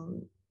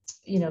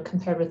 you know,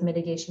 compared with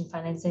mitigation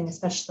financing,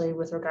 especially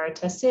with regard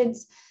to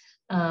SIDS.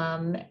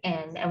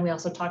 And we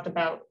also talked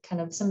about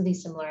kind of some of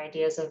these similar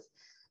ideas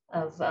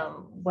of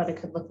what it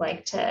could look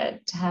like to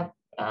have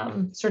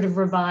sort of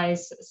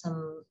revise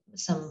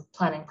some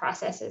planning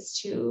processes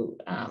to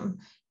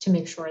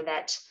make sure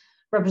that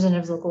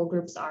representatives of local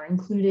groups are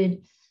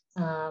included,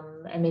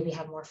 and maybe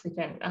have more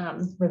frequent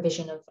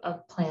revision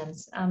of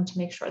plans to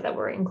make sure that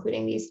we're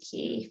including these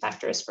key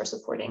factors for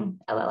supporting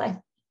LLA.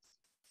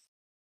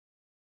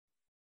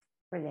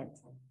 Brilliant.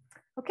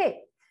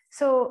 Okay.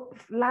 So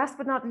last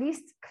but not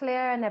least,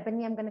 Claire and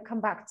Ebony, I'm going to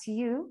come back to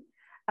you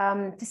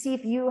to see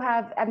if you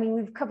have, I mean,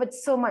 we've covered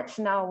so much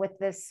now with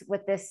this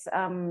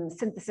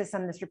synthesis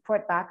and this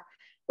report back,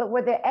 but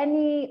were there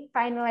any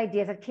final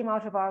ideas that came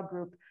out of our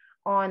group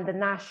on the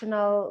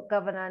national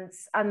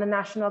governance, on the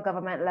national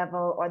government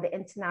level or the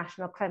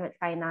international climate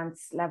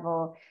finance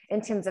level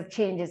in terms of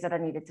changes that are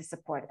needed to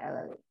support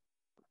LLA?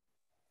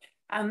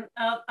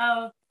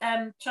 I'll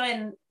try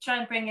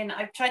and bring in,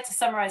 I've tried to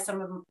summarize some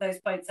of those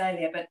points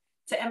earlier, but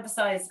to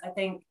emphasize, I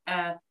think,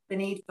 the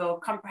need for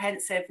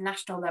comprehensive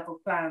national level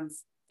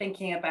plans,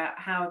 thinking about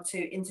how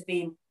to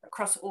intervene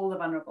across all the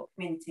vulnerable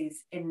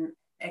communities in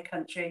a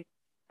country.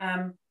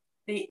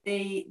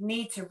 The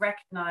need to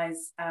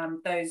recognize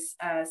those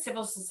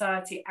civil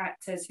society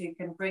actors who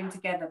can bring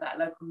together that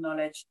local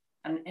knowledge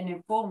and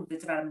inform the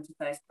development of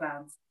those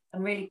plans,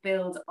 and really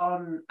build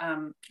on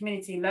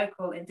community,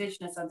 local,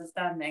 indigenous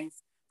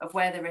understandings of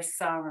where the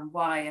risks are and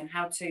why, and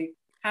how to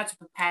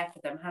prepare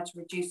for them, how to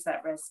reduce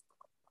that risk.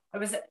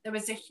 There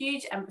was a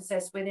huge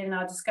emphasis within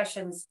our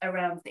discussions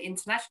around the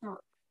international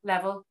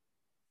level,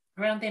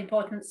 around the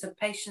importance of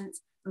patient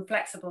and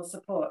flexible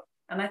support.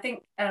 And I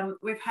think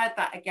we've heard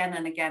that again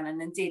and again,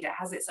 and indeed it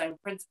has its own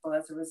principle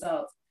as a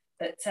result,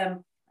 that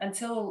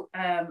until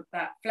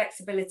that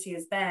flexibility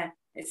is there,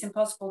 it's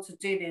impossible to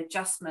do the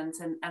adjustment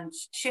and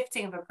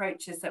shifting of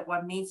approaches that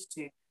one needs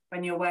to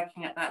when you're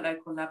working at that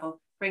local level,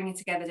 bringing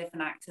together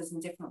different actors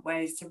in different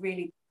ways to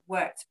really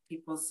work to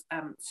people's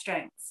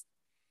strengths.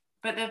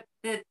 But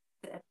the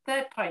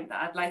third point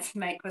that I'd like to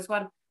make was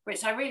one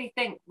which I really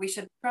think we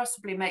should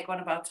possibly make one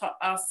of our top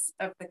asks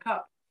of the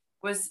COP,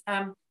 was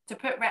to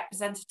put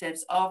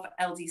representatives of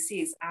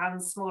LDCs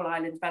and small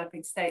island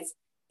developing states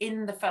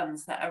in the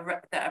funds that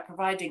are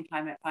providing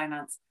climate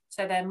finance,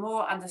 so they're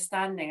more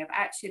understanding of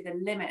actually the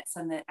limits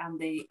and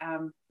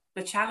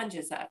the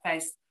challenges that are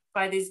faced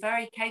by these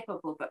very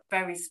capable but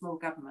very small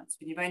governments.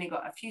 When you've only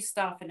got a few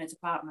staff in a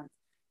department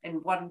in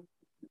one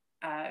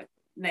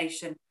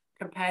nation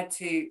compared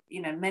to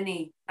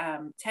many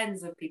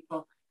tens of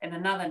people in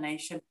another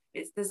nation,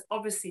 there's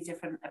obviously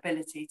different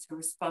ability to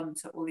respond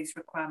to all these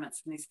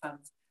requirements from these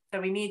funds. So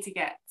we need to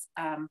get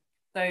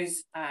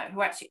those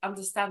who actually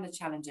understand the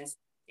challenges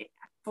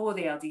for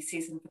the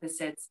LDCs and for the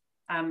SIDS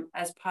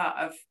as part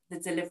of the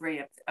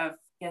delivery of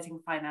getting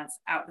finance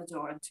out the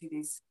door and to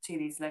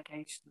these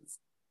locations.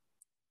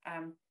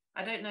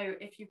 I don't know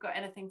if you've got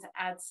anything to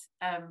add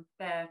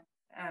there,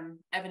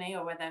 Ebony,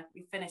 or whether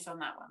we finish on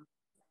that one.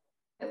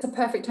 It's a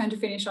perfect time to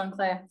finish on,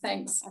 Claire.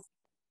 Thanks.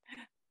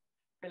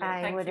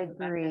 I would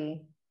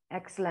agree.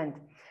 Excellent.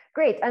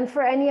 Great. And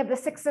for any of the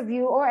 6 of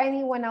you or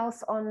anyone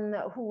else on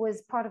who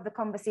was part of the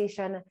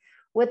conversation,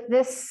 with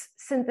this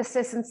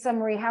synthesis and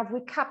summary, have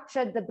we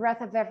captured the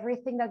breadth of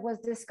everything that was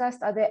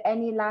discussed? Are there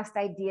any last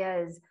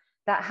ideas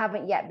that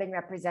haven't yet been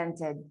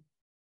represented?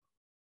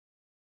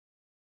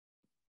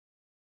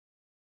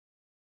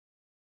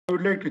 I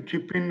would like to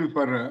chip in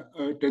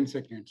for 10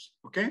 seconds,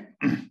 okay?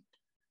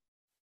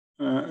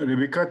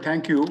 Rebecca,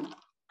 thank you.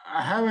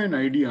 I have an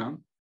idea.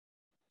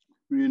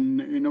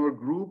 In our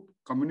group,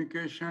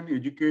 communication,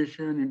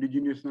 education,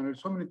 indigenous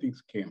knowledge, so many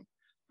things came.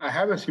 I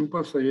have a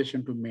simple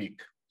suggestion to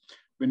make.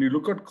 When you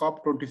look at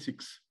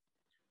COP26,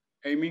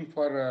 aiming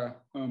for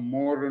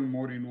more and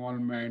more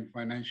involvement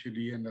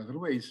financially and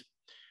otherwise,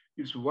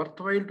 it's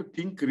worthwhile to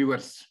think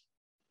reverse.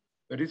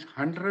 That is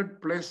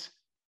 100 plus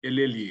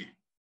LLA,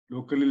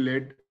 locally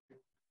led,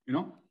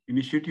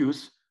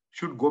 initiatives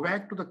should go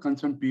back to the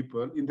concerned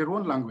people in their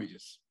own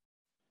languages,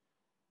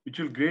 which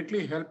will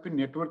greatly help in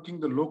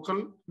networking the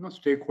local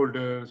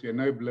stakeholders,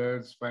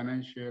 enablers,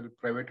 financial,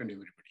 private, and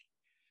everybody.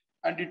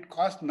 And it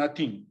costs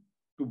nothing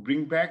to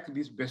bring back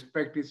these best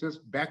practices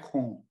back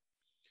home.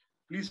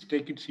 Please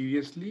take it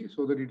seriously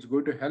so that it's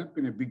going to help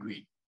in a big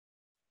way.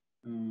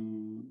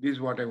 This is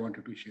what I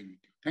wanted to share with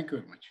you. Thank you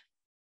very much.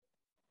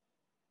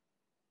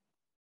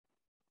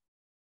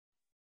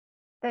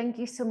 Thank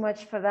you so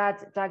much for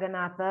that,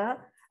 Jagannatha.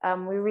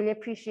 We really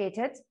appreciate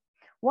it.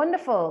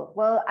 Wonderful.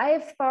 Well,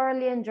 I've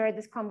thoroughly enjoyed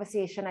this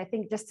conversation. I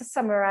think just to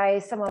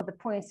summarize some of the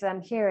points that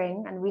I'm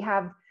hearing, and we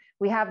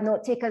have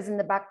note takers in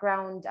the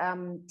background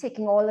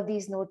taking all of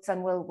these notes,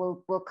 and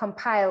we'll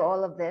compile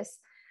all of this.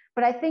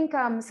 But I think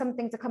some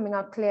things are coming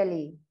out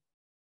clearly.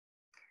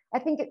 I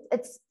think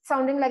it's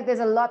sounding like there's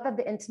a lot that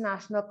the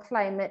international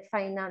climate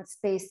finance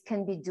space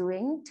can be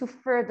doing to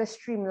further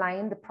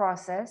streamline the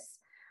process,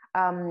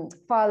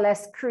 far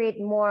less create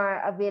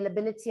more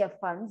availability of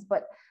funds.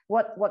 But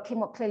what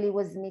came out clearly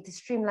was the need to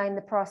streamline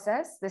the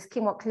process. This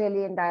came out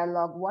clearly in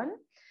Dialogue 1,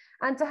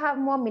 and to have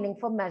more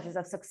meaningful measures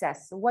of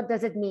success. So what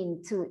does it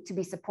mean to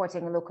be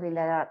supporting locally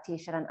led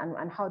adaptation,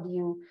 and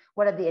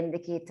what are the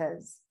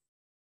indicators?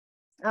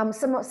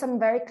 Some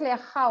very clear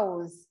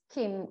hows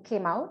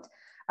came out.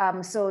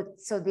 So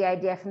the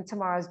idea from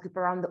tomorrow's group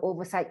around the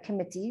oversight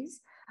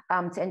committees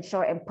to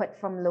ensure input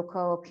from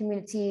local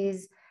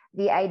communities,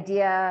 the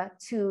idea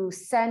to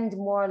send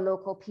more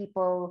local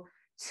people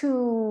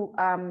to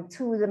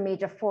the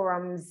major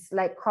forums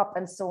like COP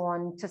and so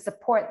on to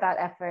support that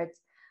effort.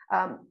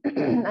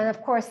 And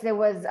of course, there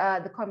was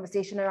the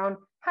conversation around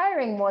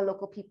hiring more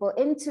local people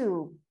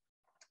into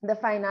the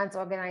finance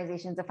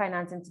organizations, the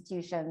finance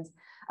institutions,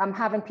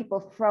 having people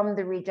from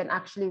the region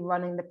actually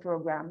running the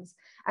programs.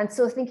 And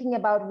so thinking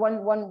about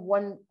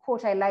one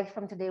quote I liked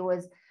from today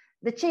was,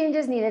 the change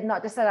is needed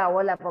not just at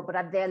our level, but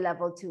at their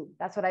level too.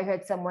 That's what I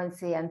heard someone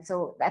say. And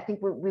so I think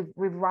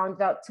we've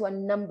rounded out to a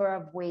number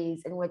of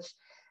ways in which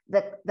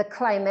the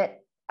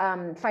climate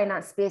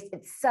finance space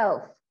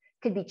itself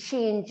could be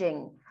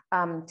changing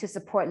to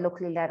support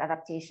locally led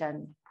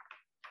adaptation.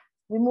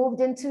 We moved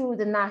into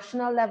the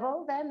national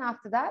level then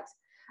after that.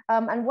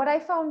 And what I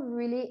found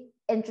really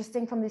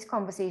interesting from these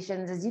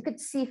conversations is you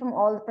could see from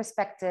all the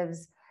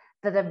perspectives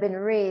that have been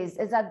raised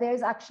is that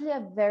there's actually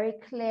a very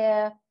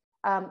clear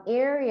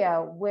area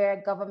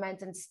where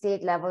government and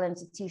state level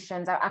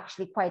institutions are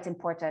actually quite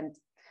important.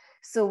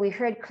 So we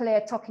heard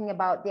Claire talking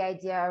about the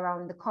idea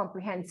around the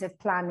comprehensive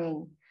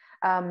planning.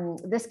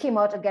 This came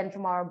out again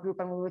from our group,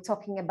 and we were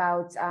talking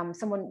about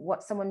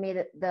someone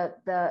made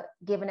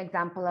gave an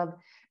example of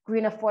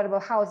green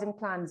affordable housing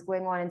plans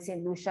going on in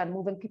St. Lucia and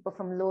moving people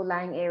from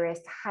low-lying areas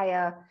to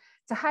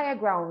higher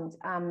ground.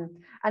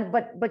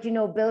 But you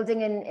know,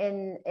 building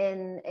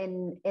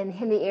in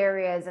hilly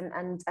areas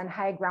and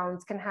high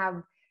grounds can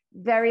have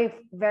very,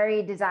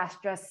 very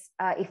disastrous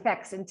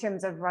effects in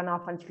terms of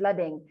runoff and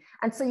flooding.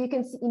 And so you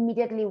can see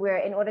immediately where,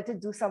 in order to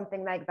do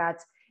something like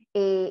that,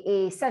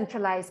 a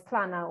centralized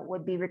planner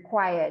would be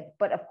required,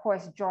 but of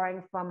course,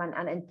 drawing from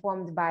and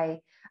informed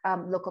by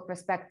local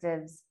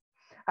perspectives.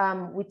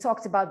 We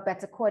talked about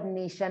better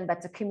coordination,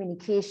 better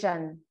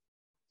communication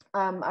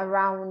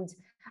around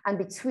and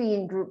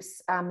between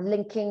groups,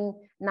 linking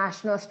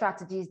national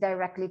strategies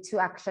directly to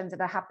actions that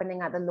are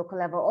happening at the local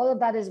level. All of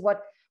that is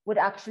what would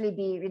actually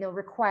be, you know,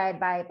 required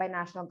by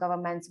national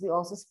governments. We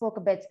also spoke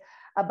a bit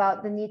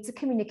about the need to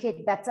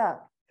communicate better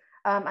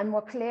and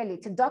more clearly,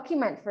 to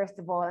document first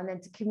of all, and then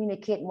to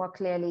communicate more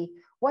clearly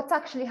what's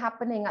actually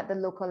happening at the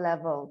local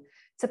level,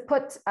 to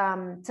put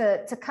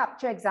to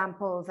capture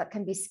examples that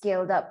can be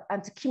scaled up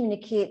and to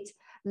communicate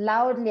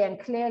loudly and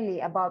clearly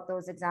about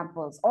those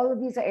examples. All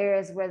of these are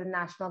areas where the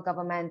national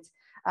government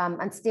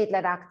and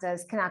state-led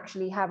actors can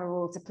actually have a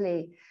role to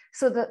play.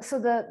 So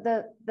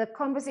the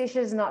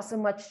conversation is not so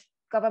much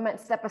government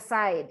step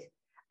aside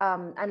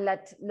and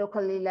let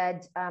locally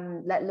led,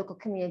 let local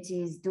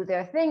communities do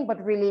their thing,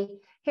 but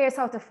really here's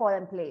how to fall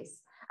in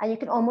place. And you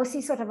can almost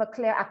see sort of a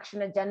clear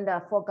action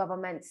agenda for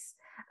governments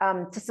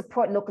to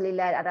support locally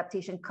led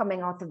adaptation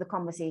coming out of the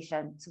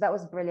conversation. So that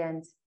was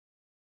brilliant.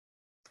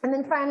 And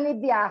then finally,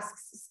 the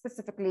asks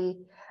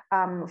specifically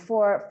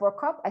for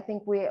COP. I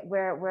think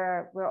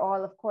we're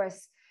all, of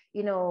course,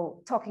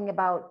 talking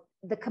about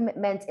the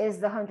commitment. Is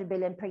the 100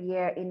 billion per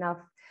year enough?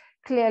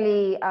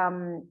 Clearly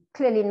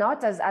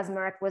not, as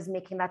Marek was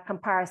making that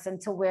comparison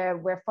to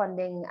where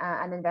funding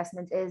and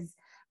investment is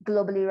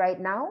globally right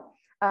now.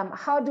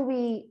 How do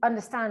we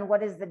understand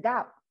what is the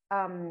gap?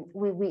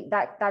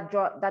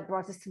 That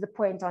brought us to the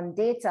point on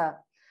data.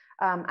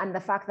 And the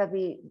fact that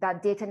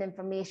data and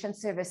information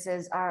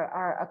services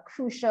are a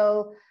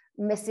crucial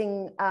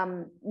missing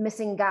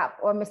gap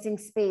or missing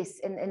space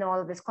in all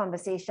of this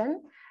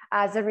conversation.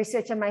 As a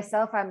researcher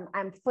myself,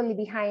 I'm fully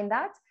behind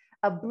that.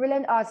 A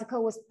brilliant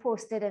article was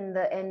posted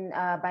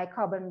by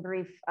Carbon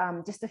Brief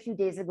just a few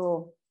days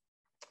ago,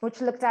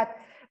 which looked at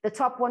the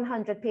top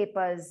 100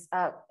 papers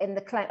in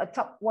the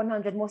top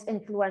 100 most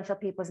influential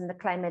papers in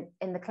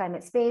the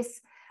climate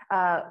space,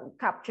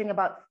 capturing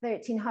about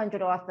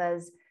 1,300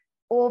 authors.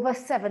 Over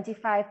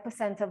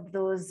 75% of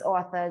those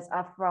authors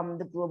are from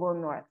the global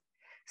north.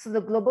 So the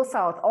global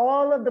south,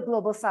 all of the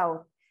global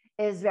south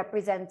is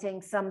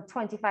representing some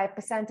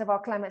 25% of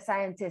our climate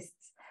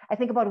scientists. I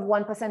think about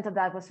 1% of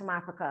that was from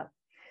Africa.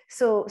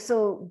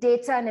 So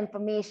data and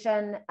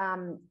information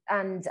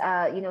and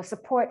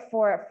support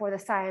for the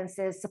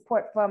sciences,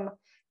 support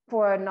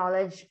for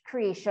knowledge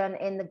creation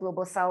in the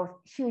global south,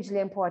 hugely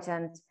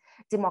important.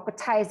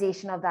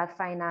 Democratization of that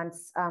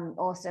finance,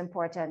 also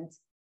important.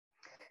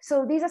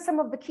 So these are some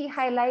of the key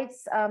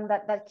highlights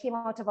that came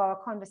out of our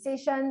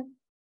conversation.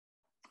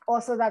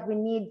 Also, that we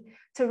need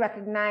to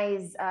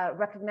recognize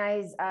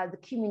the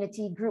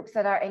community groups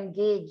that are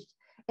engaged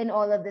in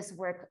all of this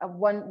work.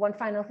 One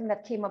final thing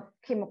that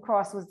came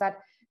across was that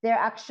they're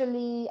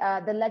actually,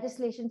 the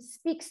legislation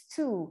speaks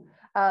to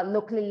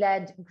locally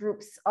led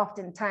groups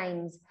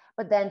oftentimes,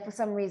 but then for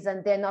some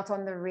reason, they're not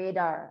on the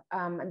radar.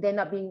 They're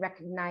not being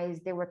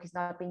recognized, their work is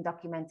not being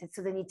documented.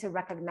 So they need to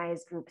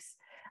recognize groups,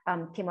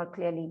 came out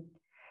clearly.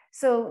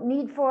 So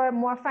need for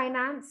more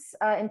finance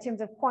in terms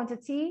of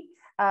quantity,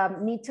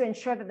 need to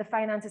ensure that the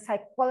finance is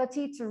high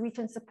quality to reach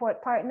and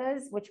support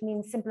partners, which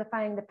means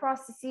simplifying the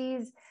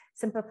processes,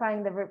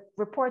 simplifying the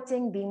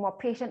reporting, being more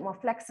patient, more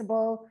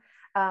flexible,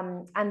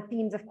 and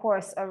themes, of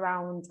course,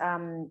 around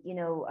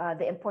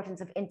the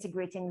importance of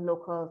integrating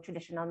local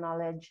traditional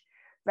knowledge,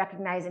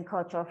 recognizing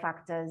cultural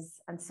factors,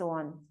 and so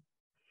on.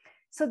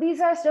 So these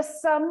are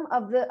just some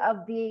of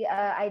the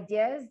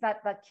ideas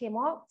that came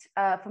out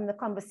from the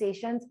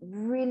conversations.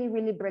 Really,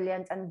 really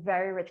brilliant and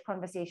very rich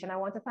conversation. I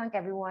want to thank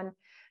everyone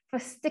for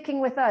sticking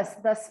with us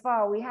thus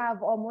far. We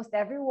have almost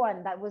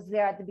everyone that was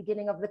there at the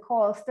beginning of the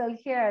call still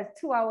here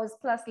 2 hours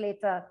plus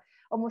later,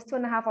 almost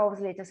 2.5 hours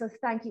later. So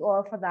thank you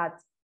all for that.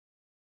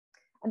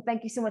 And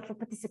thank you so much for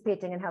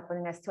participating and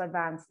helping us to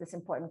advance this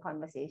important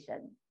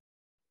conversation.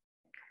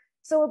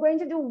 So we're going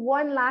to do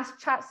one last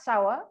chat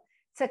shower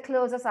to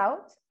close us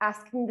out,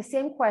 asking the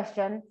same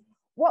question: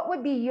 what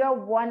would be your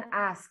one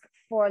ask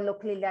for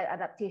locally led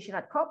adaptation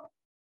at COP?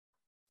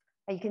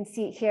 You can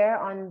see it here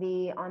on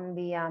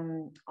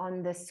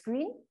the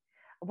screen.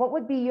 What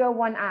would be your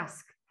one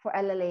ask for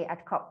LLA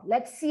at COP?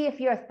 Let's see if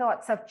your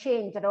thoughts have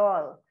changed at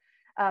all,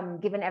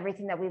 given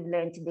everything that we've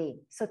learned today.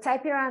 So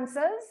type your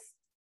answers.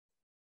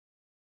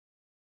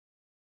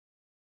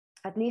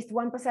 At least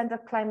 1%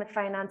 of climate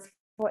finance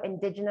for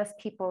Indigenous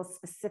peoples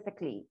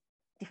specifically.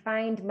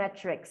 Defined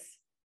metrics.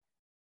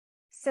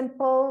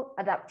 Simple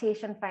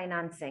adaptation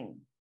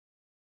financing.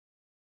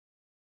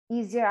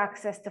 Easier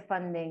access to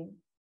funding.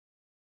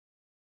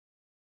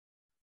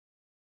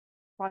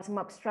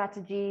 Bottom-up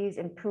strategies,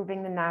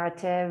 improving the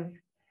narrative.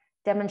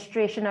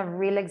 Demonstration of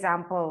real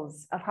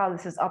examples of how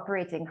this is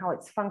operating, how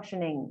it's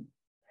functioning,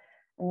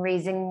 and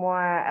raising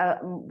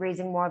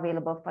more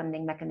available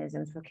funding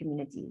mechanisms for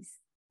communities.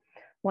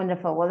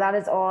 Wonderful. Well, that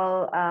is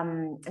all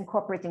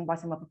incorporating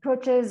bottom-up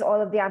approaches. All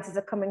of the answers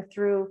are coming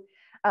through,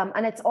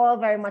 and it's all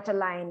very much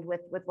aligned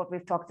with what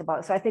we've talked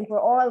about. So I think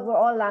we're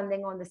all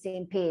landing on the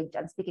same page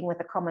and speaking with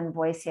a common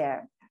voice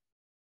here.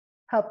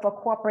 Help for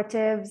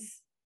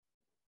cooperatives,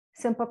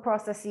 simple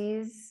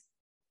processes.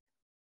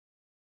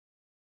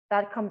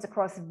 That comes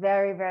across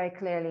very, very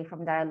clearly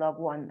from Dialogue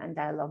 1 and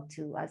Dialogue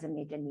 2 as a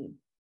major need.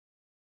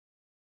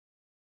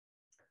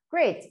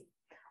 Great.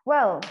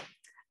 Well,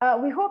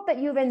 we hope that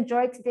you've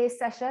enjoyed today's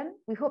session.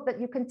 We hope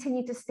that you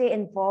continue to stay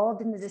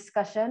involved in the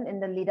discussion in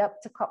the lead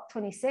up to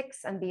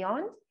COP26 and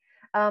beyond.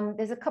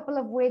 There's a couple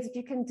of ways that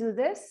you can do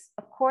this.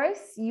 Of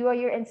course, you or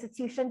your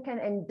institution can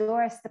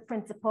endorse the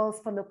principles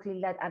for locally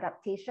led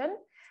adaptation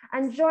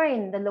and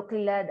join the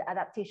locally led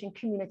adaptation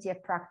community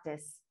of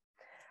practice.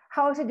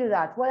 How to do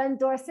that? Well,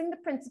 endorsing the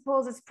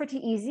principles is pretty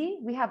easy.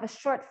 We have a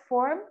short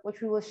form, which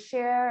we will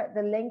share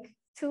the link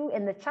to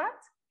in the chat,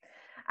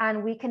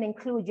 and we can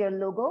include your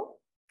logo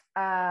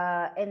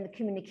in the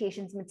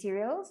communications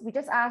materials. We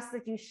just ask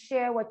that you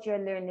share what you're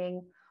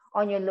learning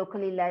on your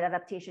locally led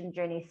adaptation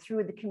journey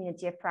through the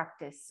community of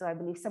practice. So I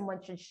believe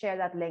someone should share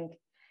that link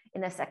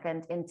in a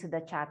second into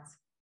the chat.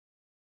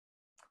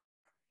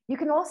 You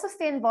can also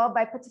stay involved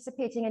by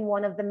participating in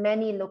one of the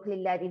many locally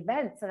led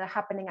events that are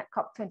happening at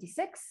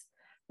COP26.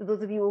 to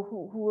those of you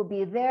who will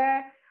be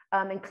there,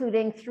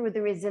 including through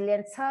the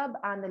Resilience Hub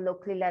and the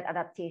Locally Led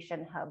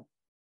Adaptation Hub.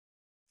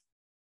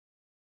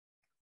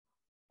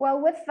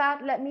 Well, with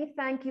that, let me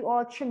thank you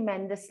all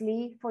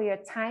tremendously for your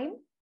time,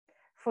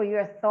 for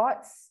your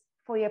thoughts,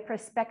 for your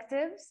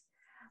perspectives.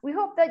 We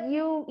hope that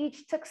you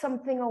each took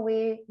something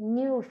away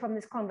new from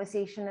this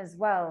conversation as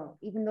well.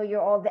 Even though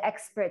you're all the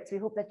experts, we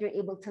hope that you're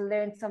able to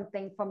learn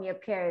something from your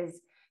peers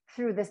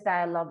through this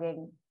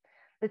dialoguing.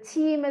 The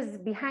team is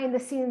behind the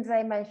scenes, as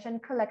I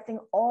mentioned, collecting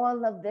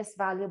all of this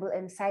valuable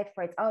insight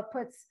for its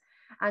outputs,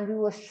 and we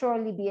will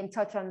surely be in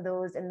touch on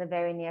those in the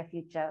very near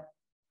future.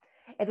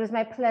 It was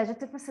my pleasure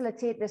to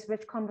facilitate this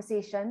rich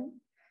conversation.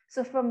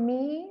 So from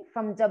me,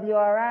 from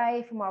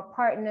WRI, from our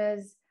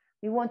partners,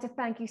 we want to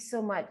thank you so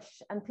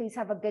much, and please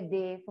have a good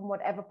day from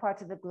whatever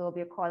part of the globe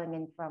you're calling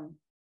in from.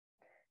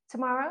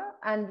 Tamara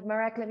and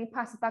Marek, let me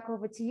pass it back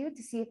over to you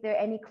to see if there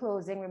are any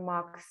closing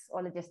remarks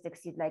or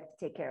logistics you'd like to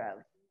take care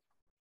of.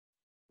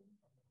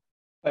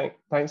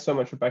 Thanks so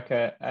much,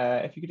 Rebecca.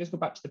 If you could just go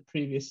back to the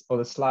previous or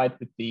the slide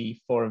with the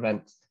 4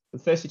 events.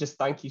 But firstly, just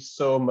thank you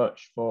so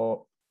much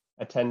for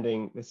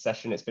attending this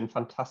session. It's been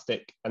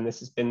fantastic, and this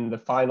has been the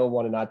final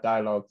one in our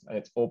dialogues, and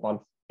it's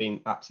all been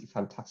absolutely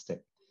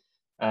fantastic.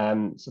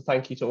 So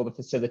thank you to all the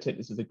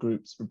facilitators of the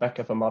groups,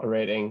 Rebecca for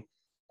moderating,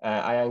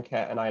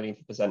 Ayanka and Eileen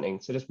for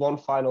presenting. So just one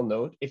final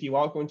note, if you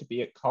are going to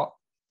be at COP,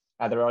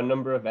 there are a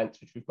number of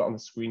events which we've got on the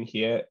screen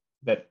here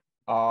that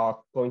are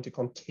going to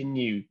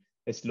continue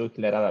this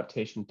locally led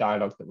adaptation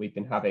dialogue that we've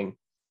been having.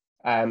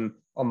 On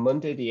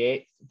Monday the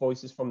 8th,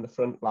 Voices from the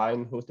Front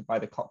Line, hosted by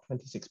the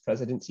COP26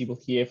 Presidency, will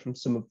hear from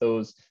some of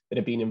those that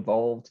have been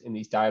involved in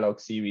these dialogue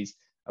series,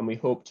 and we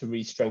hope to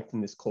re-strengthen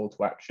this call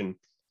to action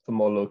for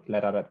more locally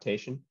led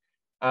adaptation.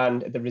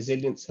 And the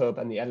Resilience Hub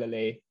and the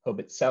LLA Hub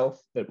itself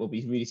that will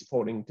be really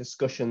supporting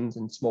discussions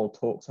and small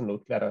talks on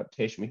local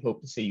adaptation. We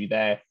hope to see you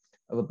there.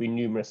 There'll be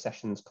numerous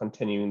sessions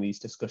continuing these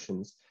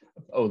discussions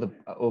over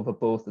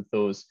both of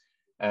those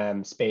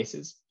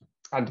spaces.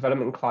 And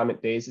Development and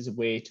Climate Days is a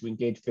way to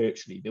engage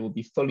virtually. There will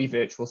be fully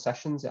virtual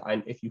sessions,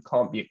 and if you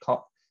can't be at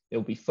COP, they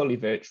will be fully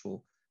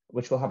virtual,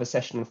 which will have a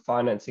session on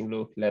financing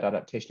local-led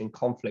adaptation in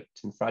conflict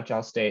and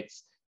fragile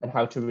states, and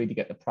how to really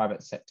get the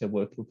private sector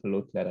working for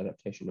local-led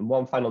adaptation. And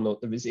one final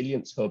note, the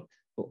Resilience Hub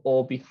will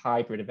all be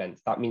hybrid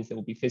events. That means there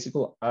will be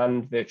physical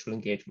and virtual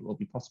engagement will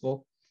be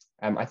possible.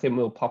 I think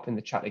we'll pop in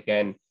the chat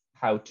again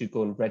how to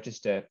go and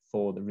register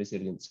for the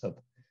Resilience Hub.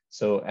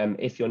 So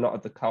if you're not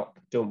at the COP,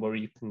 don't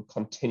worry, you can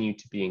continue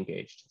to be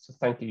engaged. So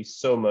thank you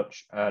so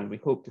much, and we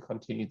hope to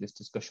continue this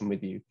discussion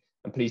with you.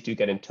 And please do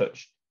get in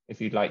touch if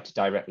you'd like to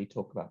directly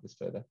talk about this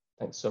further.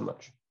 Thanks so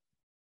much.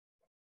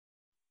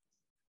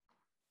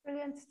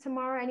 Brilliant.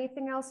 Tamara,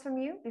 anything else from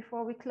you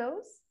before we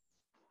close?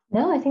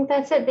 No, I think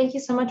that's it. Thank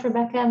you so much,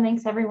 Rebecca, and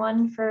thanks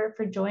everyone for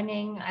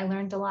joining. I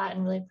learned a lot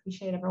and really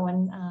appreciate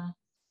everyone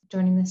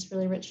joining this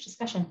really rich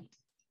discussion.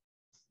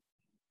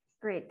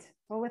 Great.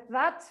 Well, with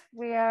that,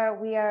 we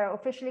are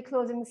officially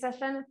closing the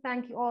session.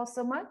 Thank you all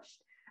so much.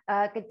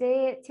 Good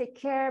day, take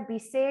care, be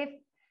safe,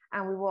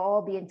 and we will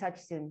all be in touch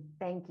soon.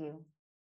 Thank you.